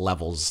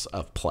levels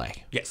of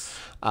play. Yes.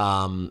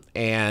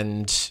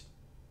 And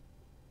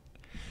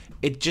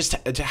it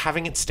just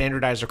having it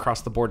standardized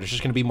across the board is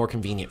just going to be more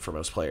convenient for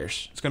most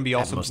players. It's going to be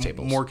also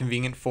more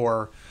convenient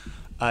for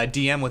a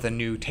DM with a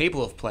new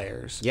table of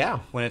players.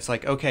 Yeah. When it's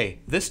like, okay,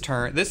 this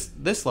turn,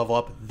 this level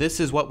up, this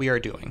is what we are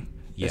doing.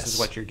 Yes. This is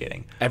what you're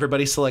getting.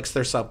 Everybody selects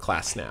their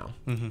subclass now.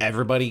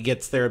 Everybody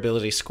gets their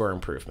ability score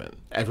improvement.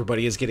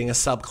 Everybody is getting a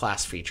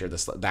subclass feature,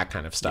 that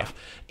kind of stuff.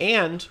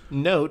 Yeah. And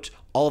note,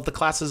 all of the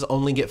classes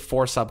only get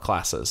 4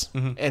 subclasses,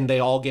 and they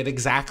all get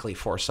exactly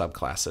 4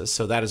 subclasses.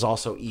 So that is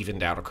also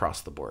evened out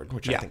across the board,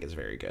 which I think is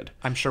very good.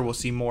 I'm sure we'll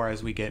see more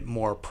as we get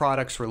more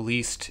products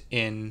released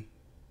in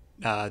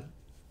the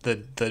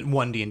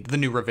 1D, the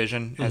new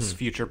revision, as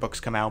future books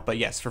come out. But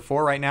yes, for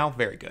 4 right now,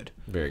 very good.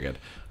 Very good.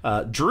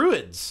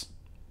 Druids.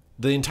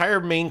 The entire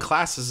main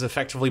class has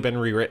effectively been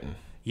rewritten.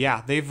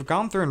 Yeah, they've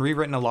gone through and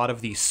rewritten a lot of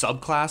the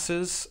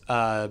subclasses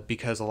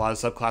because a lot of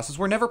subclasses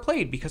were never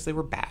played because they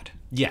were bad.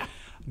 Yeah.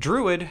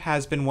 Druid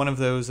has been one of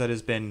those that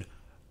has been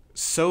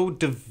so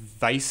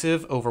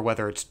divisive over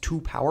whether it's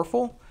too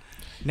powerful.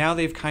 Now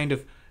they've kind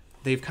of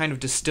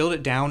distilled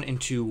it down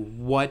into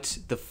what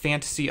the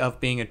fantasy of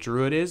being a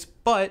druid is,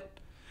 but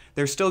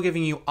they're still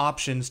giving you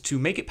options to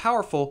make it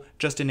powerful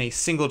just in a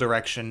single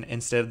direction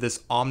instead of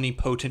this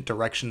omnipotent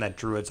direction that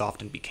druids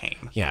often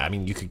became. Yeah, I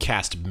mean, you could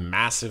cast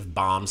massive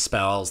bomb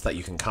spells that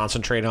you can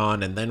concentrate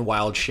on, and then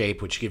Wild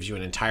Shape, which gives you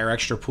an entire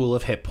extra pool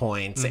of hit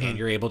points, and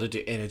you're able to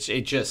do, and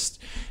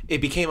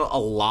it became a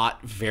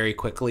lot very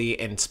quickly,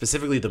 and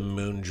specifically the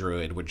Moon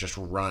Druid would just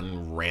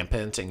run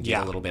rampant and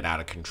get a little bit out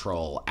of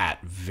control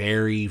at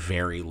very,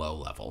 very low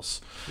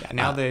levels. Yeah,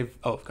 now go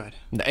ahead.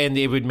 And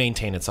it would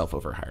maintain itself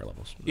over higher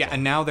levels. Yeah,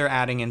 and now they're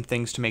adding in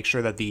things to make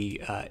sure that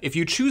if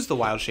you choose the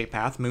wild shape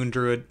path, Moon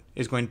Druid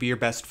is going to be your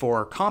best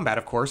for combat,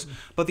 of course,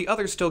 but the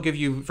others still give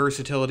you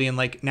versatility, and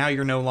like now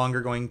you're no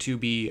longer going to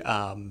be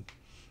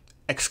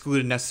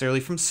excluded necessarily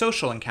from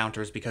social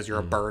encounters because you're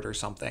a bird or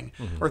something,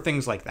 or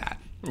things like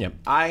that. Yep.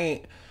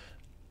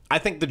 I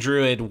think the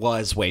Druid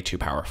was way too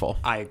powerful.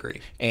 I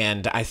agree.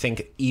 And I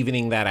think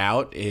evening that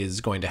out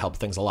is going to help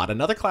things a lot.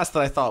 Another class that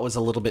I thought was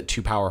a little bit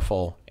too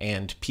powerful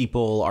and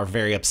people are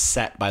very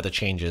upset by the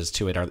changes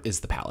to it is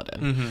the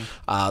Paladin.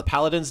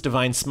 Paladin's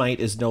Divine Smite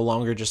is no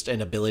longer just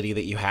an ability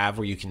that you have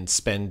where you can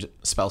spend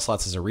spell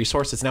slots as a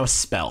resource. It's now a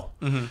spell,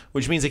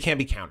 which means it can't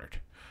be countered.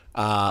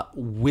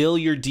 Will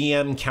your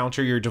DM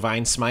counter your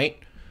Divine Smite?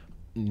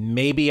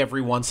 Maybe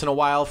every once in a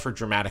while for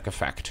dramatic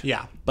effect.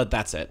 Yeah. But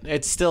that's it.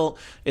 It's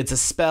a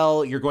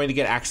spell. You're going to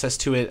get access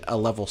to it a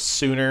level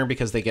sooner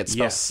because they get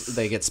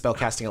spell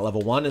casting at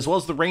level 1, as well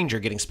as the Ranger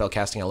getting spell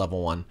casting at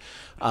level 1.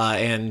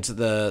 And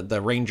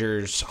the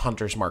Ranger's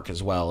Hunter's Mark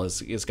as well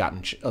has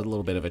gotten a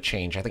little bit of a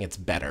change. I think it's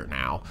better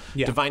now.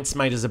 Yeah. Divine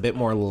Smite is a bit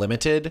more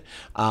limited.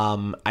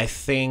 I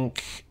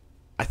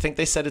think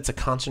they said it's a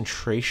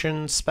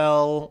concentration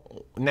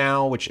spell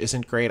now, which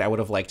isn't great. I would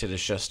have liked it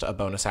as just a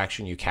bonus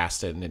action. You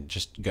cast it and it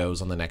just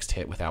goes on the next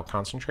hit without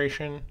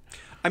concentration.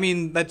 I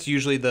mean, that's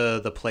usually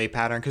the play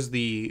pattern, because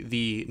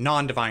the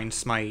non-divine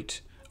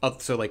smite,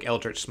 so like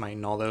Eldritch Smite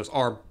and all those,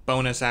 are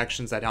bonus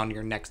actions that on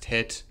your next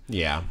hit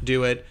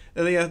do it.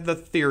 The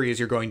theory is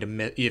you're going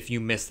to if you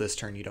miss this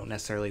turn, you don't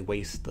necessarily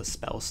waste the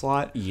spell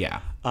slot.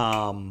 Yeah.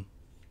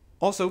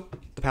 Also,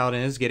 the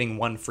Paladin is getting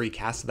 1 free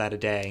cast of that a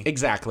day.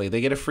 Exactly.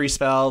 They get a free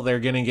spell. They're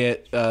going to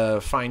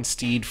get Find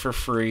Steed for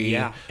free.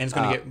 Yeah, and it's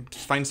going to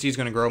Find Steed's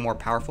going to grow more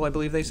powerful, I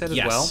believe they said, as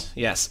well.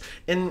 Yes.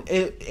 And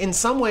in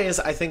some ways,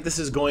 I think this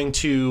is going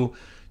to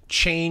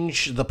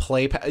change the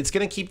play. It's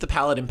going to keep the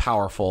Paladin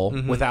powerful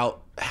without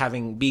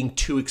being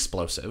too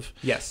explosive.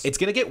 Yes. It's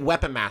going to get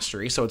weapon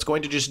mastery, so it's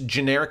going to just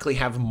generically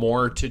have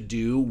more to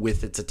do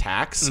with its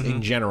attacks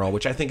in general,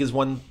 which I think is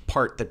one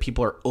part that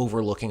people are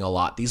overlooking a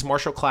lot. These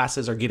martial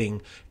classes are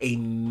getting a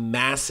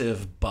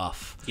massive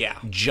buff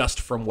just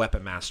from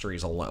weapon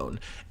masteries alone.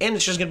 And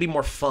it's just going to be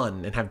more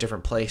fun and have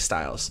different play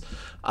styles.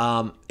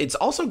 It's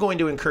also going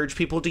to encourage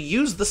people to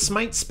use the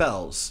smite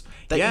spells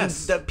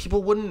that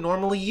people wouldn't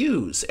normally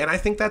use. And I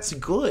think that's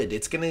good.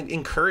 It's going to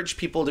encourage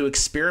people to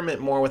experiment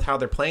more with how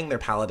they're playing their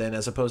Paladin,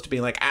 as opposed to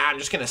being like, I'm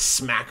just going to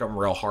smack them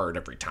real hard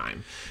every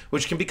time,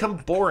 which can become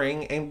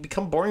boring and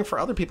become boring for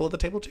other people at the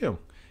table too.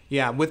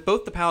 Yeah, with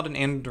both the Paladin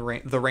and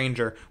the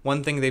Ranger,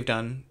 one thing they've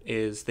done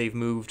is they've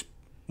moved,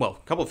 well,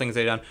 a couple of things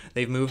they've done.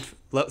 They've moved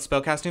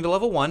spellcasting to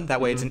level 1.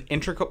 That way it's an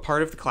intricate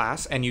part of the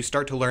class, and you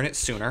start to learn it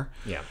sooner.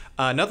 Yeah.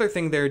 Another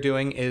thing they're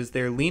doing is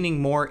they're leaning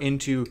more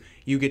into,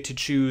 you get to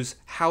choose,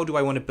 how do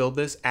I want to build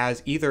this,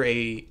 as either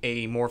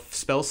a more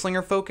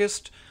spellslinger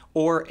focused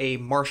or a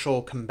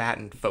martial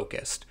combatant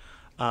focused.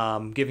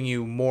 Giving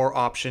you more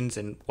options,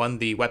 and 1,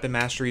 the weapon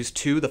masteries,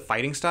 2, the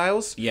fighting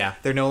styles. Yeah.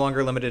 They're no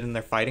longer limited in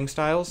their fighting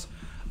styles.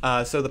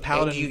 So the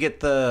Paladin... And you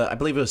get I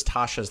believe it was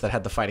Tasha's that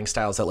had the fighting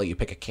styles that let you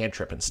pick a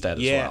cantrip instead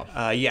as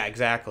well. Yeah,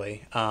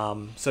 exactly.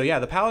 So yeah,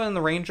 the Paladin and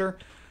the Ranger,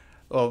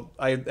 well,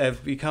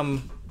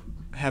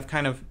 have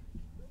kind of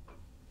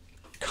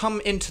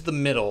come into the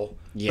middle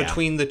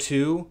between the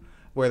two,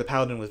 where the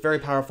Paladin was very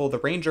powerful. The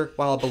Ranger,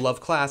 while a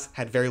beloved class,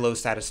 had very low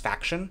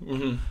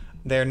satisfaction.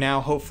 They're now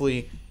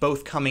hopefully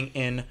both coming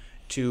in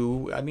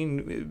to, I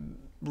mean,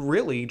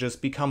 really just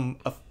become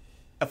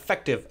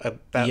effective,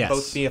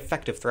 both be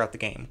effective throughout the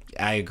game.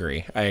 I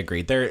agree.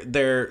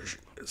 They're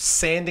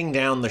sanding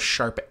down the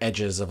sharp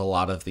edges of a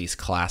lot of these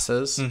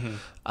classes,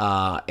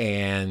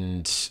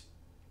 and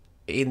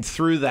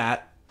through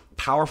that,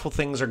 powerful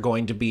things are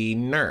going to be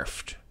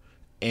nerfed,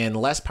 and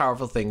less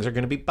powerful things are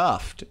going to be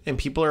buffed. And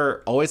people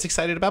are always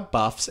excited about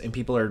buffs, and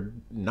people are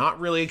not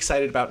really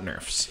excited about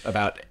nerfs,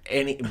 about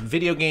any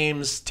video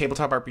games,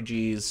 tabletop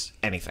RPGs,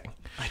 anything.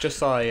 I just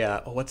saw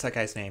what's that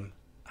guy's name?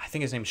 I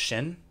think his name's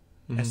Shin.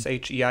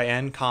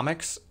 Shein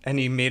comics, and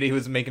he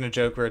was making a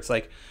joke where it's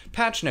like,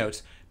 patch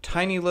notes,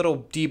 tiny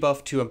little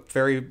debuff to a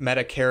very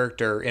meta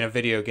character in a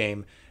video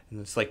game, and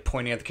it's like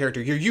pointing at the character,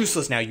 you're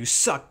useless now, you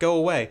suck, go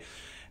away.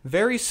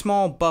 Very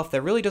small buff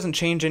that really doesn't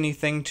change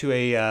anything to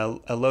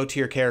a low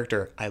tier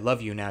character. I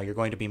love you now, you're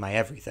going to be my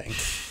everything.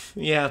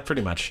 Yeah,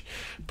 pretty much.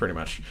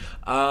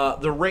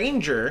 The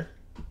Ranger,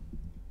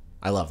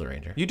 I love the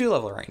Ranger. You do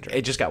love the Ranger.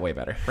 It just got way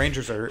better.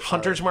 Rangers are...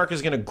 Hunter's Mark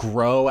is going to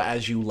grow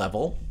as you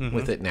level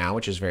with it now,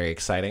 which is very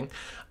exciting.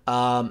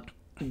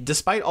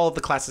 Despite all of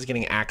the classes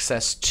getting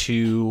access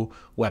to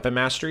weapon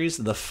masteries,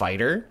 the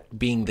Fighter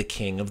being the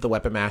king of the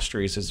weapon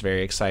masteries is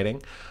very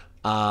exciting.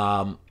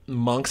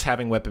 Monks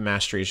having weapon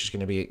mastery is just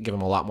going to give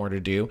them a lot more to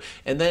do.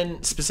 And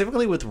then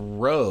specifically with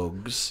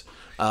rogues,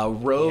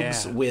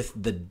 with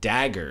the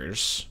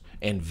daggers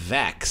and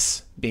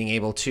Vex being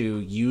able to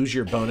use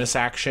your bonus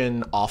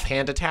action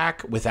offhand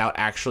attack without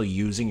actually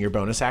using your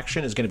bonus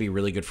action is going to be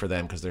really good for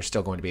them, because they're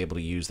still going to be able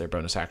to use their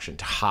bonus action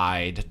to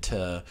hide,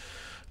 to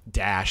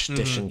dash,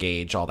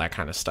 disengage, all that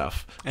kind of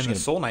stuff. And the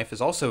Soul Knife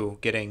is also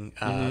getting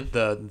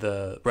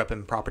the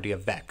weapon property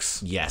of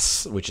Vex.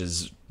 Yes, which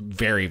is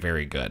very,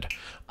 very good.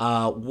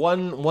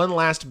 One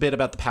last bit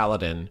about the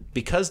Paladin.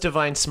 Because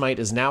Divine Smite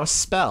is now a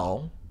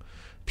spell,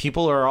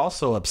 people are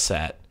also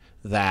upset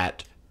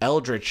that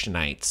Eldritch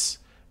Knights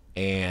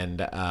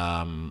and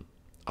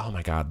oh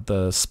my god,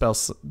 the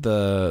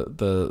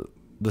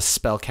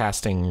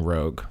spellcasting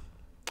rogue,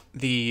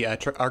 the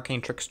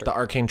Arcane Trickster. The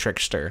Arcane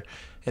Trickster.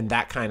 And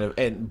that kind of,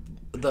 and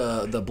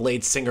the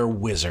Blade Singer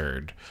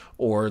Wizard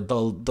or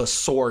the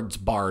Swords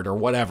Bard or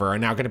whatever are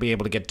now going to be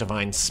able to get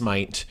Divine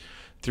Smite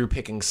through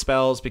picking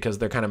spells because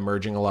they're kind of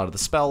merging a lot of the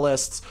spell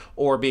lists,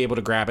 or be able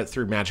to grab it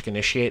through Magic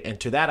Initiate. And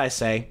to that I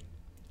say,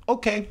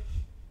 okay,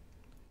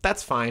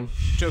 that's fine.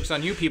 Joke's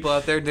on you people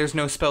out there. There's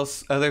no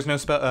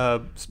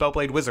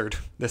Spellblade Wizard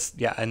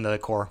in the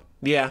core.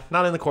 Yeah,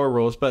 not in the core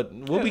rules, but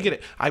will we get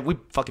it? We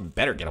fucking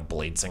better get a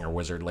Blade Singer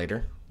Wizard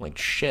later. Like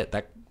shit,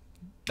 that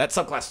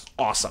subclass is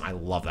awesome. I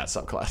love that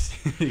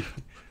subclass.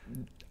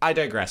 I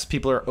digress.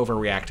 People are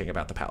overreacting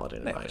about the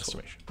Paladin in my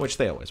estimation, which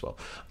they always will.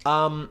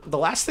 The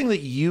last thing that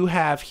you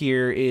have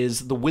here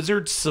is the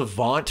Wizard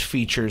Savant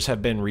features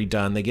have been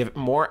redone. They give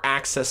more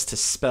access to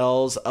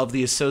spells of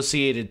the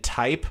associated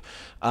type,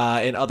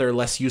 and other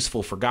less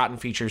useful forgotten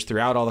features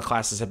throughout all the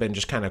classes have been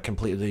just kind of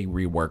completely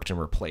reworked and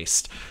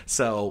replaced.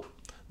 So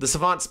the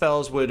Savant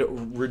spells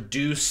would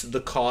reduce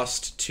the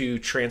cost to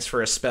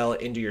transfer a spell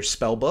into your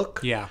spell book.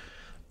 Yeah.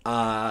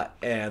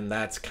 And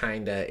that's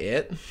kind of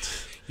it.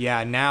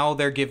 Yeah, now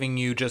they're giving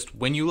you just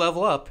when you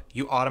level up,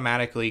 you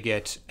automatically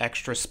get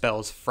extra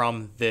spells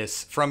from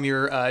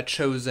your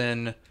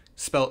chosen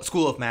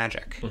school of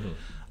magic,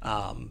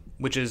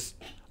 which is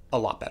a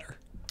lot better.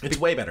 It's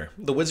way better.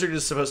 The wizard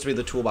is supposed to be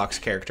the toolbox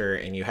character,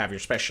 and you have your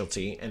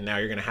specialty, and now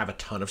you're going to have a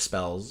ton of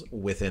spells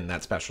within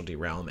that specialty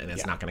realm, and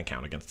it's not going to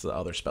count against the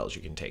other spells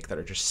you can take that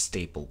are just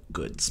staple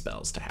good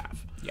spells to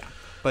have. Yeah.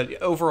 But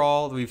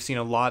overall, we've seen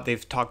a lot.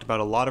 They've talked about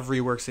a lot of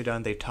reworks they've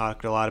done. They've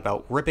talked a lot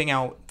about ripping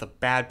out the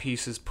bad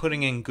pieces,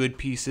 putting in good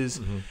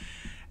pieces.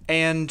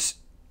 And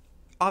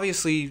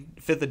obviously,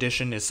 5th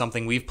edition is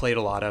something we've played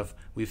a lot of.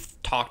 We've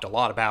talked a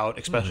lot about,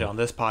 especially on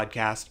this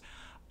podcast.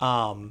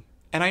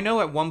 And I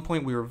know at one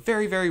point we were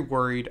very, very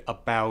worried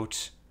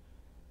about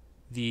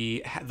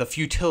the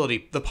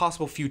futility, the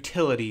possible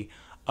futility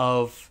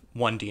of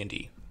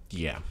 1D&D.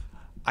 Yeah.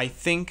 I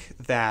think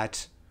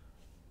that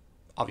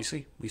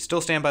obviously we still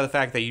stand by the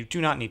fact that you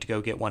do not need to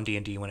go get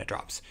 1D&D when it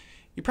drops.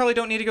 You probably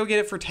don't need to go get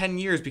it for 10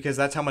 years because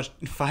that's how much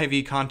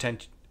 5e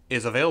content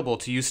is available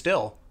to you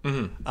still.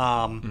 But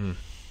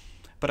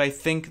I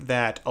think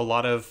that a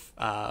lot of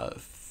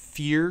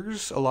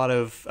fears, a lot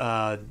of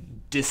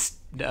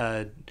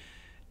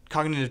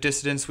cognitive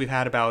dissonance we've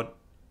had about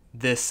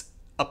this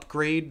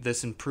upgrade,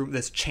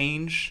 this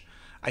change,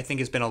 I think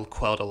has been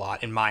quelled a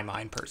lot in my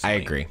mind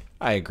personally.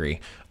 I agree.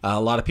 A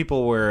lot of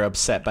people were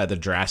upset by the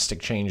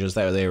drastic changes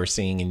that they were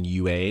seeing in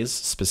UAs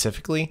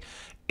specifically,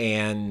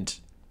 and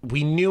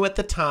we knew at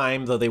the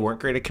time, though they weren't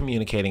great at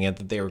communicating it,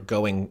 that they were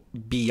going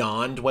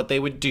beyond what they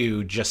would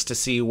do just to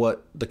see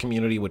what the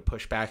community would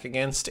push back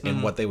against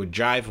and what they would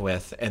jive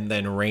with, and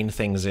then rein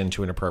things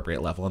into an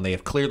appropriate level. And they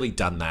have clearly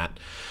done that.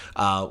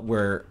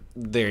 Where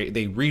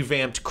they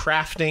revamped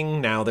crafting.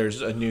 Now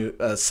there's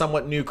a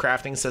somewhat new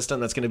crafting system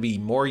that's going to be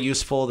more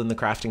useful than the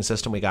crafting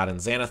system we got in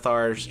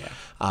Xanathar's.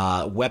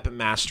 Weapon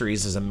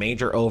masteries is a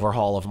major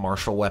overhaul of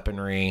martial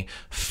weaponry.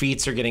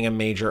 Feats are getting a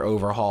major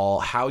overhaul.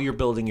 How you're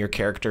building your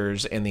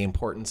characters and the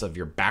importance of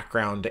your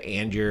background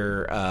and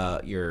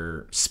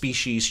your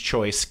species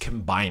choice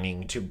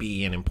combining to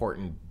be an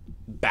important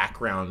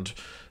background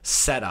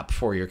setup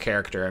for your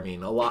character. I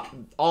mean,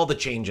 all the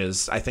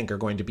changes I think are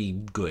going to be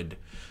good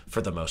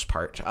for the most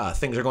part.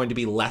 Things are going to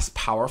be less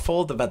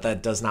powerful, but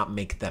that does not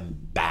make them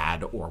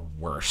bad or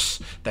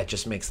worse. That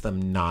just makes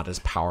them not as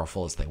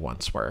powerful as they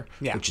once were,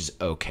 which is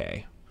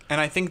okay. And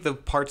I think the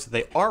parts that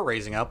they are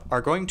raising up are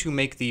going to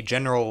make the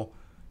general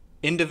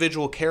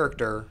individual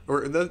character,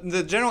 or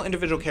the general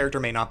individual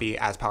character may not be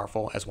as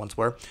powerful as once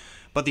were,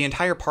 but the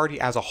entire party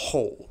as a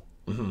whole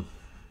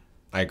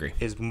I agree.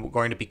 Is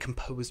going to be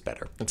composed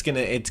better.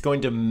 It's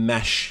going to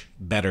mesh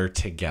better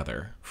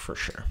together for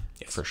sure.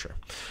 Yes. For sure.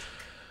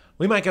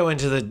 We might go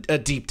into a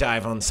deep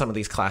dive on some of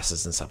these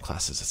classes and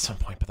subclasses at some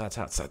point, but that's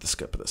outside the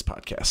scope of this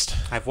podcast.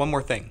 I have one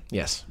more thing.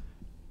 Yes.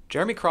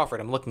 Jeremy Crawford,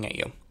 I'm looking at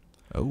you.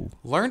 Oh.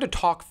 Learn to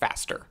talk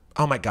faster.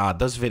 Oh my God,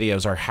 those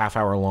videos are half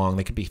hour long.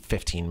 They could be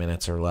 15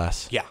 minutes or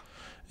less. Yeah.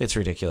 It's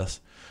ridiculous.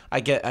 I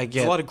get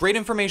There's a lot of great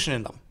information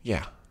in them.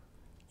 Yeah.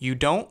 You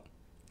don't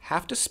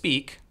have to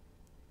speak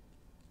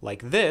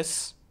like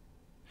this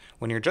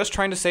when you're just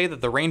trying to say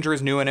that the Ranger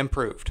is new and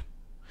improved.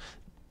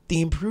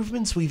 The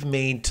improvements we've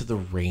made to the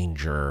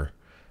Ranger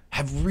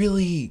have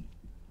really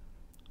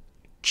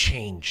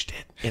changed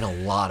it in a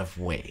lot of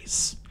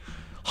ways.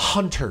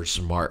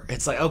 Hunter's Mark.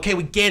 It's like, okay,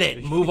 we get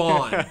it. Move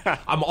on.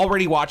 I'm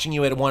already watching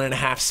you at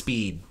 1.5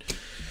 speed.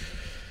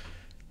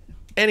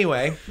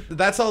 Anyway,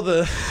 that's all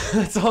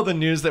the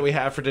news that we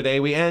have for today.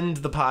 We end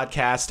the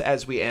podcast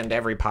as we end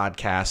every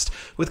podcast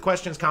with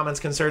questions, comments,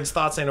 concerns,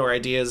 thoughts, and or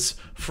ideas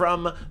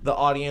from the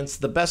audience.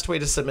 The best way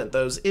to submit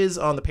those is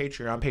on the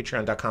Patreon,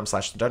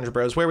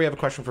 patreon.com/thedungeonbros, where we have a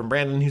question from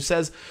Brandon who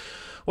says,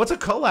 what's a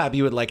collab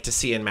you would like to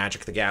see in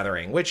Magic the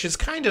Gathering? Which is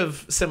kind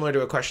of similar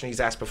to a question he's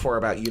asked before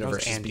about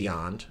Universes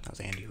Beyond. That was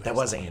Andy. That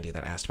was Andy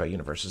that asked about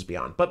Universes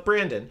Beyond. But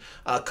Brandon,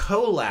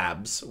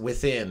 collabs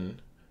within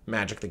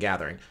Magic the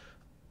Gathering.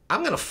 I'm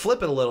going to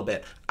flip it a little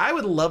bit. I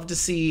would love to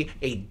see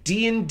a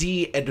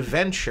D&D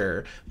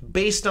adventure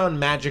based on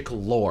Magic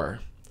lore.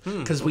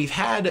 Because we've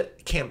had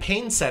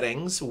campaign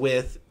settings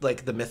with,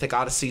 like, the Mythic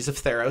Odysseys of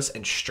Theros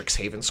and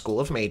Strixhaven School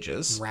of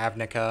Mages.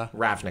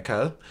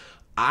 Ravnica.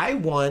 I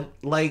want,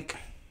 like,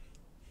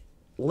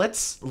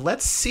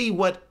 let's see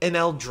what an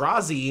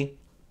Eldrazi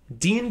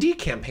D&D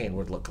campaign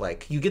would look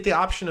like. You get the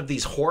option of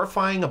these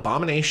horrifying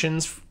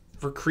abominations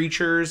for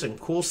creatures and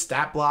cool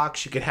stat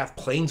blocks. You could have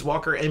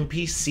planeswalker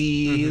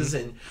NPCs,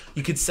 and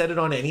you could set it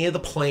on any of the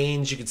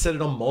planes. You could set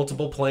it on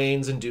multiple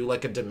planes and do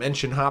like a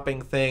dimension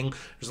hopping thing.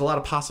 There's a lot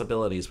of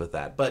possibilities with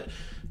that. But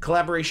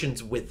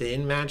collaborations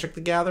within Magic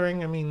the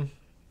Gathering, I mean,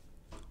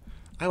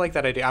 I like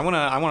that idea. I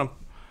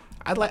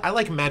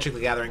like Magic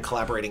the Gathering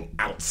collaborating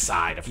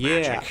outside of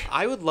Magic. Yeah,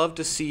 I would love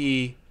to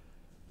see,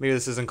 maybe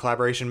this isn't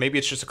collaboration, maybe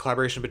it's just a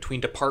collaboration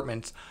between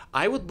departments.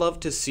 I would love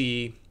to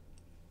see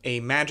a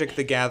Magic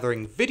the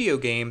Gathering video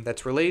game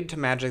that's related to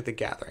Magic the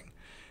Gathering.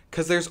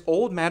 Because there's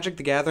old Magic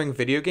the Gathering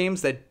video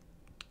games that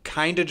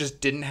kind of just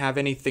didn't have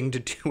anything to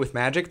do with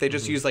Magic. They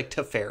just used, like,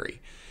 Teferi.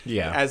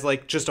 Yeah. As,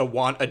 like, just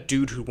a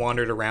dude who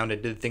wandered around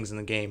and did things in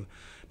the game.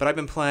 But I've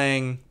been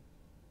playing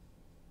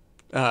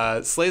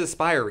Slay the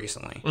Spire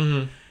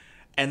recently.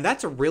 And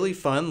that's a really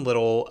fun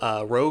little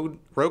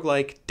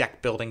roguelike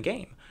deck building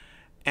game.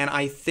 And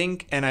I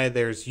think,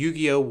 there's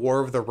Yu-Gi-Oh!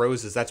 War of the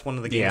Roses. That's one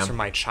of the games from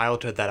my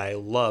childhood that I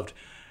loved.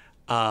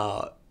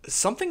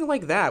 Something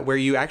like that, where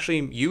you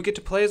get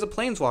to play as a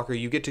planeswalker.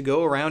 You get to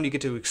go around, you get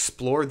to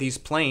explore these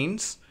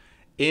planes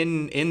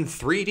in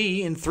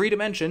 3D, in 3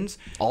 dimensions.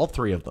 All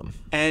 3 of them.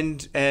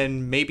 And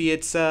maybe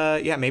it's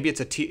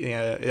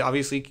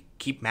obviously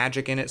keep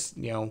Magic in it,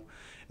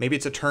 maybe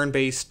it's a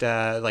turn-based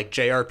like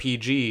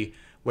JRPG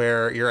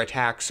where your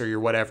attacks or your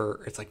whatever,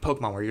 it's like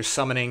Pokemon where you're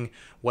summoning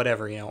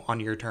whatever, on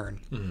your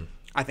turn.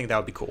 I think that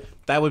would be cool.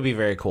 That would be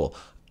very cool.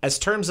 In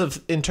terms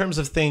of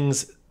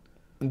things,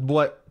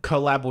 what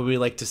collab would we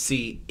like to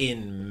see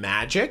in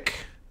Magic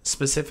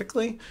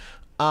specifically?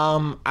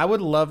 I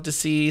would love to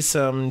see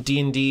some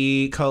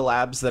D&D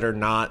collabs that are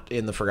not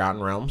in the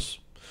Forgotten Realms.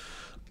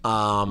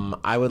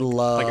 I would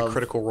love, like, a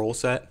Critical Role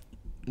set.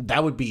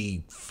 That would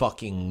be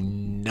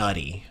fucking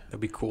nutty. That'd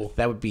be cool.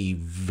 That would be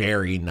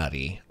very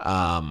nutty.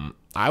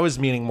 I was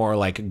meaning more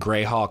like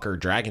Greyhawk or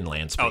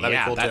Dragonlance. But that'd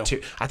be cool that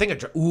too. I think a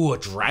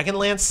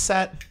Dragonlance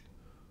set.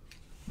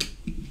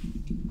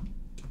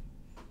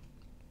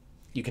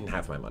 You can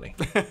have my money.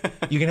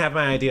 You can have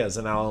my ideas,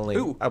 and I'll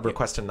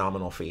request a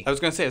nominal fee. I was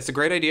gonna say it's a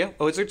great idea.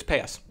 Wizards,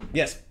 pay us.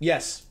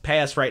 Yes, pay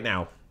us right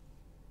now.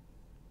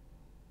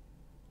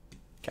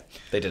 Okay,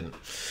 they didn't.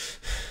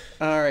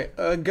 All right,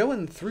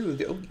 going through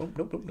the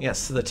nope.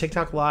 Yes, the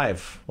TikTok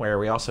Live, where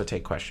we also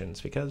take questions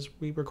because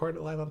we record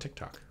it live on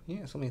TikTok.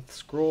 Yes, let me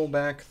scroll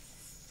back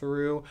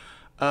through.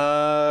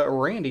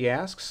 Randy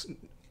asks,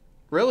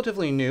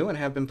 relatively new and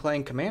have been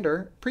playing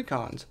Commander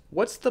precons.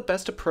 What's the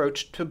best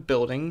approach to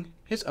building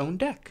his own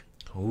deck?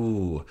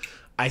 Ooh,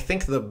 I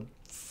think the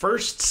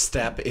first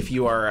step, if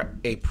you are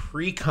a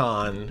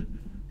precon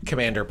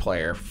Commander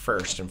player,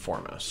 first and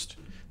foremost,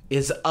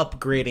 is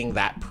upgrading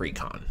that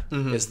precon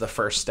is the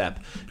first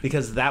step,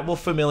 because that will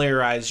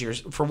familiarize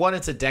for one,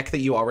 it's a deck that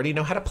you already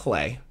know how to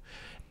play,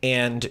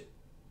 and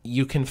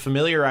you can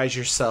familiarize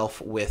yourself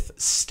with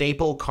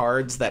staple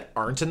cards that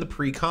aren't in the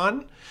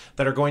precon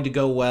that are going to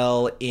go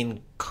well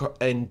in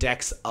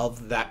decks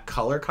of that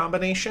color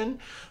combination,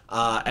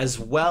 as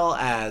well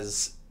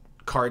as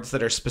cards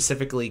that are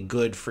specifically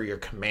good for your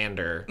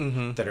commander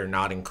that are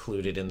not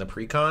included in the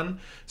precon.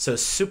 So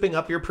souping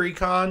up your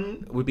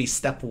precon would be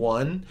step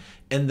one,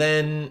 and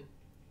then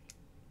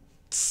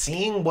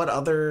seeing what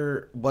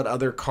other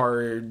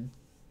card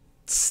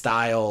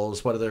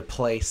styles, what other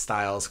play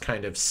styles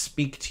kind of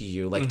speak to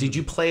you. Like, did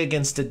you play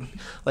against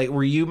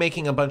were you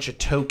making a bunch of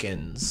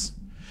tokens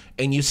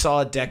and you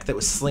saw a deck that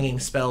was slinging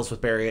spells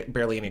with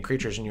barely any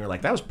creatures and you were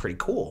like, that was pretty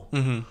cool?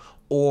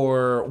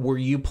 Or were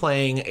you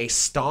playing a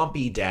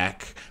stompy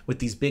deck with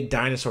these big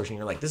dinosaurs and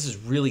you're like, this is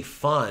really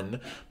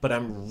fun, but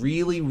I'm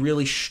really,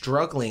 really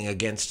struggling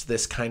against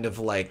this kind of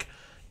like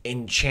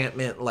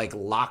enchantment, like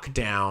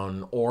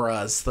lockdown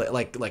auras,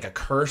 like a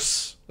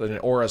curse, an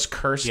aura's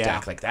curse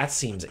deck. Like, that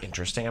seems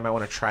interesting. I might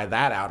want to try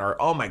that out.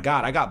 Or, oh my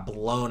god, I got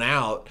blown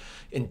out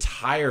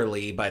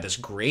entirely by this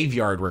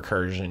graveyard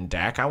recursion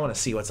deck. I want to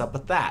see what's up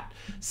with that.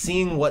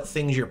 Seeing what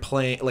things you're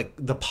playing, like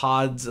the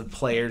pods of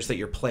players that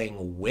you're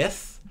playing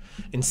with,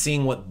 and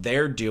seeing what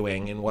they're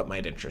doing and what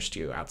might interest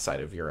you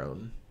outside of your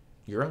own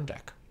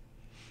deck.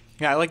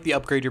 Yeah, I like the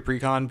upgrade your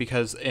precon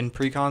because in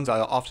precons,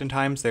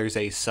 oftentimes there's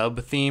a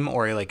sub theme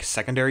or a like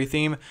secondary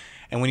theme,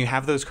 and when you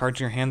have those cards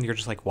in your hand, you're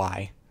just like,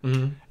 why?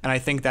 Mm-hmm. And I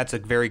think that's a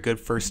very good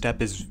first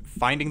step is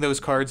finding those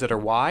cards that are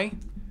why.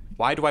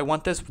 Why do I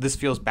want this? This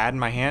feels bad in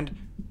my hand.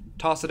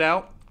 Toss it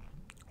out,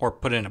 or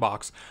put it in a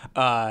box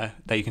that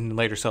you can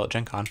later sell at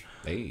GenCon.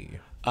 Hey,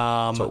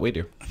 that's what we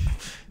do.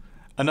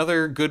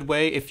 Another good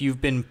way, if you've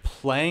been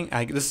playing,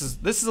 this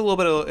is a little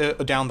bit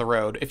of, down the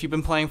road. If you've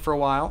been playing for a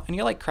while and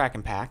you like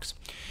cracking packs,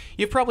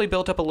 you've probably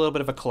built up a little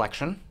bit of a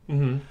collection.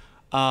 Mm-hmm.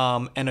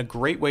 And a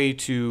great way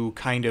to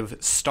kind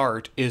of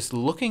start is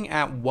looking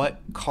at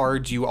what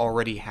cards you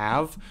already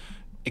have,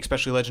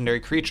 especially legendary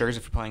creatures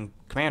if you're playing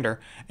Commander,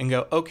 and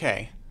go,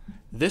 okay,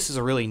 this is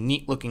a really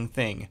neat looking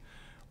thing.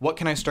 What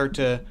can I start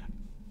to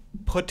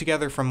put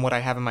together from what I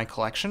have in my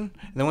collection?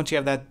 And then once you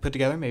have that put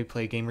together, maybe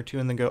play a game or two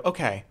and then go,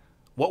 okay,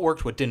 what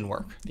worked, what didn't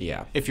work.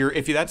 Yeah.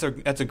 That's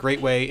a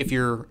great way if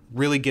you're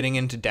really getting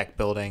into deck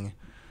building,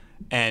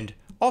 and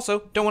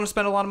also don't want to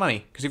spend a lot of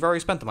money because you've already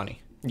spent the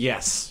money.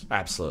 Yes,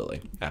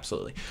 absolutely,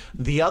 absolutely.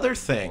 The other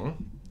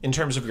thing in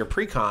terms of your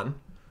precon,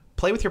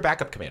 play with your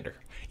backup commander.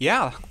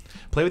 Yeah.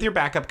 Play with your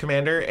backup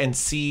commander and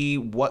see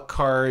what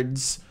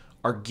cards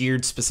are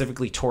geared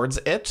specifically towards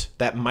it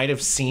that might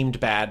have seemed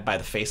bad by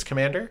the face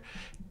commander,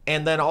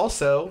 and then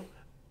also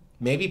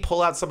maybe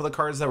pull out some of the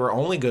cards that were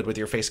only good with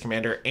your face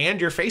commander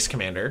and your face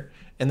commander,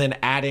 and then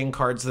add in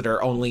cards that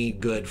are only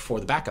good for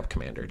the backup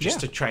commander, just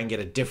to try and get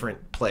a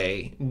different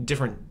play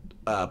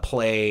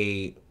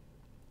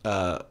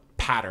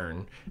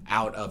pattern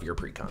out of your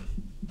precon.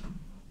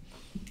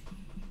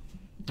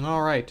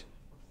 All right.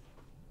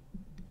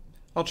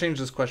 I'll change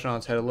this question on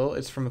its head a little.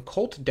 It's from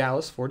Colt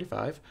Dallas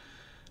 45.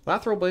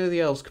 Lathril Blade of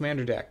the Elves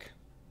commander deck.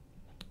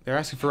 They're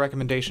asking for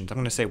recommendations. I'm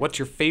going to say, what's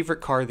your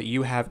favorite card that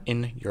you have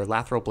in your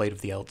Lathril Blade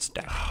of the Elves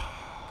deck?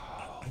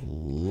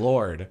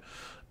 Lord.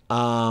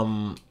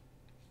 My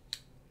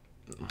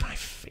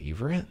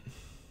favorite?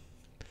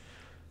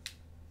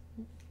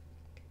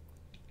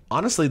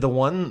 Honestly, the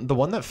one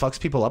that fucks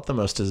people up the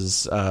most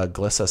is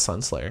Glissa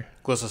Sunslayer.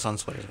 Glissa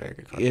Sunslayer is a very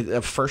good card.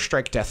 A first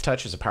strike Death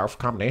Touch is a powerful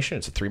combination.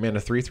 It's a 3-mana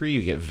 3/3.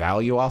 You get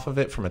value off of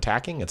it from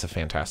attacking. It's a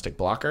fantastic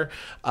blocker.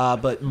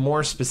 But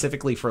more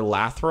specifically for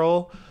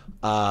Lathril,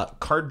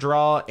 card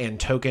draw and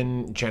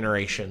token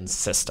generation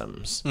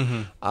systems.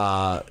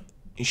 Mm-hmm.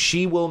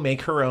 She will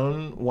make her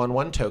own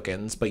 1/1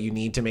 tokens, but you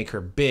need to make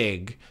her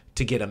big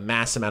to get a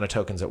mass amount of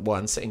tokens at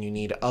once, and you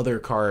need other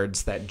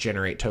cards that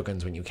generate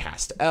tokens when you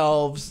cast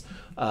elves,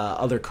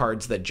 other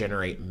cards that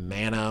generate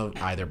mana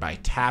either by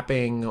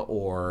tapping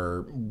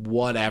or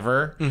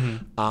whatever.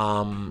 Mm-hmm.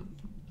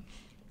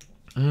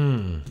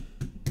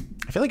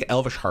 I feel like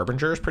Elvish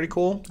Harbinger is pretty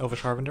cool.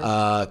 Elvish Harbinger?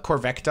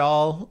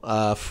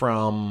 Corvectol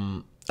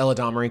from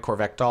Eladamri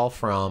Corvectol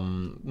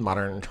from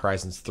Modern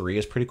Horizons 3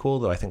 is pretty cool,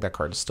 though I think that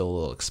card is still a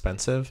little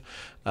expensive.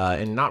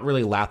 And not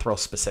really Lathril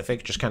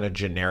specific, just kind of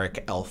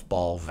generic elf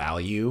ball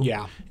value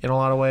in a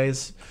lot of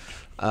ways.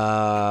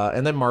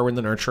 And then Marwyn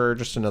the Nurturer,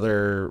 just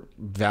another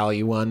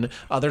value one.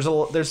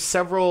 There's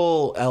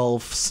several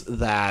elves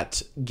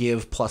that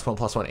give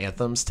 +1/+1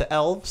 anthems to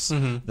elves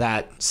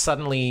that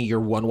suddenly your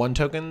 1/1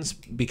 tokens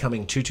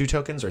becoming 2/2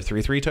 tokens or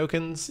 3/3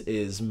 tokens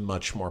is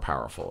much more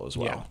powerful as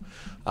well.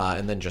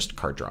 And then just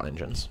card draw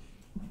engines.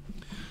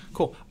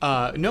 Cool.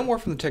 No more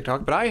from the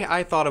TikTok, but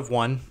I thought of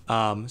one.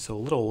 So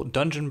a little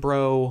Dungeon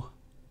Bro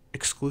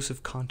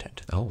exclusive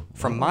content. Oh,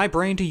 from my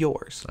brain to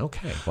yours.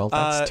 Okay, well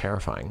that's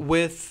terrifying.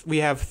 We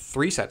have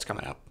 3 sets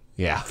coming up.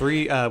 Yeah,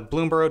 3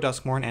 Bloomburrow,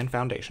 Duskmourn, and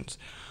Foundations.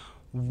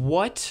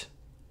 What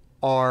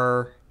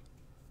are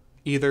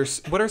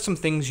some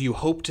things you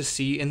hope to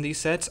see in these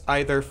sets,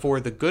 either for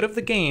the good of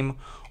the game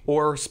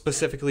or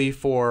specifically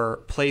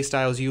for play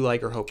styles you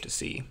like or hope to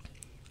see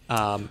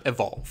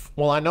evolve?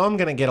 Well, I know I'm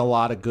going to get a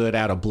lot of good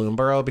out of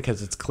Bloomburrow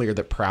because it's clear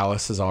that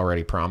prowess is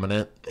already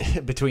prominent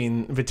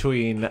between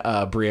Bria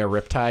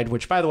Riptide,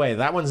 which, by the way,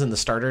 that one's in the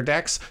starter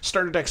decks.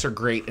 Starter decks are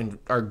great and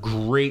are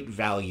great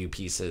value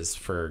pieces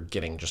for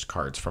getting just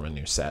cards from a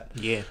new set.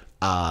 Yeah.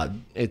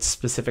 It's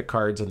specific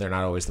cards, and they're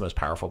not always the most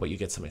powerful, but you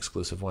get some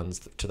exclusive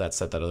ones to that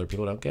set that other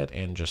people don't get,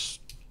 and just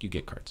you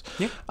get cards.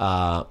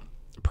 Yeah.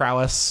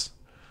 Prowess.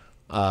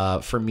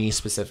 For me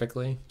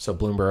specifically. So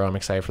Bloomburrow, I'm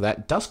excited for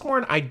that.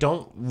 Duskmourn, I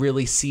don't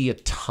really see a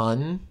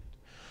ton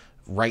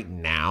right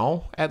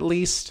now, at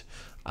least,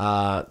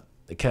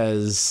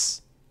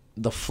 because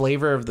the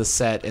flavor of the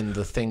set and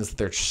the things that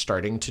they're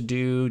starting to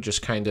do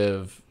just kind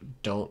of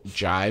don't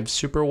jive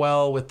super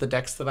well with the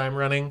decks that I'm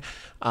running.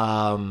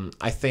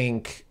 I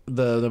think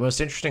the most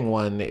interesting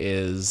one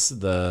is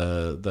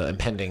the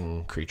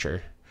impending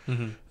creature.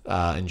 Mm-hmm.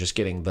 And just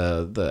getting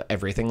the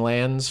everything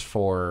lands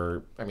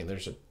for, I mean,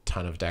 there's a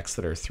ton of decks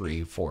that are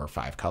 3, 4,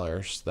 5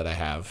 colors that I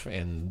have,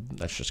 and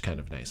that's just kind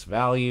of nice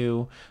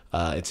value.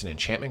 It's an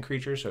enchantment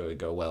creature, so it would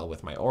go well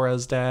with my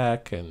auras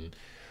deck. And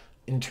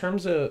in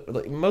terms of,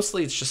 like,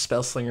 mostly it's just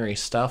spell slingery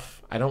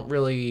stuff. I don't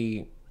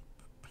really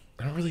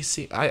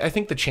see. I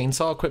think the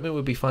chainsaw equipment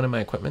would be fun in my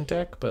equipment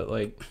deck, but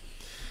like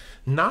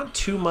Not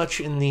too much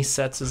in these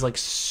sets is like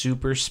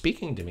super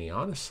speaking to me,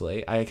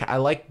 honestly. I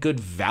like good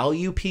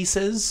value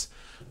pieces.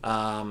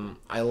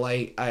 I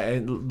like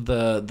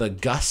the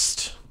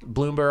Gust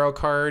Bloomburrow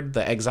card,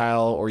 the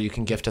exile, or you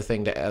can gift a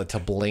thing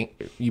to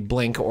blink. You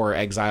blink or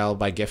exile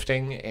by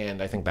gifting,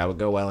 and I think that would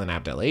go well in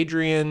Abdel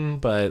Adrian.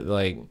 But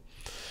like,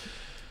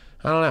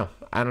 I don't know.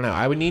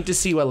 I would need to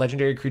see what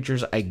legendary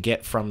creatures I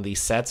get from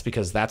these sets,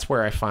 because that's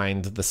where I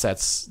find the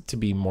sets to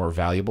be more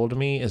valuable to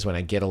me, is when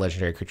I get a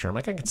legendary creature. I'm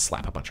like, I can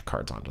slap a bunch of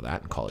cards onto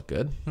that and call it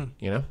good.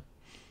 You know?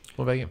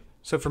 What about you?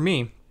 So for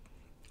me,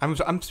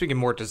 I'm speaking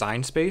more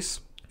design space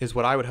is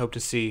what I would hope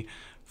to see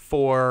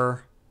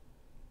for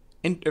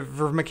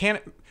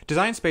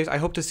design space. I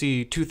hope to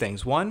see two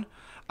things. One,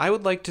 I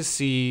would like to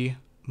see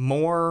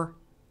more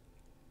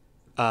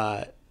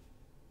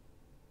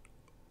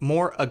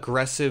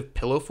aggressive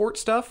pillow fort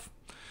stuff.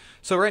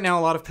 So right now,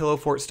 a lot of pillow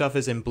fort stuff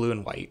is in blue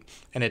and white,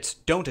 and it's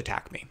don't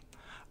attack me.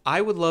 I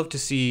would love to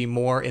see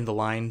more in the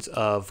lines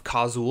of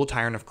Kazul,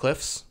 Tyrant of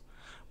Cliffs,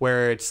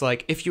 where it's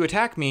like, if you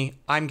attack me,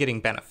 I'm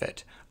getting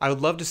benefit. I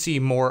would love to see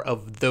more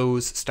of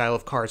those style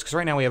of cards, because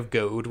right now we have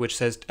Goad, which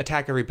says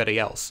attack everybody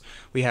else.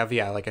 We have,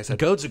 like I said,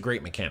 Goad's a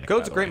great mechanic.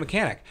 Goad's a great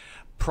mechanic.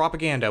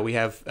 Propaganda, we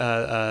have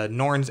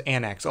Norn's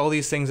Annex, all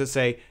these things that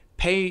say,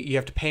 you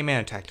have to pay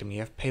mana to attack me,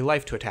 you have to pay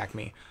life to attack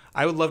me.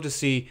 I would love to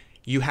see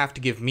you have to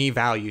give me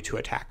value to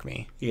attack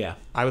me. Yeah.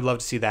 I would love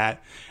to see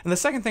that. And the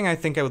second thing I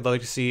think I would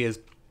like to see is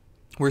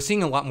we're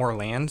seeing a lot more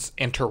lands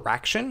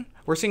interaction.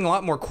 We're seeing a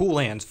lot more cool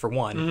lands, for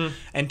one.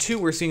 And two,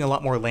 we're seeing a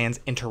lot more lands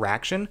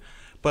interaction.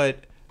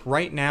 But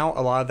right now,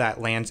 a lot of that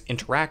lands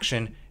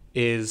interaction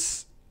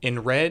is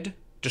in red,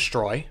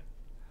 destroy.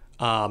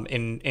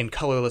 In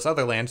colorless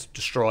other lands,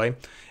 destroy.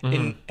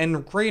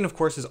 And green, of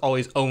course, is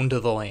always owned to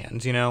the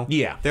lands, you know?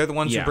 Yeah. They're the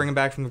ones who bring them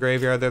back from the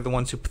graveyard. They're the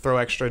ones who throw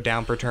extra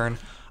down per turn.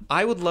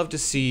 I would love to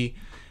see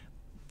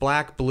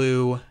black,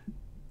 blue,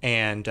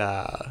 and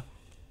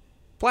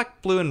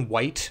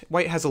white.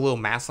 White has a little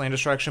mass land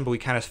destruction, but we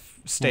kind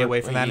of stay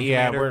away from that in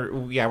Commander.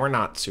 We're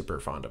not super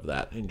fond of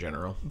that in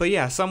general. But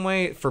yeah, some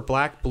way for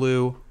black,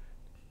 blue,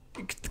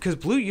 because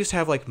blue used to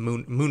have like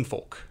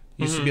Moonfolk.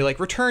 Used to be like,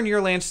 return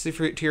your lands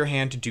to your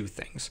hand to do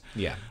things.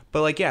 Yeah.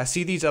 But like,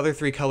 see these other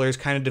three colors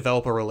kind of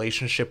develop a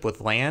relationship with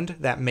land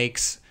that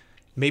makes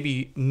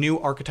maybe new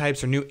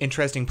archetypes or new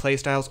interesting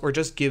playstyles, or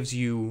just gives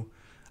you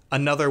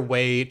another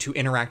way to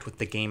interact with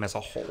the game as a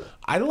whole.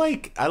 I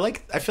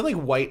feel like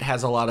white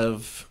has a lot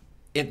of,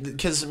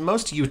 because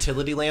most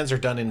utility lands are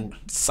done in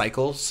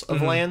cycles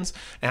of lands,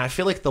 and I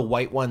feel like the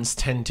white ones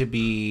tend to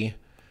be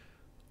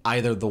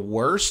either the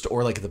worst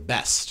or like the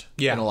best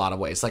in a lot of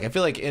ways. Like I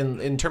feel like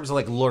in terms of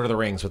like Lord of the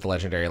Rings with the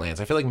legendary lands,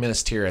 I feel like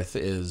Minas Tirith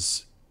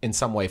is in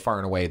some way far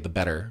and away the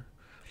better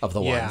of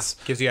the ones.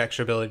 Gives you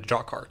extra ability to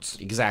draw cards.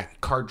 Exact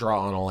card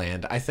draw on a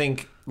land. I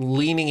think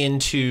leaning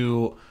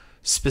into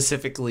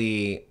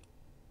specifically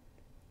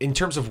in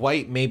terms of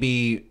white,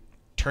 maybe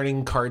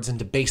turning cards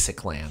into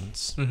basic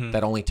lands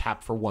that only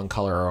tap for one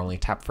color or only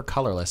tap for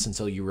colorless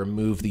until you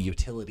remove the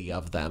utility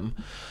of them.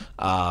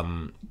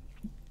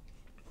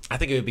 I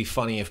think it would be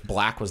funny if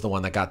black was the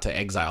one that got to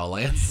exile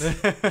lands.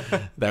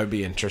 That would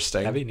be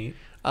interesting. That'd be neat.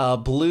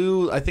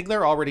 Blue, I think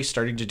they're already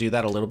starting to do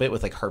that a little bit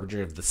with like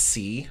Harbinger of the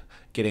Sea,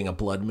 getting a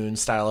Blood Moon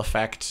style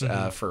effect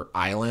for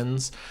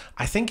islands.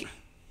 I think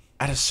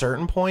at a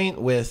certain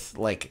point with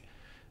like,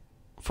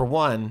 for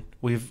one,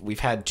 we've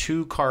had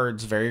two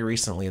cards very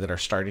recently that are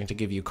starting to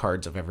give you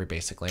cards of every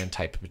basic land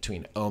type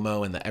between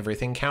Omo and the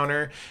Everything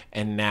counter,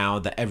 and now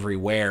the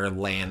Everywhere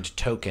land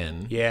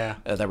token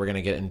that we're going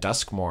to get in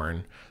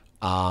Duskmourn.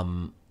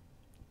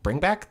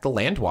 Bring back the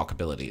land walk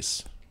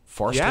abilities.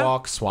 Forest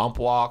walk, swamp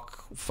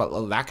walk,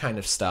 that kind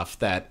of stuff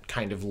that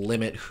kind of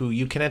limit who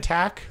you can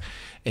attack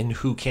and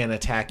who can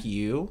attack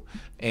you.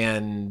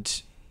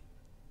 And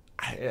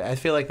I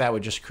feel like that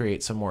would just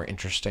create some more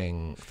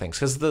interesting things,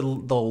 because the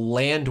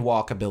land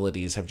walk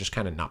abilities have just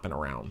kind of not been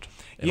around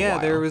in a while.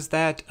 There was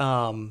that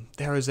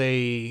there was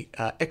a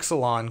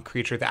Ixalan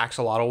creature, the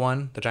axolotl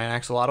one, the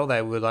giant axolotl,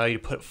 that would allow you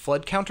to put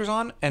flood counters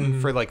on,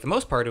 and for like the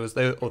most part it was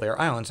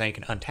they're islands, now you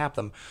can untap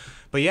them.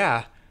 But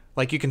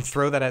like you can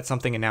throw that at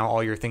something, and now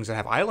all your things that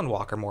have island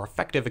walk are more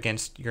effective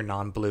against your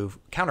non-blue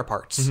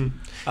counterparts.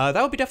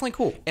 That would be definitely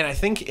cool. And I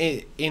think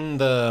in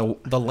the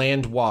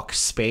land walk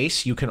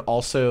space, you can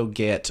also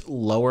get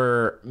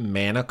lower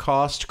mana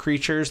cost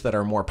creatures that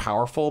are more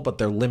powerful, but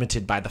they're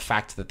limited by the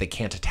fact that they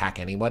can't attack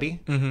anybody.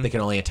 They can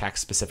only attack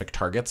specific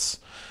targets.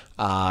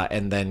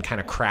 And then kind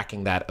of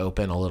cracking that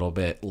open a little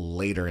bit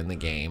later in the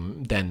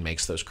game then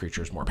makes those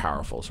creatures more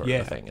powerful, sort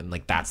of a thing. And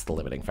like that's the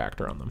limiting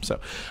factor on them. So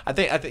I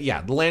think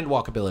the land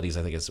walk abilities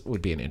I think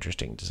would be an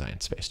interesting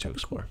design space to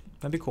explore.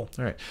 That'd be cool.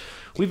 All right,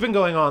 we've been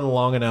going on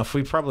long enough.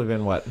 We've probably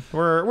been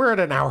we're at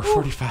an hour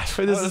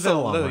 45. This is a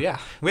long one.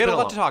 We had a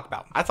lot to talk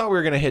about. I thought we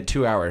were gonna hit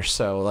 2 hours,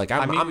 so like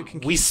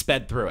we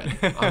sped through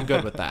it. I'm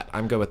good with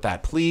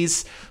that.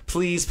 Please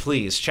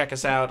check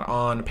us out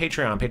on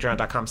Patreon,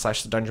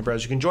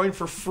 patreon.com/thedungeonbros. You can join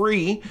for free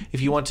free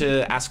if you want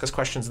to ask us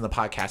questions in the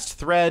podcast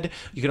thread.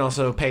 You can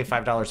also pay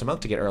 $5 a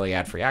month to get early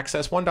ad-free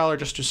access, $1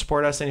 just to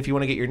support us, and if you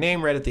want to get your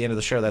name read at the end of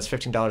the show, that's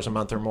 $15 a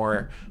month or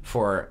more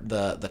for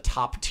the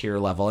top tier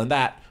level, and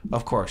that,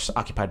 of course,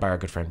 occupied by our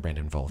good friend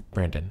Brandon Volt.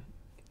 Brandon,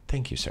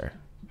 thank you, sir.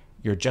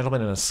 You're a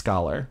gentleman and a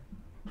scholar,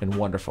 and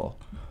wonderful.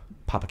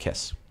 Pop a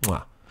kiss.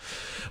 Mwah.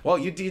 Well,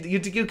 you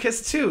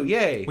kiss too.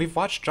 Yay. We've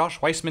watched Josh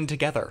Weissman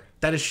together.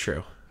 That is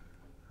true.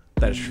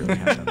 That is true. We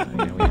have done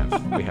that.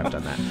 Yeah, we have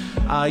done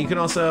that. You can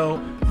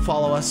also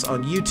follow us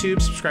on YouTube,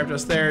 subscribe to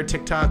us there,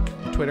 TikTok,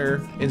 Twitter,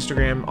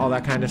 Instagram, all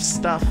that kind of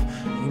stuff.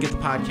 You can get the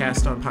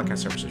podcast on podcast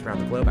services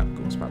around the globe, Apple,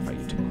 Google, Spotify,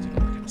 YouTube, all that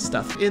kind of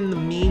stuff. In the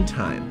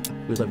meantime,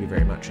 we love you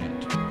very much,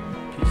 and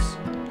peace.